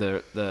outside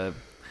the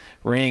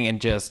ring and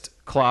just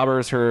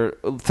clobbers her.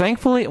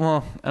 Thankfully,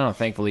 well, I don't know,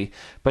 thankfully,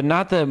 but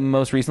not the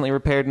most recently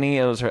repaired knee.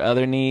 It was her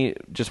other knee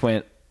just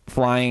went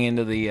flying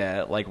into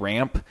the like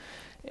ramp,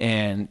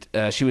 and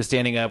she was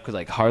standing up, could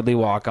like hardly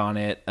walk on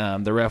it.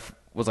 The ref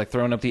was like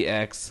throwing up the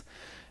X,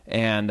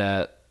 and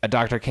a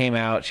doctor came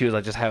out. She was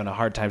like just having a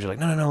hard time. She was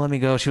like, no, let me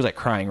go. She was like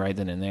crying right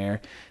then and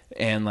there,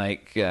 and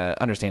like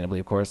understandably,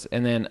 of course.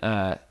 And then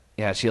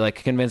yeah, she like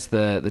convinced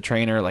the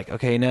trainer like,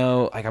 okay,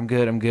 no, like I'm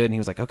good. And he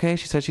was like, okay.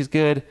 She said she's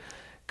good.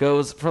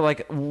 Goes for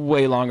like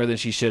way longer than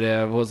she should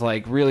have. Was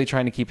like really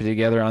trying to keep it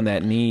together on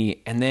that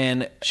knee, and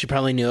then She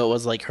probably knew it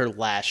was like her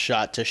last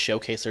shot to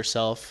showcase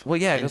herself.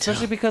 well, yeah,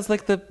 especially because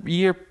like the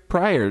year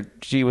prior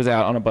she was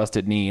out on a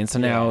busted knee, and so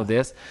now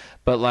this.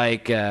 But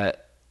like they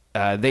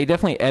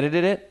definitely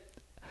edited it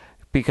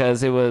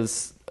because it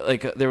was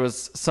like there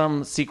was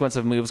some sequence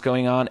of moves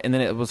going on, and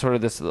then it was sort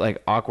of this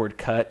like awkward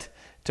cut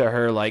to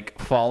her like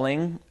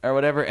falling or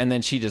whatever, and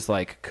then she just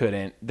like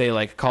couldn't. They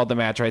like called the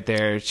match right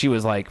there. She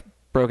was like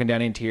broken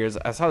down in tears.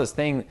 I saw this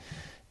thing.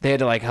 They had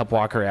to like help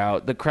walk her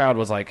out. The crowd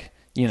was like,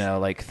 you know,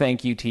 like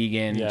thank you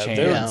Tegan. Yeah, chants,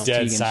 they were Tegan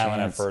dead silent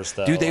chants. at first,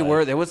 though. Dude, they like-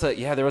 were. There was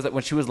a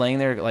when she was laying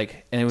there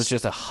like, and it was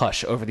just a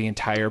hush over the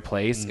entire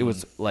place. It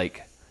was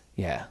like,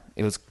 yeah,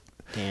 it was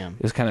Damn.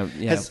 kind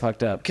of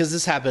fucked up. Because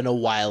this happened a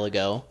while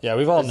ago. Yeah,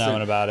 we've all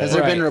known about it. Has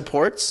there been Right.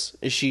 reports?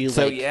 Is she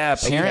So like, yeah,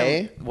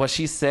 apparently okay? what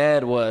she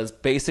said was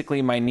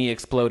basically my knee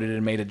exploded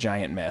and made a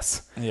giant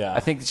mess. Yeah. I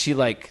think she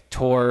like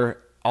tore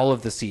all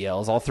of the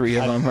CLs, all three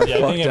of them are Yeah, I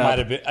fucked think it up. might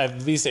have been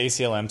at least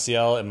ACL,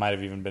 MCL. It might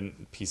have even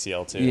been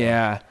PCL too.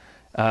 Yeah.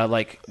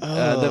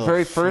 The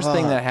very first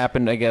thing that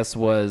happened, I guess,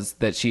 was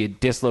that she had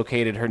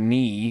dislocated her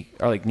knee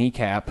or like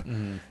kneecap.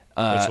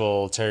 Which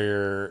will tear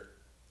your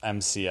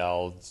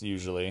MCL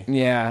usually.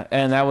 Yeah,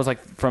 and that was like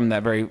from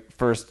that very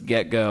first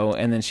get go,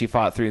 and then she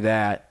fought through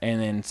that, and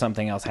then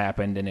something else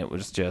happened, and it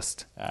was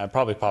just I'd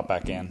probably pop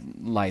back in.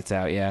 lights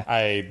out. Yeah.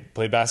 I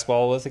played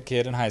basketball with a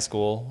kid in high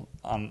school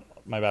on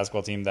my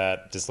basketball team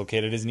that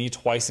dislocated his knee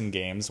twice in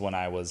games when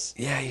I was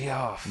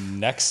Yeah.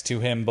 next to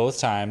him both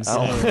times.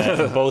 Oh. And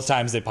then both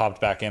times they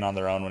popped back in on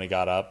their own when he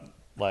got up.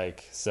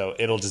 Like, so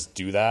it'll just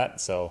do that.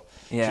 So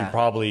Yeah. she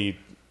probably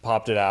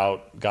popped it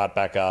out, got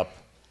back up,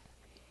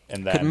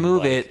 and then Could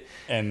move like, it.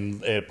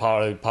 and it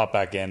probably popped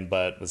back in,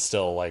 but was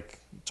still like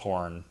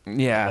torn.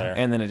 Yeah, there.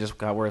 and then it just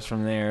got worse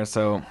from there.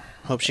 So,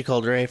 Hope she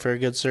called Ray for a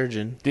good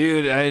surgeon.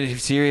 dude, I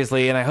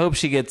seriously, and I hope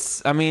she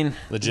gets. I mean,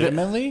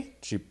 Legitimately,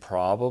 she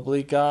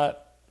probably got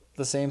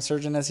the same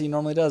surgeon as he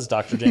normally does,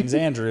 Dr. James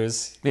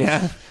Andrews.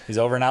 Yeah. He's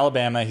over in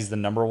Alabama. He's the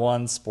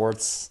 #1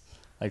 sports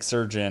like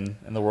surgeon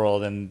in the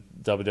world, and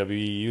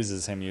WWE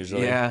uses him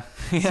usually. Yeah.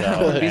 So, Yeah,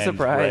 I would be and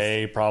surprised.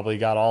 Ray probably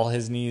got all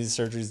his knee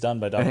surgeries done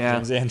by Dr. Yeah.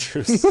 James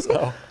Andrews.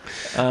 So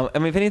I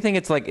mean, if anything,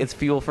 it's like it's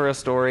fuel for a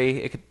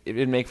story.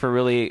 It'd make for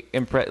really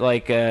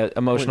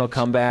emotional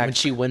comeback When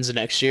she wins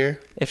next year.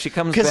 if she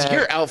comes Because back.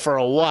 you're out for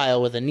a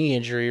while with a knee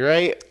injury,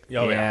 right?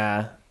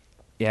 yeah.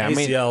 I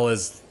mean, ACL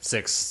is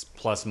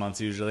 6+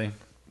 months usually.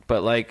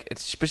 but like,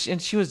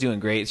 and she was doing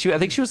great. I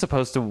think she was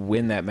supposed to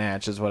win that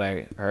match, is what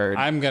I heard.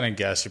 I'm gonna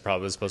guess she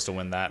probably was supposed to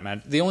win that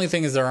match. The only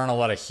thing is there aren't a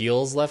lot of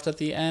heels left at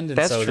the end, and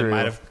That's so true. they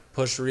might have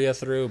pushed Rhea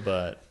through.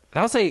 But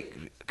I'll say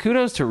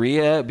kudos to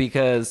Rhea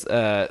because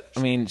I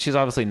mean she's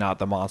obviously not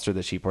the monster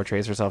that she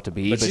portrays herself to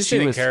be, But she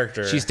stayed in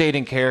character. She stayed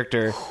in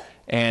character,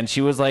 and she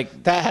was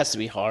like That has to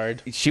be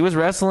hard. she was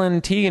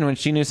wrestling Tegan when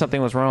she knew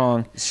something was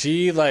wrong.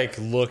 she like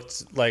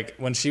looked like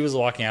when she was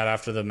walking out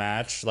after the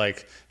match,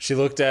 like she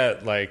looked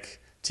at like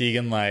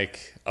Tegan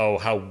like, oh,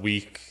 how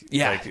weak.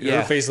 Yeah, like, yeah.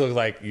 her face looked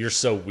like you're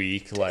so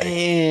weak. Like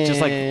Just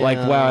like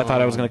wow, I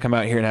thought I was going to come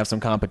out here and have some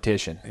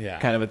competition, Yeah.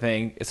 kind of a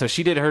thing. So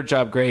she did her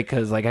job great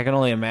because like I can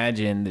only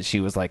imagine that she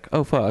was like,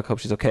 oh fuck, hope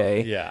she's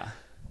okay. yeah,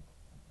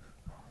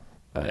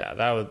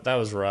 yeah, that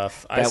was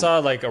rough. I That- saw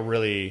like a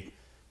really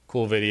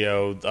cool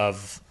video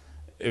of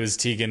it was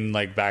Tegan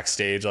like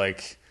backstage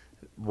like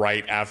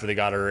right after they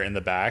got her in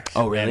the back.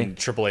 Oh, really? And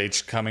Triple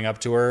H coming up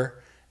to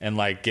her and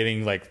like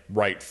getting like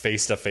right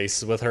face to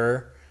face with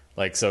her,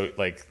 like so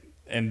like,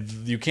 and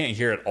you can't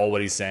hear at all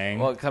what he's saying.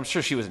 Well, 'cause I'm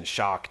sure she was in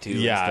shock too. and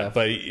Yeah, stuff.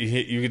 but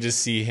you could just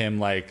see him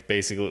like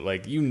basically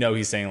like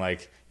he's saying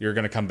like you're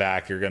gonna come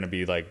back, you're gonna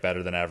be like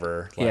better than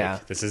ever. Like, Yeah.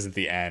 this isn't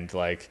the end.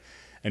 Like,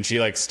 and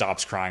she like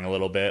stops crying a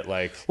little bit.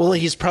 Like, Well,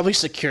 he's probably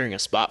securing a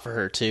spot for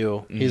her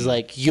too. He's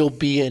like, "You'll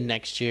be in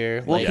next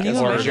year, Well, like, can you as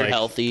long as imagine- you're like,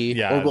 healthy,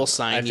 yeah, or we'll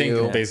sign I think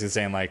you." basically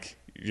saying like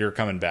you're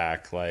coming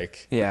back.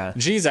 Like, Yeah.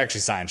 she's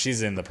actually signed.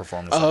 She's in the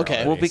performance. Oh, center okay.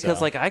 already, Well, because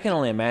so. like I can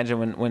only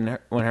imagine when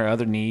her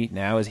other knee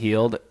now is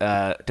healed,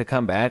 to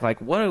come back. Like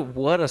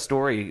what a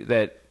story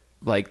that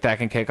like that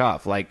can kick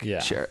off. Like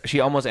Yeah. she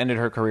almost ended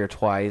her career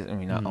twice. I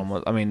mean, not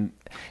almost. I mean,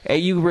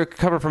 you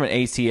recover from an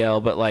ACL,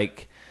 but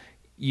like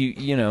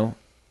you know,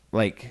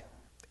 like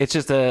it's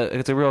just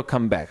it's a real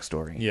comeback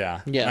story.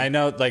 Yeah. Yeah. I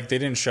know like they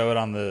didn't show it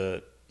on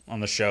the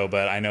show,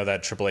 but I know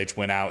that Triple H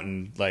went out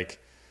and like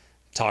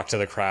talked to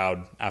the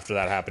crowd after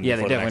that happened. Yeah,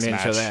 they before the next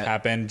definitely didn't show match that.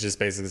 happened, just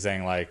basically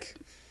saying like,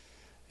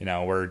 you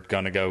know, we're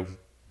gonna go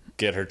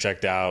get her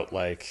checked out,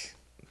 like,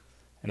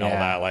 and all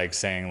that, like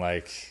saying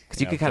like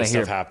Because you could kind of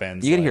hear stuff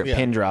happens. You could hear like, a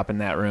pin drop in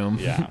that room.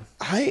 Yeah,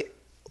 I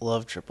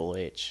love Triple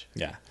H.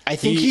 yeah. I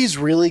think he's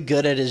really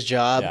good at his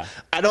job. Yeah.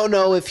 I don't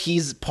know if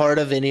he's part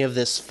of any of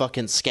this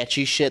fucking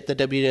sketchy shit that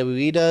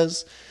WWE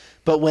does,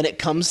 but when it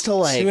comes to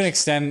like to an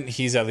extent,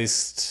 he's at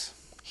least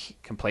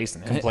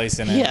Complacent.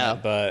 complacent in Yeah.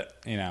 it, but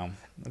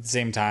at the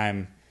same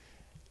time,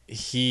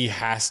 he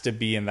has to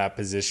be in that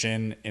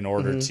position in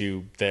order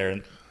to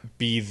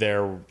be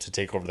there to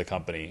take over the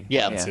company.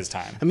 Yeah. It's Yeah. his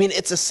time. I mean,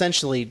 it's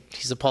essentially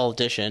he's a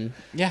politician.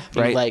 Yeah,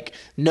 Right. Like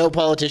no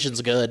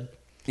politician's good.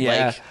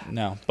 Yeah. Like,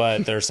 no,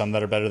 but there's some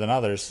that are better than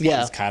others.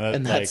 yeah. It's kind of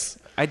and like that's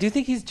I do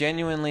think he's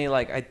genuinely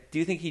I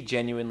do think he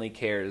genuinely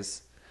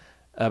cares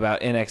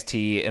about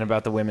NXT and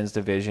about the women's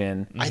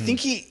division. I think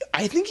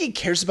he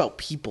cares about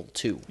people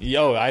too.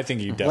 I think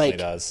he definitely Like-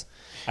 does.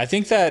 I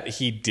think that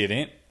he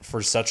didn't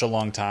for such a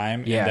long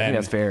time. Yeah, I and think then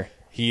that's fair.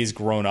 He's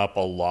grown up a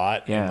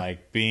lot, Yeah. and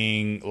like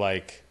being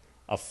like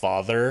a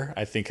father,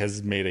 I think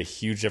has made a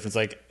huge difference.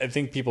 Like I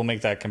think people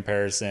make that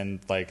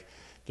comparison, like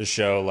to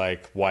show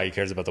like why he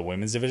cares about the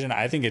women's division.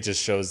 I think it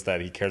just shows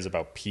that he cares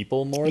about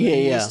people more than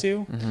he Yeah. used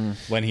to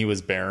when he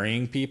was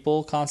burying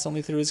people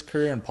constantly through his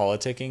career and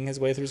politicking his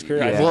way through his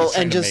career. I Yeah. think Well, he's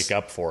trying and to just make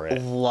up for it.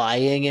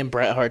 lying in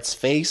Bret Hart's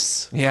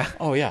face Yeah.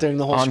 Oh yeah, during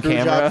the whole On screw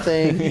camera. job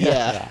thing. Yeah.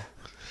 yeah.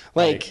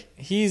 Like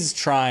He's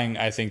trying,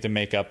 I think, to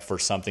make up for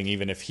something,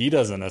 even if he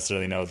doesn't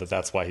necessarily know that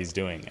that's why he's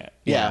doing it.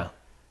 yeah.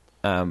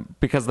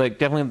 Because like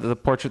definitely the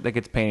portrait that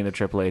gets painted of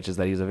Triple H is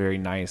that he's a very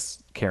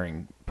nice,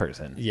 caring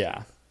person.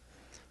 Yeah.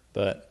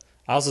 But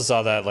I also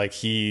saw that like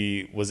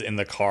he was in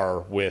the car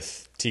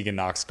with Tegan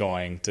Knox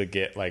going to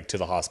get like to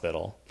the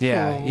hospital.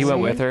 Yeah, he went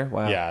with her.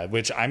 Wow. Yeah,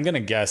 which I'm gonna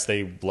guess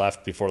they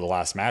left before the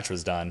last match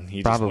was done.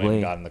 He just went Probably.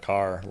 and got in the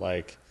car,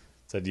 like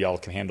said, "Y'all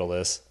can handle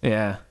this."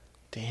 Yeah.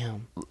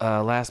 Damn.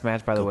 Last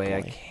match, by the way,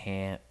 I boy.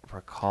 can't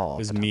recall. It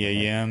was Mia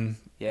Yim,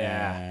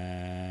 Yeah.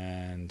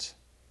 and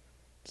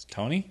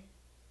Tony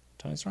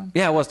Storm.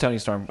 Yeah, it was Tony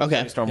Storm. Okay.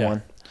 Tony Storm Yeah.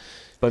 won.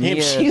 But Damn,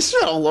 Mia, she's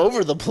been all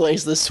over the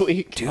place this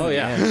week. dude, Oh,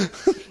 yeah. man.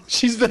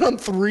 She's been on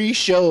 3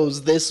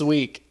 shows this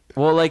week.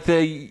 Well, like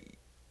the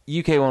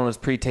UK one was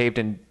pre-taped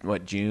in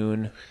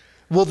June.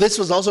 Well, this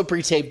was also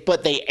pre-taped,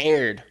 but they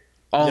aired.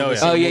 All Oh the yeah.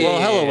 same Oh, yeah, week. Well,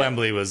 yeah, Hello yeah.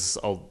 Wembley was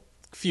a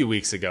few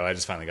weeks ago. I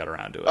just finally got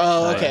around to it.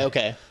 Oh, okay,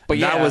 okay. But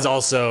That yeah. was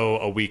also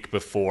a week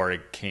before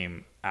it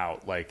came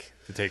out. Like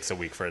it takes a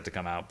week for it to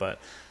come out, but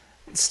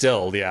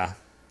still, yeah,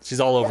 she's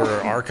all over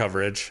our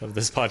coverage of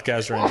this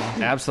podcast right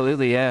now.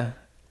 Absolutely, yeah.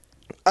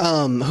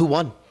 Who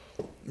won?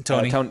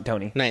 Tony,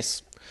 Tony.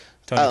 Nice.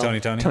 Tony.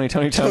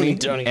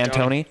 Tony. And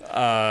Tony.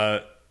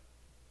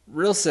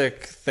 Real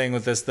sick thing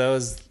with this though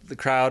is the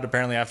crowd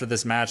apparently after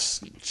this match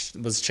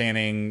was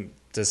chanting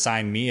to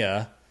sign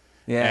Mia.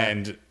 Yeah.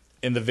 And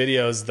in the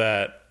videos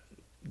that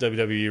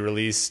WWE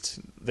released,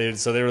 they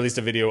released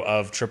a video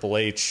of Triple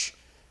H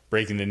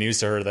breaking the news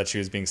to her that she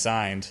was being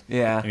signed.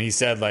 Yeah. And he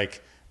said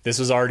like, this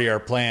was already our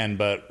plan,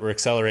 but we're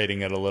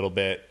accelerating it a little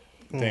bit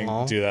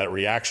due to that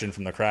reaction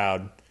from the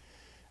crowd.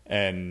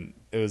 And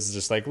it was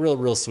just like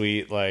real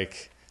sweet.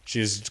 Like she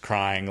was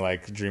crying,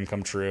 like dream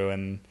come true.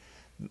 And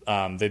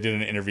they did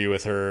an interview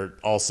with her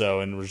also,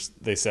 and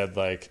they said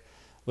like,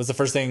 "Was the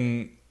first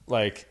thing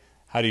like,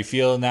 how do you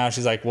feel now?"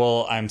 She's like,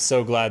 "Well, I'm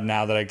so glad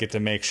now that I get to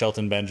make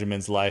Shelton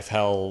Benjamin's life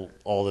hell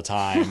all the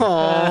time."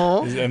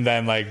 And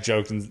then like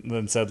joked and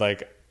then said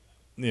like,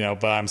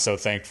 but I'm so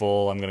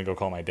thankful. I'm gonna go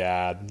call my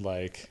dad.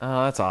 Like,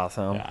 Oh, that's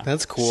awesome. yeah.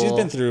 That's cool. She's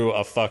been through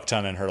a fuck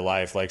ton in her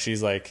life. Like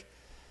she's like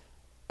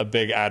a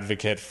big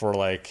advocate for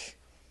like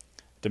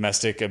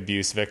domestic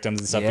abuse victims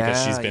and stuff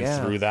because she's been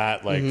through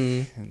that. Like,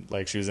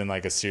 like she was in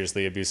like a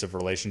seriously abusive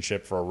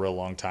relationship for a real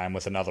long time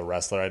with another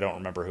wrestler. I don't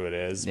remember who it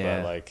is, Yeah.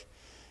 but like,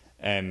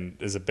 and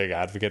is a big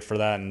advocate for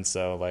that. And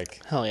so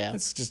like, Hell yeah.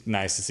 it's just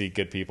nice to see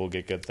good people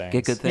get good things.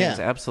 Get good things,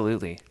 Yeah.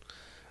 absolutely.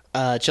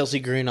 Chelsea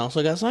Green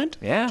also got signed?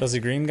 Yeah. Chelsea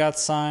Green got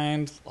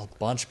signed. A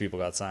bunch of people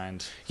got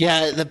signed.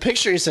 Yeah, the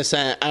pictures I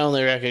sent, I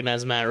only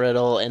recognize Matt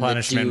Riddle and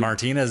Punishment the dude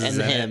Martinez is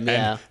and in him. it.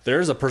 Yeah. And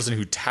there's a person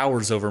who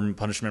towers over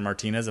Punishment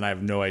Martinez, and I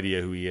have no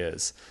idea who he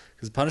is.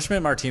 Because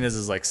Punishment Martinez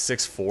is like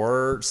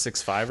 6'4",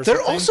 6'5", or They're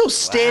something. also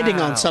standing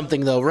Wow. on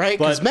something though, right?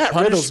 Because But Matt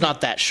Riddle's Punishment-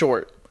 not that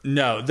short.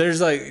 No,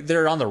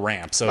 they're on the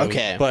ramp. So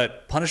Okay.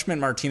 But Punishment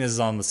Martinez is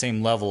on the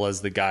same level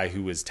as the guy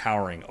who is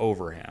towering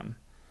over him.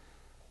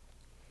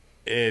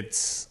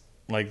 It's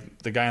like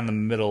the guy in the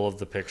middle of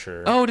the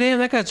picture. Oh, damn,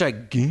 that guy's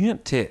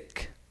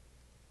gigantic.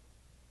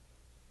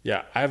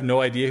 Yeah, I have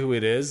no idea who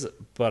it is,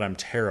 but I'm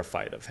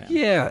terrified of him.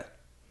 Yeah.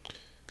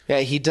 Yeah,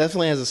 he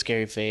definitely has a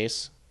scary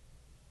face.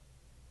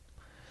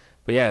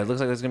 But yeah, it looks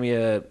like there's going to be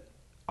a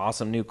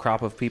awesome new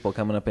crop of people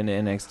coming up into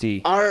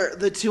NXT. Are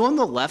the two on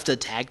the left a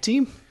tag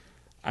team?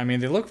 I mean,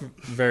 they look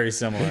very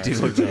similar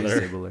to look each very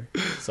other, similar.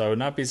 so I would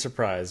not be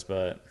surprised.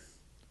 But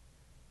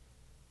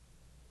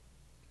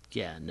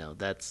Yeah, no,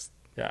 that's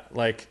yeah,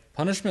 like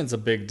Punishment's a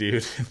big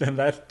dude, and then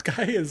that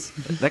guy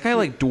That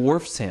guy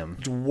dwarfs him.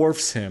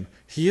 dwarfs him.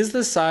 He is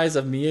the size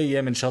of Mia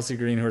Yim and Chelsea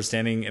Green, who are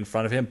standing in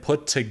front of him,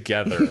 put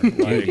together. Like,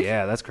 Dude,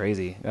 yeah, that's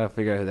crazy. Gotta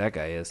figure out who that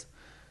guy is.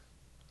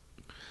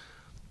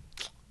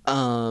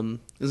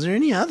 Is there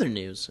any other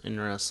news in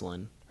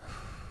wrestling?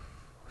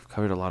 We've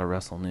covered a lot of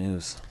wrestle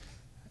news.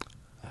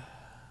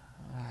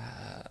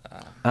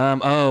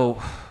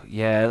 Oh,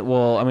 yeah.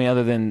 Well, I mean,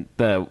 other than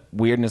the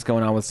weirdness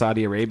going on with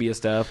Saudi Arabia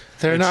stuff,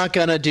 They're not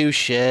gonna do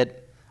shit.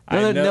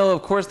 no,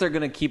 of course they're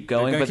going to keep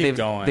going, gonna but keep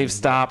going. they've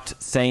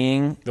stopped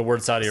saying The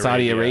word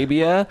Saudi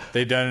Arabia.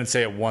 They didn't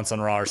say it once on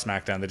Raw or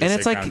SmackDown. They just And say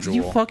it's like Crown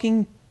you Jewel.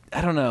 fucking.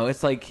 I don't know.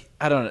 It's like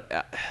I don't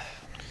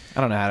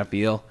know how to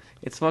feel.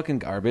 It's fucking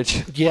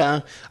garbage.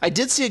 Yeah, I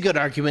did see a good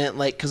argument,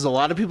 like, because a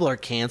lot of people are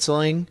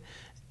canceling,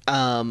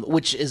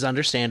 which is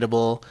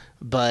understandable.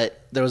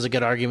 But there was a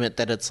good argument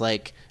that it's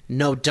like,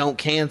 no, don't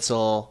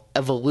cancel.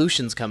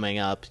 Evolution's coming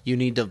up. You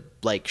need to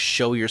like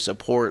show your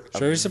support.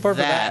 Show your support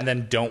for that, that, and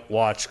then don't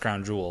watch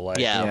Crown Jewel. Like,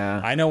 Yeah.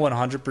 Yeah. I know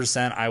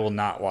 100%. I will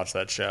not watch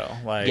that show.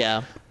 Like,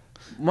 yeah,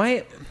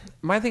 My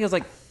thing is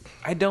like,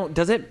 I don't.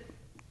 Does it?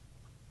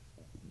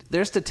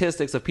 There's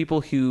statistics of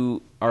people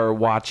who are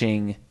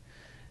watching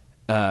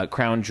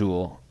Crown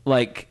Jewel.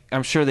 Like,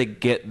 I'm sure they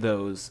get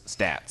those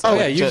stats. Oh,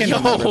 yeah, you Just can-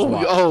 from numbers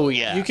watched. oh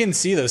yeah. you can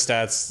see those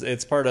stats.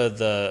 It's part of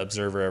the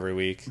Observer every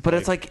week. But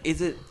it's like,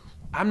 is it?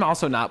 I'm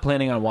also not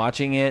planning on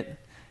watching it.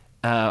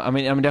 I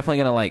mean, I'm definitely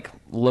gonna like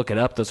look it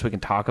up though, so we can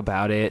talk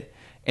about it.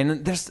 And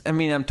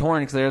I'm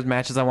torn because there's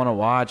matches I want to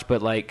watch,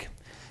 but like,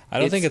 I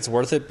don't think it's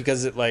worth it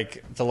because it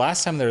like the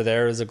last time they were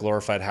there was a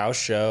glorified house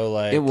show.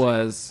 Like, it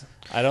was.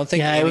 I don't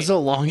think. Yeah, it was a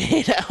long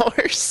 8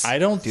 hours. I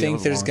don't Dude, that think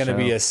was a there's long going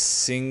to be show. a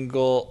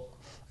single.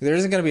 There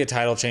isn't going to be a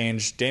title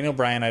change. Daniel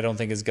Bryan, I don't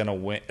think is going to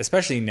win,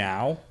 especially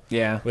now.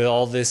 Yeah. With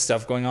all this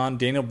stuff going on,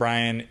 Daniel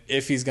Bryan,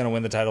 if he's going to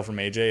win the title from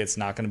AJ, it's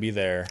not going to be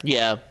there.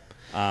 Yeah,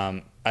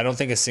 I don't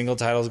think a single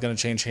title is going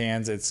to change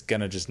hands. It's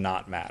going to just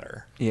not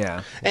matter.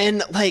 Yeah.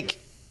 and like,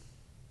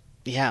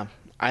 yeah,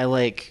 I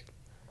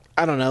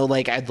don't know.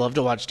 Like, I'd love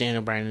to watch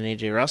Daniel Bryan and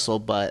AJ Russell,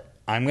 but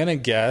I'm going to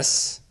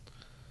guess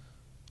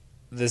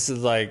this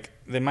is like,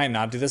 they might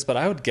not do this, but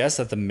I would guess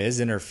that The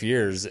Miz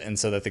interferes and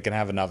so that they can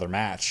have another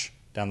match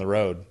down the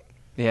road.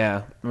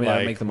 Yeah. I mean, that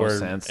would make the most where-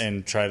 sense.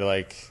 And try to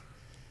like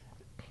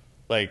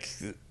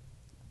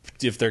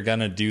if they're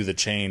gonna do the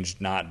change,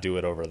 not do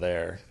it over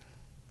there.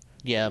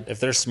 yeah, If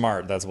they're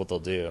smart, that's what they'll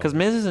do. Because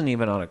Miz isn't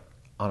even on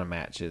a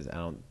match. I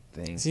don't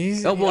think.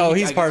 He's- I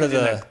he's guess part of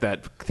in the-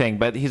 that thing,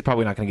 but he's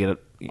probably not going to get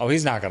it. Oh,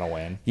 he's not gonna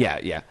win. Yeah,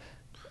 yeah.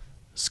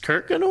 is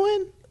Kurt gonna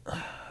win?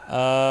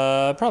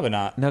 Probably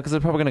not. No, because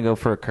they're probably going to go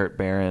for a Kurt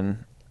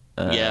Barron.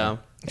 Yeah,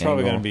 It's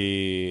probably angle. gonna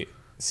be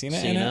Cena.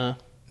 In Cena.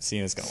 it?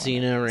 Cena's gonna win.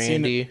 Cena, it.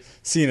 Randy.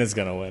 Cena's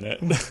gonna win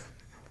it.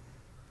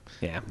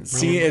 Yeah.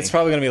 It's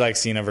probably gonna be like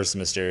Cena versus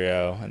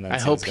Mysterio, and then I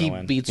Cena's hope gonna he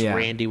win. beats Yeah.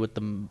 Randy with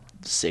the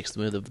 6th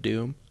move of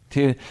Doom.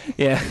 Dude,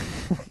 yeah.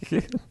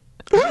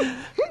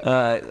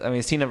 I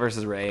mean, Cena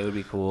versus Ray would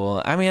be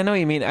cool. I mean, I know what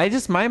you mean. I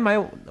just my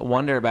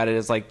wonder about it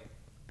is like,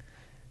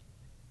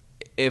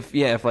 if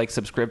like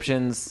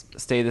subscriptions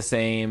stay the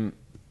same,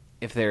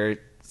 if their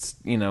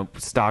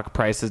stock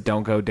prices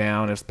don't go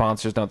down, if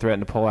sponsors don't threaten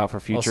to pull out for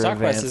Well, future stock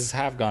events. prices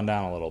have gone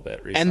down a little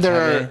bit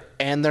recently.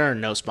 And there are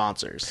no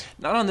sponsors.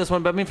 Not on this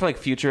one, but I mean for like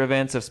future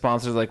events, if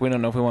sponsors are like, we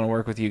don't know if we want to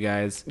work with you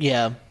guys,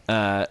 Yeah,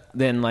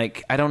 then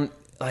like I don't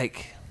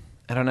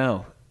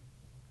know.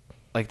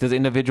 Like, does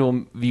individual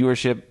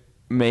viewership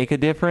make a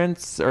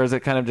difference, or is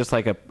it kind of just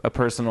like a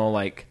personal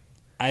like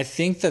I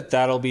think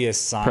that'll be a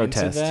sign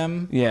protest? to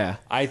them. Yeah.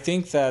 I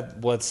think that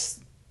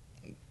what's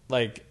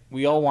like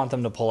we all want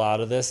them to pull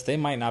out of this. They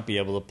might not be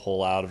able to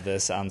pull out of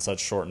this on such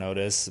short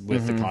notice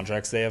with the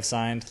contracts they have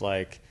signed.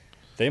 Like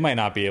they might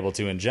not be able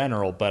to in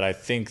general, but I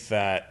think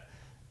that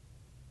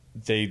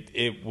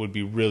it would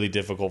be really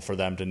difficult for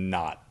them to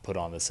not put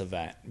on this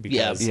event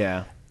because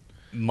Yeah.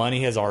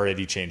 money has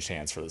already changed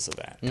hands for this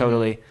event.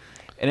 Totally.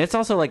 And it's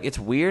also like it's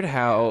weird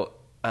how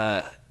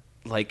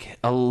like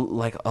a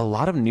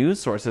lot of news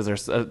sources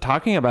are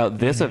talking about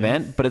this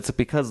event, but it's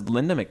because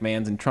Linda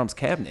McMahon's in Trump's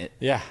cabinet.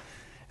 Yeah.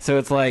 So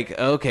it's like,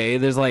 okay,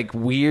 there's like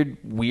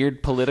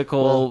weird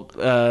political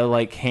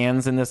like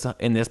hands in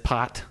this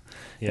pot.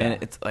 Yeah.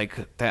 And it's like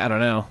I don't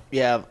know.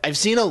 yeah. I've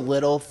seen a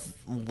little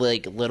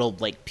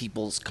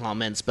people's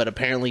comments, but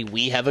apparently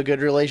we have a good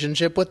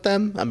relationship with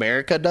them.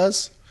 America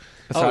does.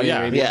 Saudi yeah.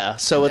 Arabia. Yeah,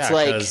 so it's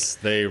like, because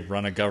they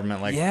run a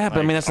government like Yeah, but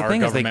I mean, that's the our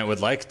thing is they- government would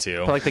like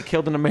to. But like they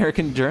killed an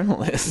American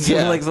journalist.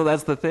 Yeah. Like so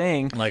that's the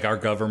thing. Like our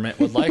government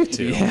would like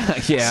to.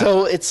 Yeah.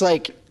 so it's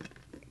like,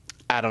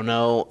 I don't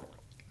know.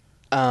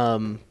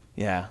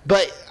 Yeah.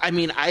 But I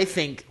mean, I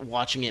think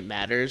watching it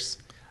matters.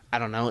 I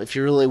don't know if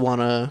you really want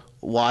to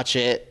watch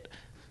it,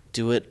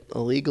 do it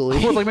illegally.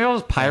 I was like, maybe I'll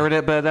just pirate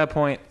it, but at that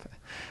point,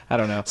 I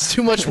don't know. It's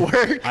too much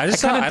work. I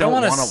just I kinda I don't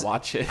don't want wanna to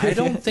watch it. I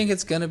don't think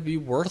it's gonna be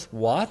worth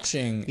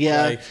watching.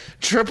 Yeah, Like,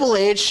 Triple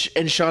H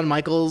and Shawn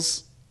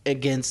Michaels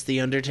against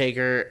The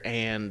Undertaker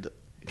and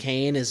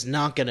Kane is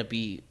not going to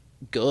be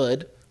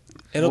good.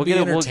 it'll be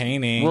We'll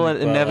entertaining. We'll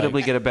but,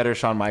 inevitably like, get a better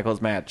Shawn Michaels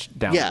match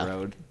down Yeah. the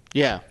road.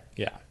 Yeah,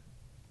 yeah.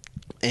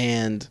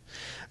 and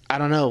I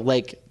don't know,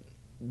 like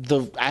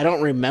I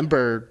don't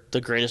remember the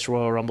Greatest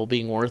Royal Rumble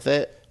being worth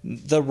it.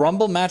 the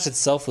Rumble match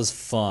itself was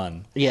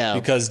fun. Yeah.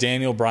 Because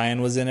Daniel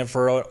Bryan was in it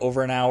for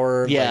over an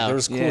hour. Yeah. Like, there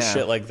was cool Yeah.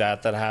 shit like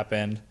that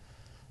happened.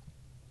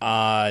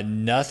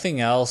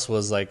 Nothing else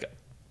was like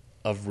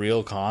of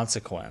real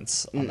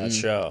consequence on that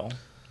show.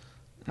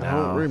 I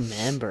don't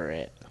remember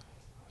it.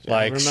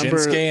 Like remember-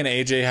 Shinsuke and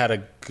AJ had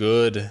a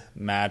good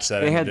match that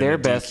They had ended in their a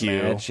best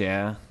DQ, match,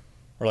 yeah.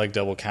 or like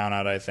double count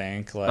out. I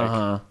think.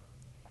 Like,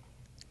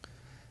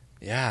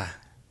 yeah.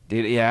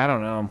 Dude, yeah, I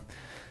don't know.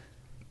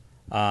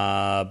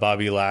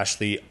 Bobby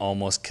Lashley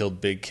almost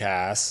killed Big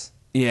Cass.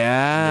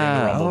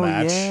 Yeah. During the Rumble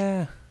match.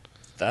 Yeah.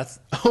 That's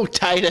Oh,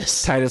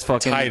 Titus. Titus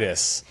fucking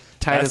Titus.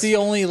 Titus- That's the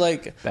only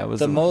like That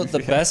was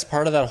the best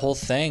part of that whole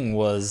thing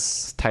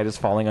was Titus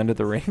falling under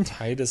the ring.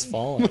 Titus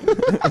falling.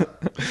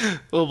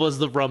 What was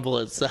the Rumble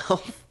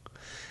itself?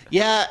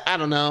 Yeah, I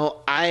don't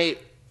know. I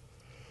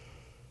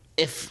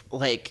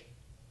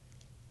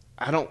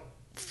don't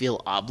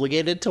feel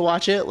obligated to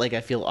watch it. Like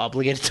I feel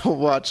obligated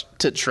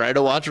to try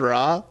to watch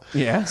Raw.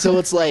 Yeah. So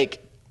it's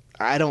like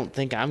I don't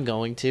think I'm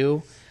going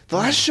to. The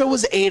last show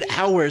was 8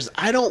 hours.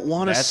 I don't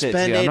want to That's it,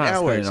 spend dude. I'm 8 not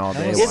hours. spending all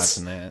day It's-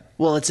 watching that.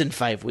 Well, it's in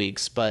 5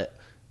 weeks, but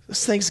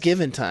it's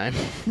Thanksgiving time.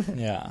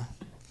 Yeah.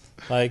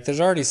 Like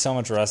there's already so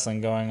much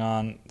wrestling going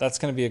on. That's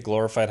going to be a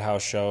glorified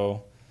house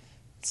show.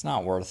 It's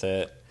not worth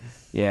it.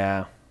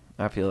 Yeah,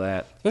 I feel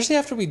that. Especially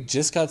after we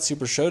just got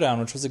Super Showdown,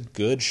 which was a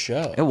good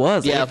show. It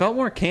was. Yeah. It felt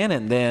more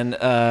canon than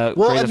Well,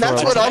 Greatest and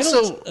that's Royal what Rumble.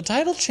 also A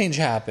title change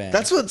happened.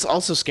 that's what's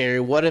also scary.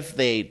 What if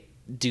they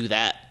do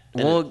that?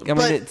 And Well, it- I mean,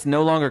 but- it's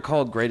no longer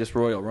called Greatest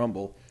Royal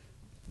Rumble.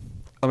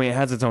 I mean, it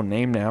has its own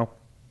name now,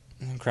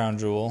 Crown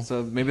Jewel.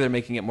 so maybe they're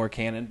making it more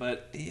canon.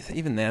 But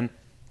even then,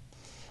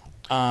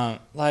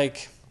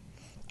 Like,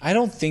 I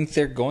don't think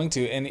they're going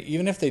to. And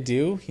even if they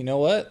do, you know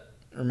what?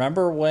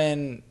 Remember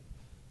when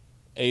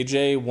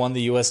AJ won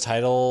the U.S.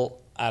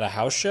 title at a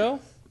house show?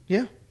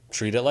 yeah,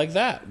 Treat it like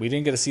that. We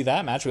didn't get to see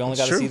that match. We only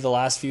That's got to true. see the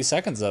last few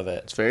seconds of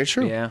it. it's very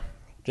true. yeah,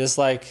 Just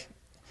like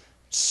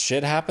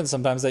shit happens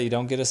sometimes that you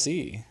don't get to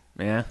see.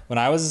 yeah, When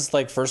I was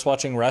like first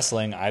watching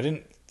wrestling, I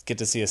didn't get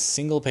to see a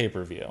single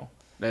pay-per-view.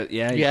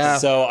 yeah. Yeah.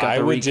 So got I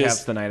the would recaps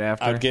just the night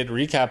after. I would get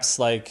recaps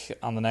like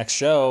on the next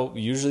show.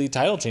 Usually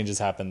title changes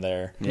happen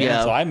there.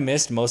 Yeah. So I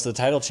missed most of the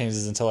title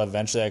changes until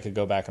eventually I could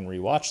go back and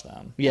rewatch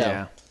them.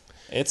 Yeah.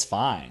 It's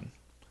fine.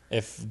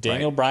 If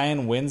Daniel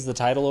Bryan wins the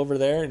title over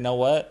there, you know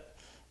what?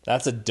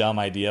 That's a dumb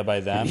idea by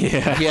them.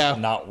 Yeah. Yeah.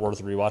 Not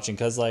worth rewatching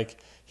because like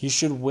he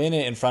should win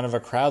it in front of a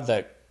crowd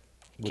that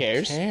would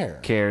Cares? care.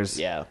 Cares.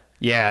 Yeah.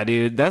 Yeah,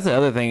 dude. That's the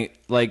other thing.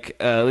 Like,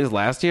 at least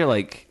last year,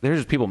 like, there's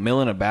just people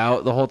milling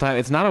about the whole time.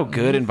 It's not a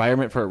good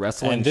environment for a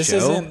wrestling And this show.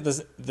 isn't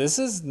this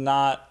is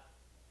not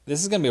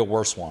this is gonna be a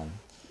worse one.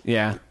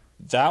 Yeah.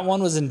 That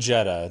one was in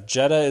Jeddah.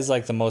 Jeddah is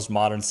like the most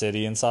modern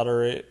city in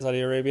Saudi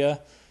Arabia.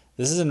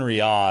 This is in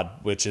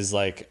Riyadh, which is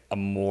like a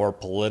more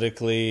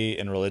politically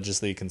and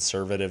religiously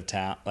conservative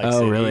town. Like Oh,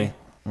 city. really?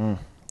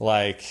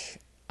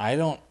 Like, I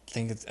don't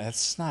think it's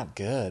just not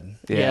good.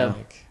 Yeah.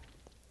 Like,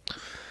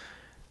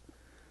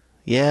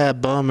 Yeah,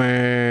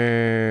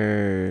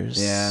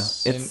 bummers. Yeah.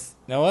 and It's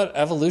you know what?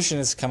 Evolution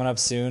is coming up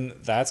soon.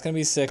 That's gonna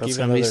be sick. That's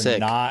even gonna though be they're sick.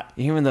 not.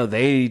 even though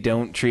they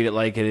don't treat it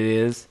like it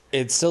is,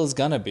 It still is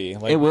gonna be.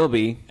 Like, it will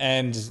be.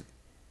 And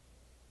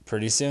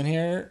pretty soon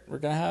here, we're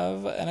gonna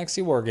have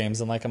NXT War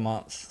Games in like a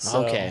month.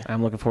 So Okay.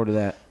 I'm looking forward to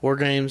that. War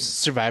Games,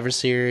 Survivor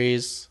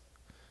Series.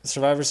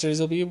 Survivor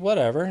Series will be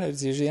whatever.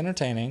 It's usually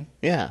entertaining,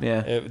 Yeah.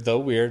 Yeah. though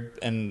weird,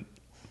 and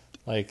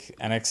like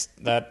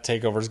that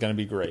takeover is going to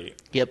be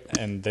great. Yep.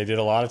 And they did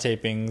a lot of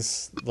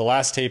tapings. The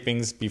last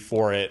tapings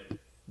before it,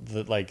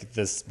 like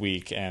this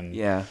week, and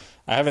Yeah.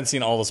 I haven't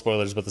seen all the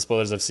spoilers, but the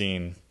spoilers I've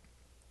seen,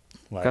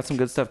 like, Got some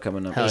good stuff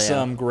coming up. Hell there's yeah.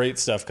 some great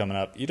stuff coming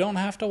up. You don't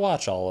have to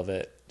watch all of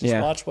it. Just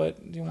Yeah. watch what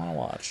you want to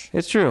watch.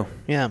 It's true.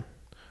 Yeah.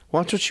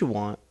 Watch what you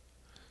want.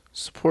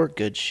 Support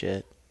good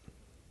shit.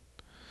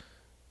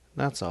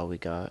 That's all we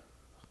got. It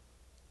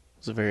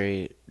was a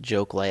very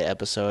joke light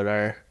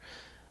episode.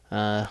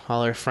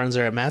 All our friends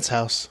are at Matt's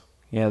house.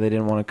 Yeah, they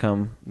didn't want to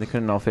come. They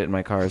couldn't all fit in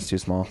my car. It's too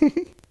small.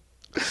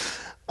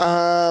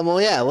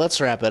 Well, yeah, let's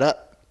wrap it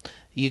up.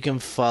 You can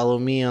follow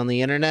me on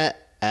the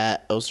internet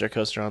at Oster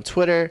Coaster on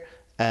Twitter,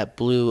 at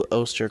Blue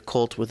Oster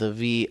Cult with a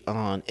V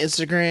on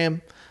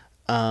Instagram.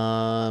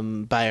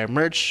 Buy our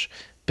merch,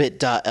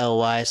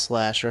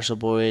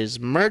 bit.ly/WrestleBoys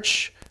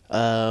merch.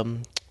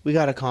 We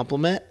got a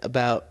compliment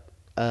about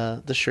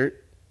the shirt.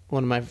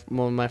 One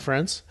of my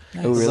friends.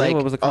 Oh, was really? like,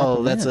 What was the oh,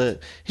 compliment?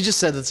 he just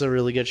said that's a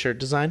really good shirt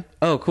design.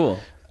 Oh, cool.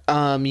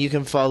 You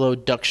can follow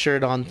Duck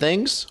Shirt on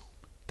things.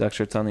 Duck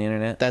shirts on the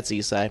internet. That's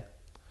Isai.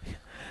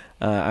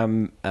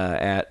 I'm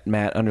at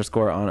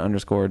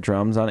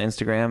Matt_on_drums on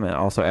Instagram, and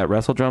also at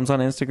WrestleDrums on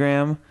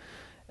Instagram.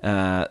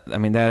 I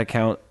mean, that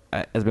account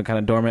has been kind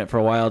of dormant for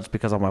a while just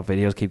because all my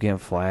videos keep getting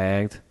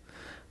flagged.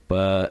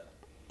 But,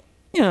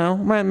 you know,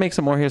 might make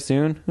some more here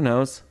soon. Who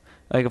knows?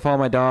 You can follow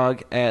my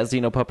dog at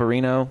Zeno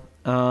Paparino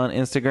on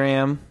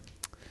Instagram.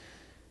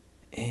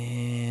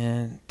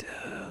 And,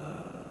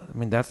 I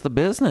mean, that's the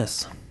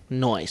business.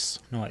 Nice.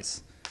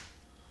 Nice.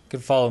 You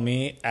can follow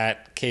me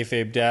at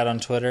kayfabedad on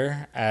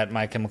Twitter, at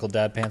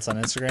mychemicaldadpants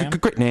on Instagram.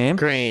 Great name.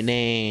 Great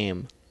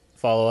name.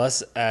 Follow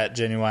us at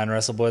Genuine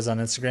WrestleBoys on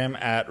Instagram,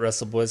 at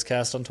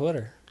WrestleBoysCast on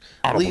Twitter.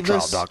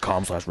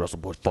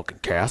 audibletrial.com/WrestleBoys fucking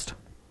cast.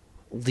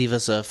 Leave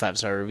us a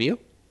 5-star review.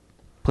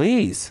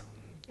 Please.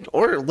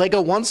 Or like a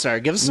 1-star.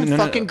 Give us some No,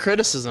 fucking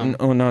criticism.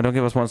 Oh no, don't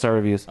give us 1-star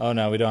reviews. Oh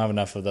no, we don't have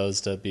enough of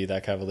those to be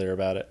that cavalier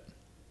about it.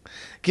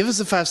 Give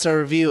us a 5-star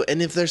review.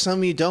 And if there's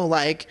something you don't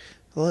like,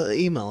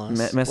 email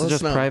us. Message Let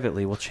us know.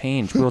 privately. We'll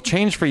change. We'll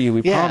change for you.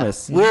 We Yeah,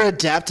 promise. we're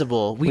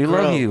adaptable. We love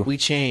grow. you. We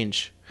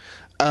change.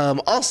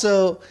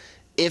 Also,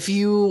 if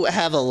you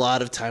have a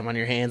lot of time on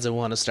your hands and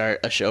want to start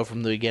a show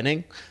from the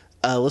beginning,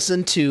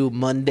 listen to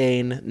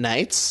Mundane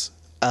Nights,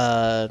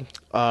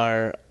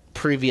 our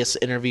previous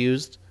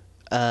interviewee,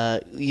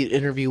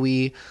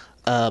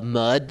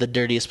 Mud, the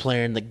dirtiest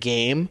player in the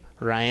game,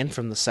 Ryan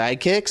from the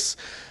Sidekicks.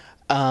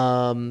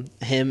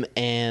 Him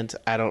and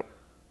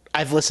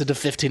I've listened to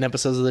 15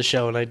 episodes of the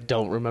show and I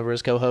don't remember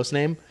his co-host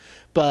name,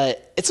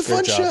 but it's a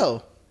fun job.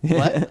 show.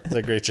 What? It's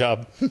a great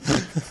job.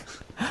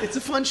 It's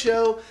a fun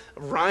show.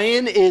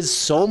 Ryan is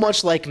so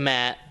much like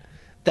Matt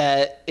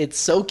that it's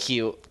so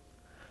cute,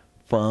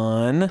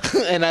 Fun.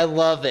 and I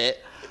love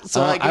it.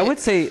 So I would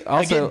say I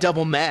also get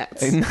double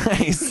Matts.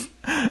 nice.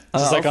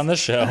 Just like on this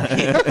show.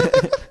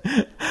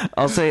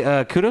 I'll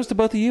say kudos to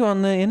both of you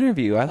on the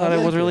interview. I thought it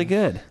thank was really you.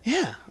 good.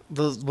 Yeah.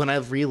 When I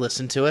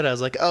re-listened to it, I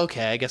was like,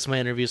 okay, I guess my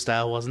interview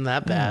style wasn't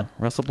that bad.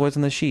 Russell Boys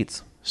in the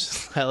Sheets.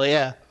 Hell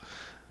yeah.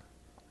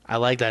 I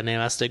like that name.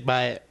 I stick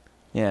by it.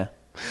 Yeah.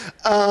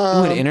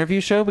 An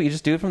interview show, but you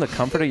just do it from the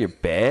comfort of your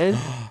bed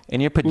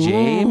in your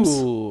pajamas.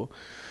 Ooh.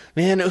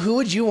 Man, who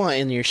would you want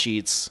in your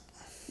sheets?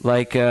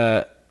 Like,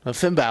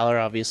 Finn Balor,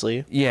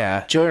 obviously.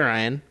 yeah. Joey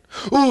Ryan.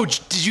 Ooh,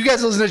 did you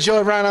guys listen to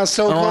Joey Ryan on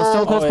Stone Oh, Cold? on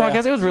Stone Cold's Oh, yeah.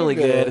 podcast, it was really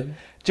Good. good.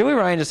 Joey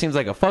Ryan just seems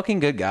like a fucking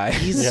good guy.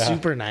 He's Yeah.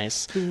 super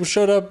nice. Who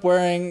showed up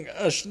wearing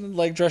a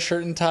dress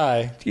shirt and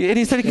tie. And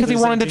he said because he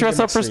There's wanted to a dress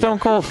up for Street. Stone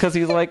Cold because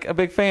he's like a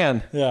big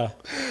fan. Yeah.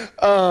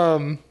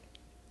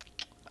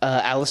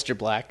 Aleister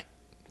Black,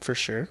 for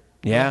sure.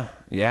 Yeah,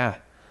 yeah.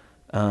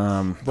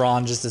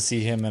 Braun just to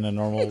see him in a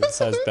normal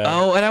sized bed.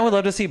 Oh, and I would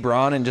love to see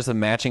Braun in just a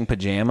matching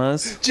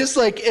pajamas. Just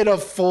like in a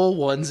full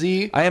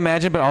onesie. I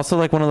imagine, but also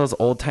like one of those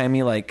old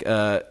timey like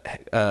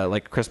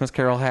Christmas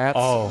Carol hats.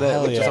 Oh,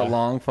 hell with just yeah. a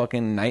long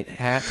fucking night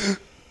hat.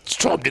 It's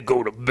time to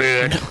go to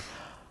bed.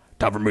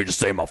 Time for me to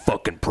say my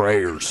fucking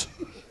prayers.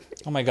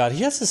 Oh my god,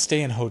 he has to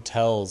stay in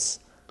hotels.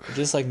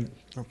 Just like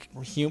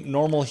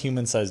normal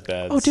human sized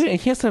beds. Oh, dude, and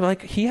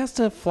he has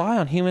to fly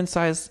on human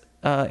sized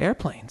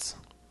airplanes.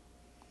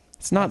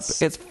 It's not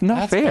that's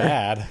fair.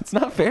 bad. It's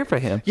not fair for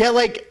him. Yeah,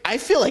 like, I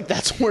feel like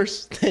that's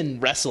worse than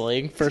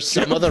wrestling for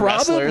some of the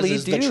wrestlers Probably,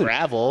 is the dude.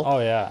 travel. Oh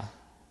yeah.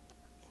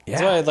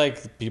 Yeah. That's why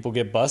like people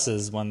get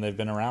buses when they've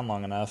been around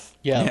long enough.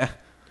 Yeah.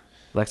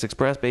 Lex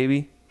Express,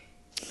 baby.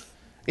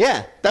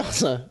 Yeah, that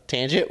was a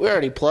tangent. We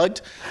already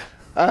plugged.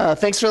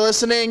 Thanks for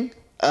listening.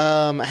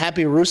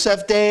 Happy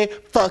Rusev Day.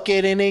 Fuck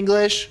it in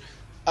English.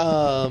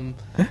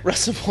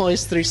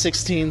 WrestleBoys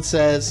 316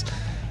 says,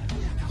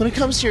 when it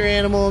comes to your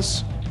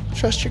animals,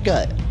 trust your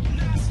gut.